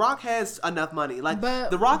 And The Rock has enough money. Like,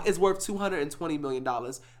 But- The Rock is worth $220 million.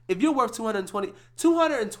 If you're worth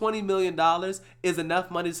 $220 million is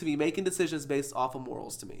enough money to be making decisions based off of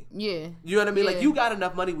morals to me. Yeah. You know what I mean? Yeah. Like, you got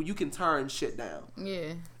enough money where you can turn shit down.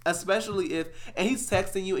 Yeah. Especially and he's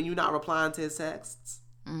texting you and you're not replying to his texts.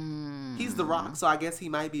 He's The Rock, so I guess he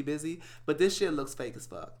might be busy. But this shit looks fake as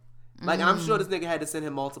fuck. Like, I'm sure this nigga had to send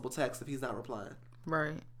him multiple texts if he's not replying.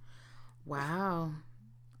 Right. Wow.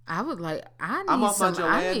 I need I'm off some. my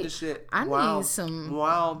Joanne shit. I Wow. need some.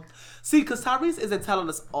 Wow. See, because Tyrese isn't telling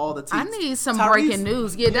us all the tea. I need some Tyrese- breaking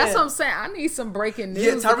news. Yeah, that's what I'm saying. I need some breaking news.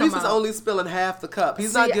 Yeah, to come Tyrese is out. only spilling half the cup.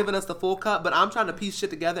 He's See, not giving us the full cup, but I'm trying to piece shit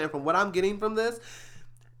together. And from what I'm getting from this,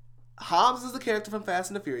 Hobbs is the character from Fast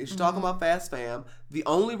and the Furious. You're talking about Fast Fam. The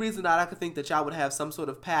only reason that I could think that y'all would have some sort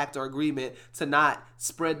of pact or agreement to not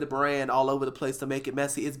spread the brand all over the place to make it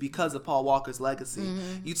messy is because of Paul Walker's legacy.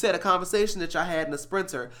 You said a conversation that y'all had in the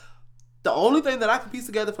Sprinter. The only thing that I can piece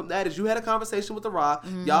together from that is you had a conversation with The Rock.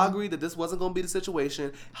 Y'all agreed that this wasn't going to be the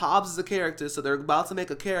situation. Hobbs is a character, so they're about to make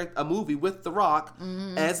a movie with The Rock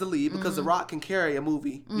as the lead because The Rock can carry a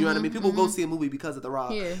movie. You know what I mean? People go see a movie because of The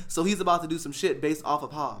Rock. Yeah. So he's about to do some shit based off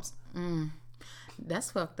of Hobbs.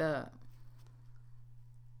 That's fucked up.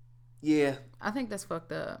 Yeah. I think that's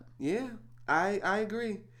fucked up. Yeah. I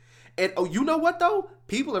agree. And you know what though?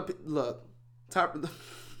 People are look.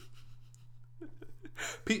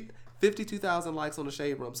 52,000 likes on the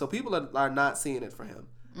Shade Room. So people are not seeing it for him.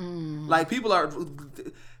 Like people are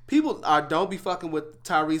don't be fucking with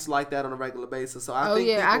Tyrese like that on a regular basis. So I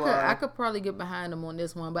think I could probably get behind him on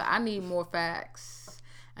this one, but I need more facts.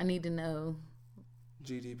 I need to know.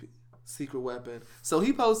 GDP Secret Weapon. So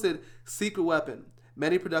he posted Secret Weapon.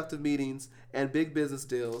 Many productive meetings and big business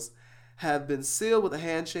deals have been sealed with a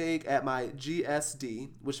handshake at my GSD,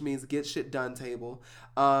 which means get shit done table.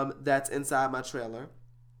 That's inside my trailer.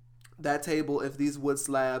 That table, if these wood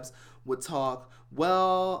slabs would talk,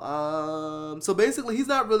 well, so basically he's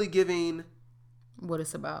not really giving What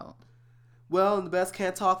it's about. well, the best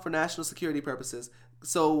can't talk for national security purposes.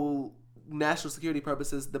 So national security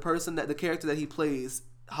purposes, the character that he plays,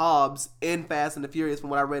 Hobbs in Fast and the Furious, from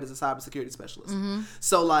what I read, is a cybersecurity specialist.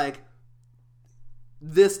 So like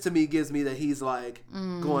this to me gives me that he's like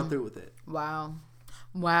going through with it. Wow.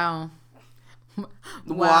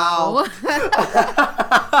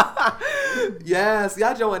 Yes,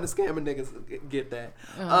 y'all Joanne the Scammer niggas get that.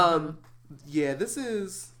 Yeah, this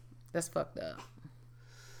is That's fucked up.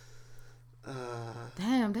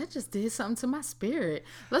 Damn, that just did something to my spirit.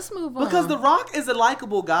 Let's move on. because The Rock is a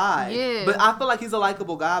likable guy. Yeah. But I feel like he's a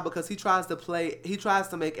likable guy because he tries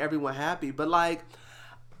to make everyone happy. But like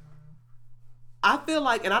I feel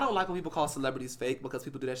like, and I don't like when people call celebrities fake because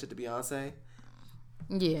people do that shit to Beyonce.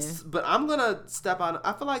 Yeah. But I'm gonna step on.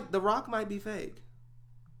 I feel like The Rock might be fake.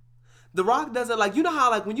 The Rock doesn't like, you know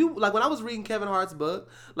how like when I was reading Kevin Hart's book,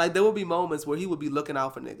 like there would be moments where he would be looking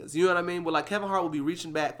out for niggas. You know what I mean? Where like Kevin Hart would be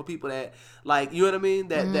reaching back for people that like, you know what I mean?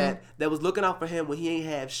 That was looking out for him when he ain't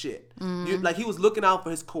have shit. Like he was looking out for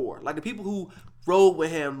his core. Like the people who rode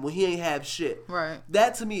with him when he ain't have shit. Right.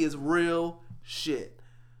 That to me is real shit.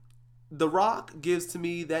 The Rock gives to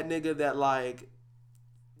me that nigga that like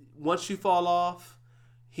once you fall off,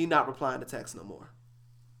 he not replying to text no more.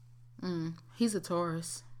 He's a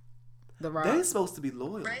Taurus. The Rock. They supposed to be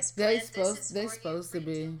loyal. They supposed to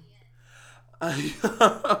be.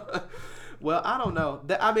 Well, I don't know.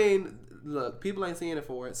 I mean, look, people ain't seeing it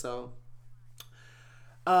for it. So,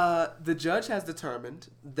 the judge has determined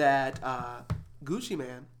that Gucci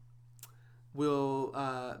Man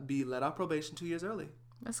will be let off probation 2 years early.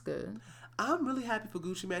 That's good. I'm really happy for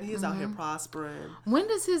Gucci Man. He is out here prospering. When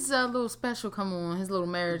does his little special come on? His little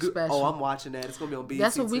marriage special. Oh, I'm watching that. It's gonna be on BET.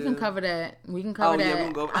 That's what we can too. cover. That we can cover Oh, that. yeah, we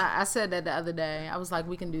can go- I said that the other day. I was like,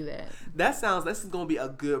 we can do that. This is gonna be a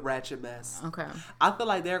good ratchet mess. Okay. I feel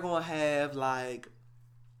like they're gonna have like.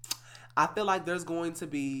 I feel like there's going to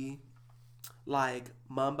be, like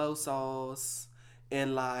mumbo sauce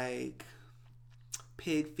and like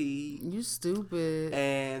pig feet, You stupid.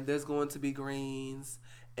 and there's going to be greens.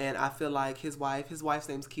 And I feel like his wife's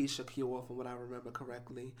name's Keisha Cure, from what I remember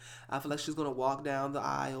correctly. I feel like she's gonna walk down the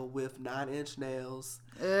aisle with 9-inch nails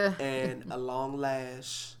and a long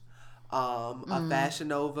lash, a Fashion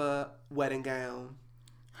Nova wedding gown.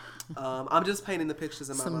 I'm just painting the pictures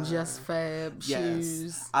in my Some mind. Just Fab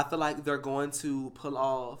shoes. I feel like they're going to pull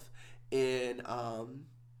off in a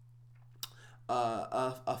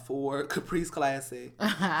Ford Caprice Classic. Okay.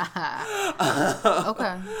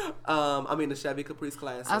 I mean the Chevy Caprice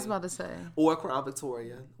Classic. I was about to say. Or a Crown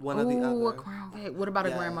Victoria. One or the Ooh, a other. Crown Vic. What about a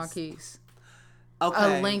Grand Yes. Marquis?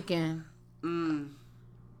 Okay. A Lincoln.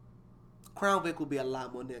 Crown Vic will be a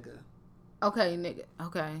lot more nigga. Okay, nigga.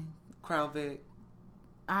 Okay. Crown Vic.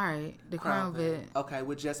 All right. The Crown Vic. Okay,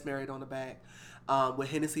 with Just Married on the back. With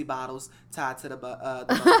Hennessy bottles tied to the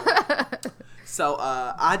butt. So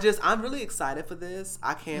I'm really excited for this.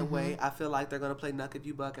 I can't wait. I feel like they're gonna play Knuck If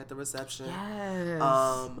You Buck at the reception.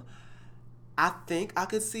 Yes. I think I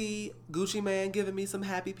could see Gucci Mane giving me some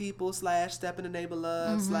Happy People / Step in the Neighbor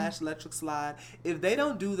Love / Electric Slide. If they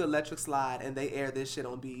don't do the Electric Slide and they air this shit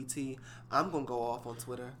on BET, I'm gonna go off on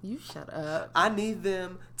Twitter. You shut up. I need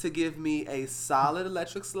them to give me a solid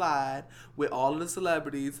Electric Slide with all of the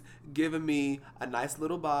celebrities giving me a nice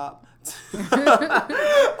little bop,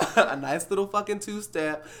 a nice little fucking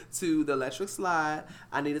 2-step to the Electric Slide.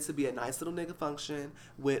 I need it to be a nice little nigga function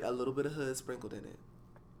with a little bit of hood sprinkled in it.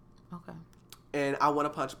 Okay. And I want a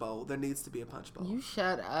punch bowl. There needs to be a punch bowl. You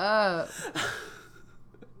shut up.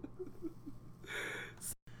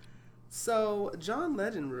 So, John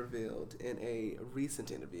Legend revealed in a recent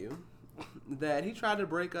interview that he tried to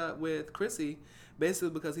break up with Chrissy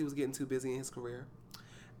basically because he was getting too busy in his career.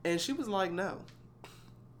 And she was like, no.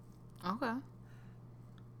 Okay.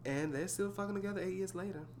 And they're still fucking together 8 years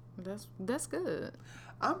later. That's good.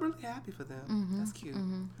 I'm really happy for them. That's cute.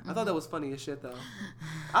 I thought that was funny as shit, though.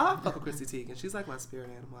 I fuck with Chrissy Teigen. She's like my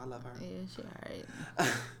spirit animal. I love her. Yeah, she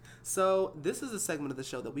alright. So, this is a segment of the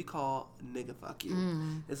show that we call Nigga Fuck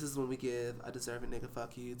You. This is when we give a deserving nigga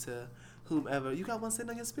fuck you to whomever. You got one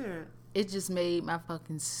sitting on your spirit. It just made my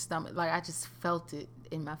fucking stomach, like, I just felt it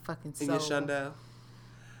in my fucking soul. In your shundell.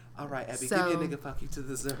 All right, Abby, give me a nigga fuck you to the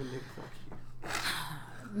deserving nigga fuck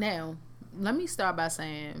you. Now, let me start by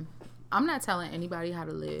saying, I'm not telling anybody how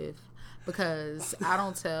to live because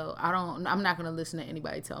I'm not going to listen to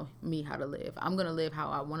anybody tell me how to live. I'm going to live how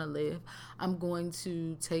I want to live. I'm going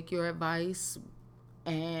to take your advice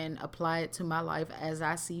and apply it to my life as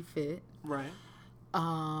I see fit. Right.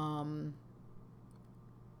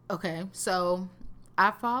 Okay, so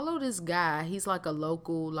I follow this guy. He's like a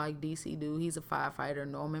local, like, DC dude. He's a firefighter,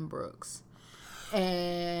 Norman Brooks.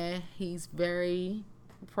 And he's very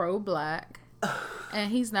pro-black.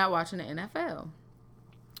 And he's not watching the NFL.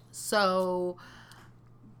 So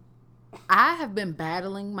I have been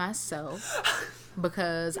battling myself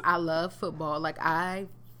because I love football. Like, I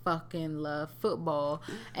fucking love football.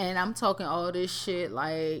 And I'm talking all this shit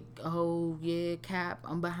like, oh, yeah, Cap,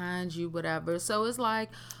 I'm behind you, whatever. So it's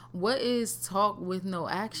like, what is talk with no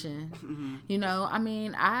action? You know, I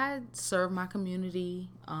mean, I serve my community.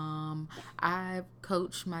 I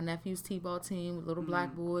coach my nephew's t-ball team with little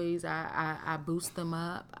black boys. I boost them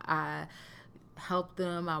up. I help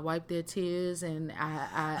them. I wipe their tears, and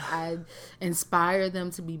I inspire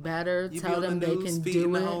them to be better. Tell them they can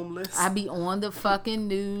do it. Homeless. I be on the fucking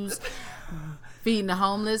news. Feeding the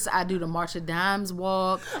homeless. I do the March of Dimes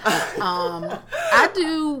walk. I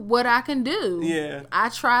do what I can do. Yeah. I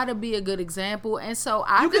try to be a good example. And so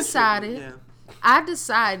I decided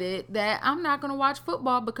that I'm not going to watch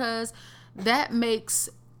football because that makes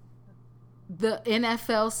the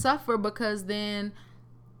NFL suffer, because then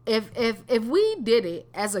if we did it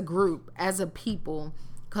as a group, as a people,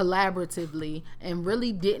 collaboratively, and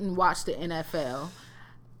really didn't watch the NFL,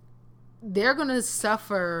 they're going to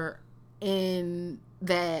suffer in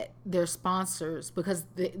that their sponsors, because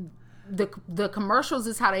the commercials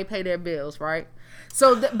is how they pay their bills, right?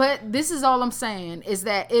 So but this is all I'm saying is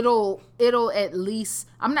that it'll at least,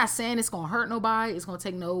 I'm not saying it's gonna hurt nobody, it's gonna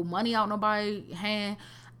take no money out nobody's hand.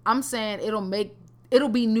 I'm saying it'll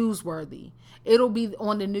be newsworthy. It'll be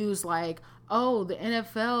on the news like, oh, the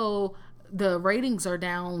NFL, the ratings are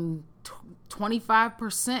down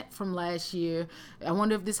 25% from last year. I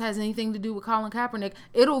wonder if this has anything to do with Colin Kaepernick.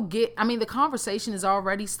 The conversation has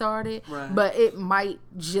already started, right, but it might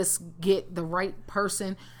just get the right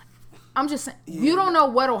person. I'm just saying, you don't know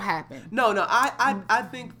what'll happen. No, I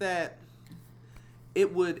think that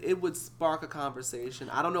it would spark a conversation.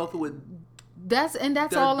 I don't know if it would. That's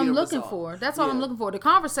all I'm looking for. That's all I'm looking for. The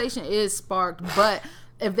conversation is sparked, but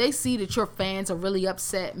if they see that your fans are really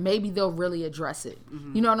upset, maybe they'll really address it.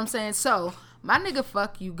 Mm-hmm. You know what I'm saying? So my nigga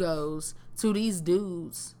fuck you goes to these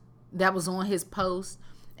dudes that was on his post,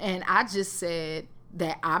 and I just said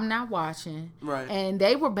that I'm not watching. Right. And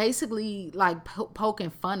they were basically like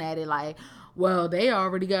poking fun at it, like, well, they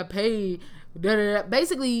already got paid. Da-da-da.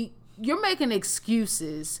 Basically, you're making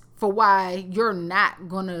excuses for why you're not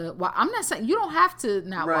gonna. Well, I'm not saying you don't have to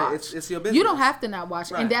not watch. It's your business. You don't have to not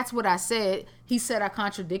watch, right. And that's what I said. He said I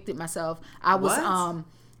contradicted myself. I was what?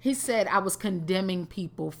 He said I was condemning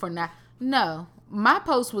people for not. No, my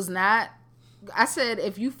post was not. I said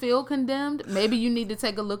if you feel condemned, maybe you need to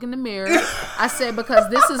take a look in the mirror. I said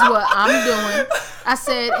because this is what I'm doing. I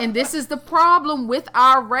said, and this is the problem with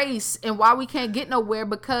our race and why we can't get nowhere,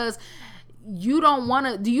 because you don't want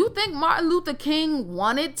to. Do you think Martin Luther King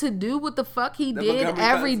wanted to do what the fuck he did Montgomery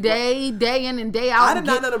every day, day in and day out? I did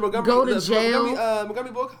not know that go to jail.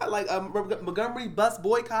 Montgomery boycott, like Montgomery bus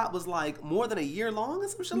boycott, was like more than a year long or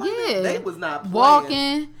some shit like that. They was not playing.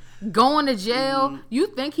 Walking, going to jail. You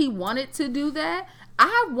think he wanted to do that?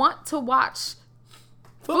 I want to watch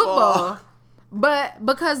football, but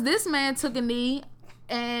because this man took a knee.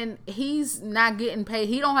 And he's not getting paid.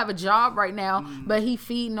 He don't have a job right now, but he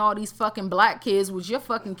feeding all these fucking black kids, which your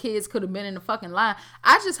fucking kids could have been in the fucking line.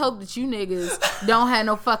 I just hope that you niggas don't have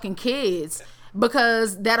no fucking kids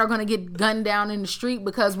because that are going to get gunned down in the street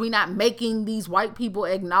because we not making these white people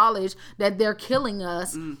acknowledge that they're killing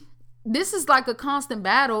us. This is like a constant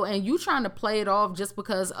battle, and you trying to play it off just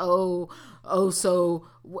because,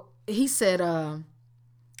 he said,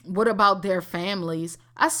 what about their families?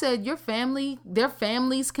 I said, their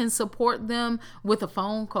families can support them with a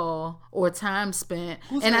phone call or time spent.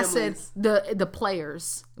 Who's and families? I said the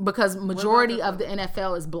players, because majority of the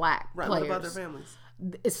NFL is black players. What about their families?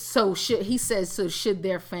 So should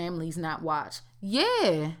their families not watch?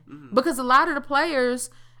 Yeah, because a lot of the players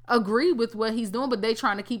agree with what he's doing, but they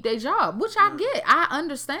trying to keep their job, which I get. I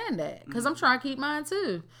understand that because I'm trying to keep mine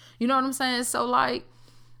too. You know what I'm saying? So like,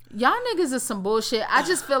 y'all niggas is some bullshit. I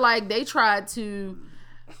just feel like they tried to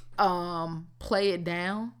play it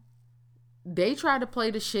down. They tried to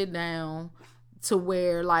play the shit down to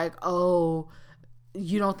where like, oh,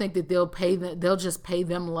 you don't think that they'll just pay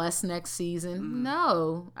them less next season?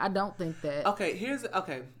 No, I don't think that. Okay,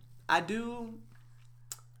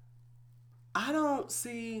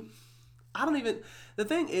 the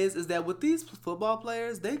thing is that with these football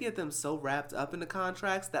players, they get them so wrapped up in the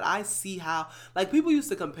contracts that I see how, like, people used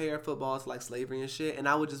to compare football to like slavery and shit, and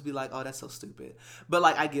I would just be like, oh, that's so stupid. But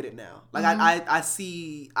like, I get it now. Like,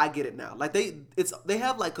 I get it now. Like, they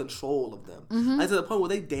have like control of them, like to the point where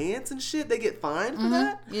they dance and shit, they get fined for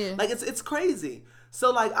that. Yeah, like it's crazy.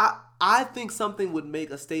 So like, I think something would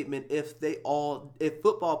make a statement if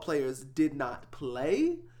football players did not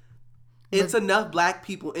play. It's enough black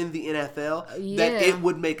people in the NFL that it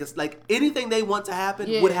would make us, like, anything they want to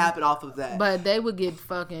happen would happen off of that. But they would get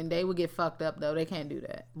fucked up though. They can't do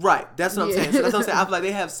that. Right. That's what I'm saying. So that's what I'm saying. I feel like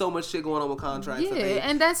they have so much shit going on with contracts. Yeah,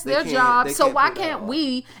 and that's their job. So why can't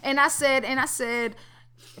we? And I said,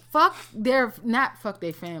 fuck their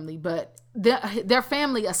family, but their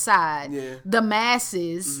family aside, the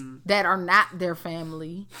masses that are not their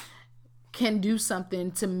family can do something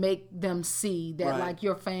to make them see that like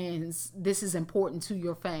your fans, this is important to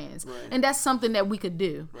your fans. And that's something that we could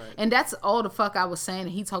do. And that's all the fuck I was saying.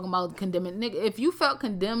 He talking about condemning nigga. If you felt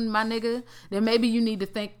condemned, my nigga, then maybe you need to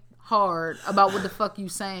think hard about what the fuck you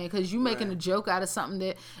saying, because you making a joke out of something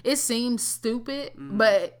that it seems stupid,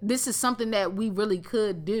 but this is something that we really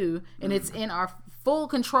could do, and it's in our full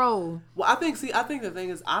control. Well, I think the thing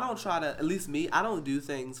is, I don't try to, at least me, I don't do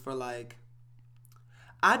things for like,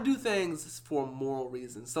 I do things for moral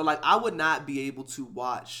reasons. So, like, I would not be able to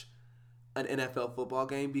watch an NFL football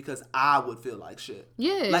game because I would feel like shit.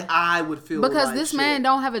 Yeah. Like, I would feel because like this shit. man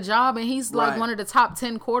don't have a job, and he's, like, one of the top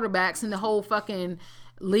 10 quarterbacks in the whole fucking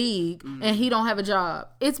league, and he don't have a job.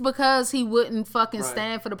 It's because he wouldn't fucking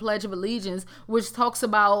stand for the Pledge of Allegiance, which talks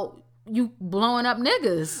about you blowing up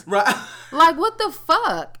niggas. Right. Like, what the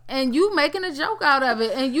fuck? And you making a joke out of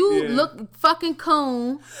it, and you look fucking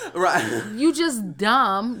coon. Right. You just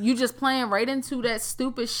dumb. You just playing right into that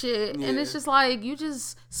stupid shit. And it's just like, you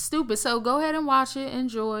just stupid. So go ahead and watch it.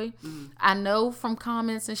 Enjoy. I know from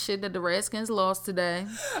comments and shit that the Redskins lost today.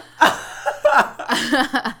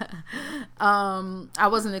 I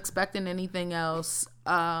wasn't expecting anything else.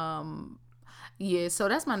 Yeah, so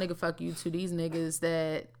that's my nigga fuck you to these niggas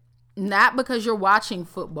that, not because you're watching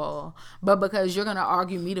football, but because you're gonna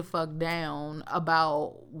argue me the fuck down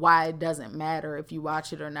about why it doesn't matter if you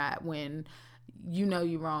watch it or not, when you know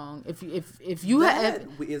you're wrong. If you that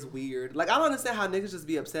is weird. Like, I don't understand how niggas just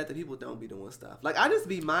be upset that people don't be doing stuff. Like, I just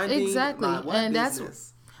be minding my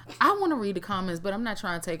business. That's, I want to read the comments, but I'm not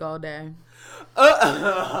trying to take all day. All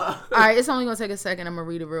right, it's only gonna take a second. I'm gonna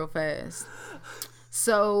read it real fast.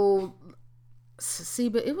 So, see,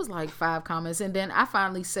 but it was like 5 comments, and then I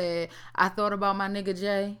finally said, I thought about my nigga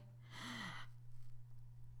Jay.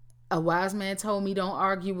 A wise man told me don't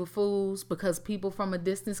argue with fools because people from a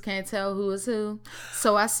distance can't tell who is who.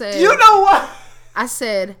 So I said, you know what? I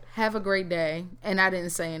said, have a great day, and I didn't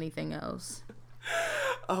say anything else.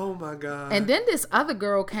 Oh my God. And then this other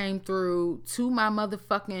girl came through to my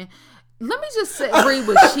motherfucking, let me just read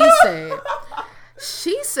what she said.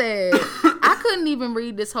 She said, I couldn't even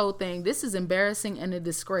read this whole thing. This is embarrassing and a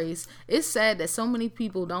disgrace. It's sad that so many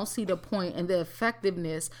people don't see the point and the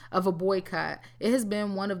effectiveness of a boycott. It has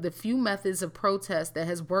been one of the few methods of protest that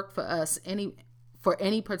has worked for us for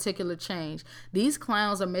any particular change. These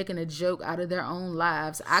clowns are making a joke out of their own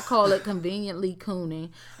lives. I call it conveniently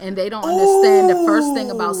cooning, and they don't understand the first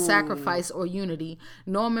thing about sacrifice or unity.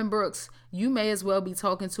 Norman Brooks, you may as well be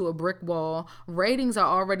talking to a brick wall. Ratings are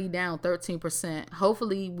already down 13%.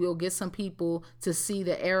 Hopefully we'll get some people to see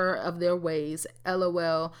the error of their ways.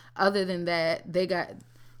 LOL. Other than that, they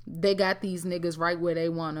got these niggas right where they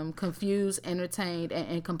want them. Confused, entertained, and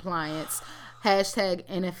in compliance. Hashtag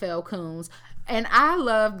NFL Coons. And I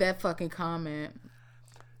love that fucking comment.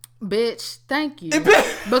 Bitch, thank you.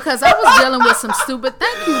 Because I was dealing with some stupid...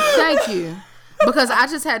 Thank you. Because I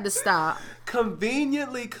just had to stop.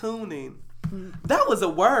 Conveniently cooning. That was a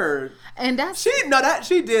word. And that's... She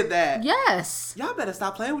did that. Yes. Y'all better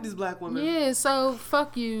stop playing with these black women. Yeah, so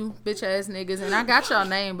fuck you, bitch ass niggas. And I got y'all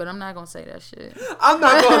name, but I'm not gonna say that shit. I'm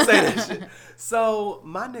not gonna say that shit. So,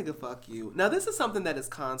 my nigga, fuck you. Now, this is something that is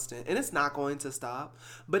constant, and it's not going to stop,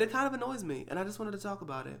 but it kind of annoys me, and I just wanted to talk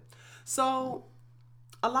about it. So,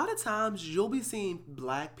 a lot of times, you'll be seeing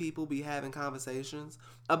black people be having conversations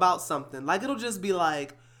about something. Like, it'll just be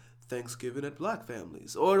like, Thanksgiving at black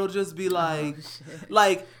families, or it'll just be like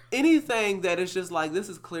anything that is just like, this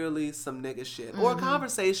is clearly some nigga shit, or a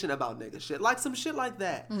conversation about nigga shit, like some shit like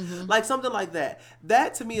that, like something like that.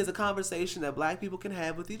 That to me is a conversation that black people can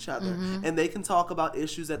have with each other, and they can talk about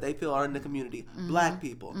issues that they feel are in the community. Black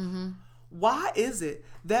people. Why is it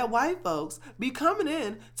that white folks be coming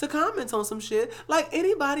in to comment on some shit like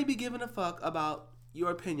anybody be giving a fuck about your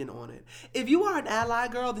opinion on it? If you are an ally,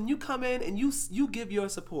 girl, then you come in and you give your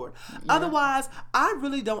support. Yeah. Otherwise, I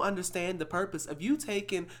really don't understand the purpose of you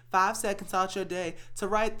taking 5 seconds out your day to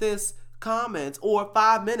write this comment, or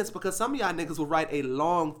 5 minutes, because some of y'all niggas will write a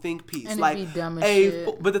long think piece. And like it'd be dumb as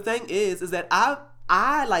shit. But the thing is that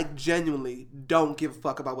I like genuinely don't give a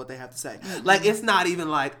fuck about what they have to say. Like, it's not even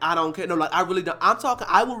like I don't care. No, like I really don't.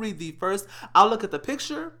 I will read I'll look at the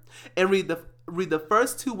picture and read the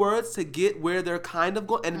first 2 words to get where they're kind of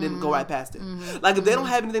going, and then go right past it. Like, if they don't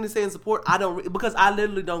have anything to say in support, I don't, because I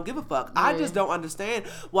literally don't give a fuck. Yeah. I just don't understand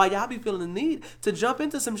why y'all be feeling the need to jump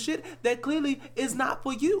into some shit that clearly is not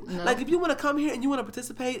for you. No. Like, if you want to come here and you want to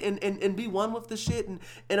participate and be one with the shit and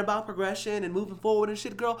about progression and moving forward and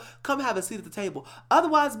shit, girl, come have a seat at the table.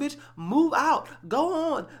 Otherwise, bitch, move out.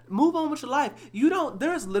 Go on. Move on with your life.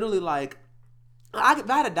 There's literally like, if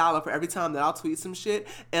I had $1 for every time that I'll tweet some shit,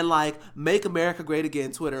 and like, Make America Great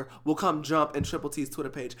Again Twitter will come jump in Triple T's Twitter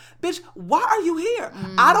page. Bitch, why are you here?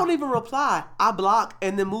 I don't even reply. I block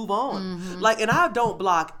and then move on. Like, and I don't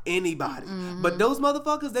block anybody. But those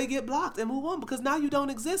motherfuckers, they get blocked and move on because now you don't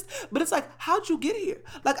exist. But it's like, how'd you get here?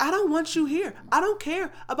 Like, I don't want you here. I don't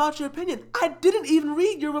care about your opinion. I didn't even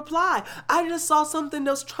read your reply. I just saw something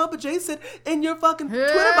that was Trump adjacent in your fucking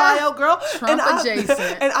Twitter bio, girl. Trump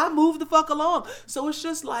adjacent. And I moved the fuck along. So it's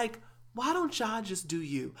just like, why don't y'all just do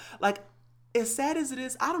you? Like, as sad as it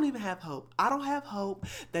is, I don't even have hope. I don't have hope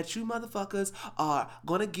that you motherfuckers are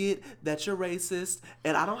gonna get that you're racist,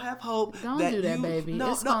 and I don't have hope don't that do that, you, baby.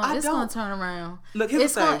 No, it's no, I don't. gonna turn around. Look,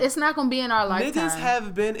 here's the thing. It's not gonna be in our lifetime. Niggas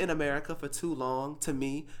have been in America for too long, to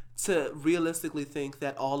me, to realistically think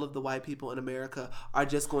that all of the white people in America are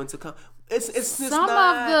just going to come. Some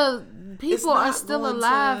of the people are still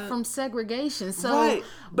alive from segregation, so right.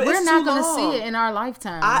 We're not going to see it in our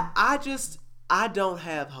lifetime. I don't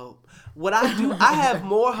have hope. What I do, I have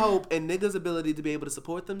more hope in niggas' ability to be able to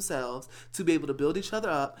support themselves, to be able to build each other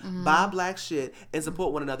up, buy black shit, and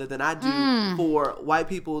support one another than I do for white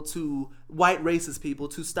racist people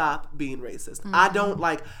to stop being racist. I don't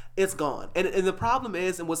like, it's gone. And the problem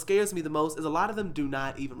is, and what scares me the most, is a lot of them do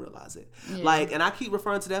not even realize it. Yeah. Like, and I keep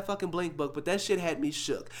referring to that fucking Blink book, but that shit had me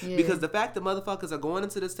shook. Yeah. Because the fact that motherfuckers are going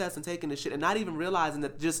into this test and taking this shit and not even realizing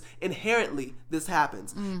that just inherently this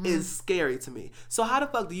happens is scary to me. So how the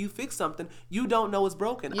fuck do you fix something you don't know is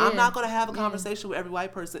broken? Yeah. I'm not going to have a conversation with every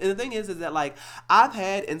white person. And the thing is that, like, I've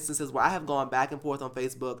had instances where I have gone back and forth on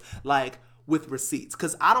Facebook, like, with receipts,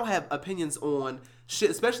 because I don't have opinions on shit,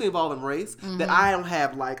 especially involving race, that I don't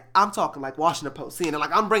have, like, I'm talking like Washington Post, CNN, like,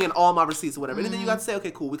 I'm bringing all my receipts or whatever, and then you got to say,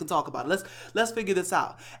 okay, cool, we can talk about it, let's figure this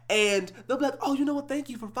out, and they'll be like, oh, you know what, thank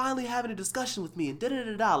you for finally having a discussion with me, and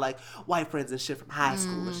da-da-da-da, like, white friends and shit from high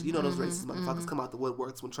school, and you know those racist motherfuckers come out the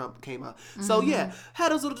woodworks when Trump came out, so yeah,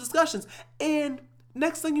 had those little discussions, and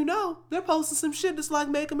next thing you know, they're posting some shit that's like,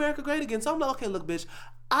 Make America Great Again, so I'm like, okay, look, bitch,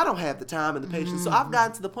 I don't have the time and the patience. So I've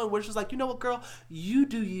gotten to the point where it's just like, you know what, girl? You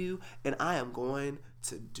do you, and I am going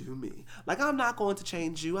to do me. Like, I'm not going to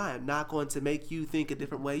change you. I am not going to make you think a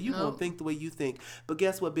different way. You gonna think the way you think. But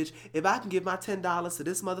guess what, bitch? If I can give my $10 to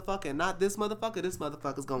this motherfucker and not this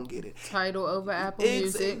motherfucker's gonna get it. Tidal over Apple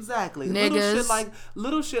Music. Exactly. Niggas.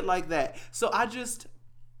 Little shit like that. So I just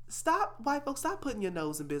stop, white folks, stop putting your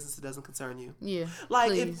nose in business that doesn't concern you. Yeah.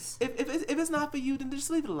 Like, please. if it's not for you, then just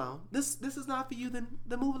leave it alone. This is not for you, then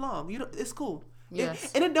move along. It's cool.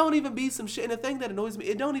 Yes. And it don't even be some shit. And the thing that annoys me,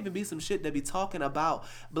 it don't even be some shit that be talking about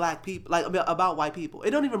black people, like about white people.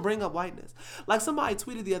 It don't even bring up whiteness. Like, somebody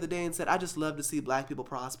tweeted the other day and said, I just love to see black people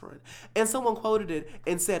prospering. And someone quoted it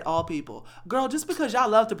and said, all people. Girl, just because y'all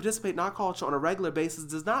love to participate in our culture on a regular basis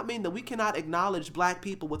does not mean that we cannot acknowledge black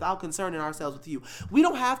people without concerning ourselves with you. We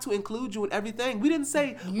don't have to include you in everything. We didn't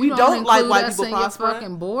say we don't like white people prospering. Your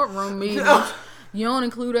fucking boardroom meetings. You don't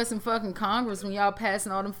include us in fucking Congress when y'all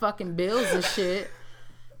passing all them fucking bills and shit.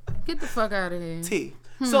 Get the fuck out of here.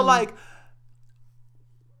 So, like,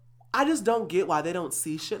 I just don't get why they don't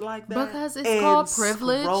see shit like that. Because it's called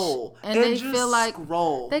privilege. And they feel like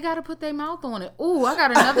they got to put their mouth on it. Ooh, I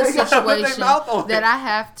got another situation that I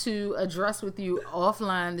have to address with you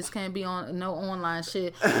offline. This can't be on no online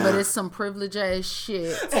shit, but it's some privilege ass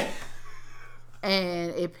shit. And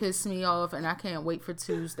it pissed me off, and I can't wait for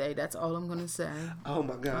Tuesday. That's all I'm going to say. Oh,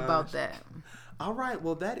 my God. About that. All right.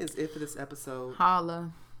 Well, that is it for this episode.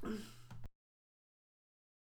 Holla.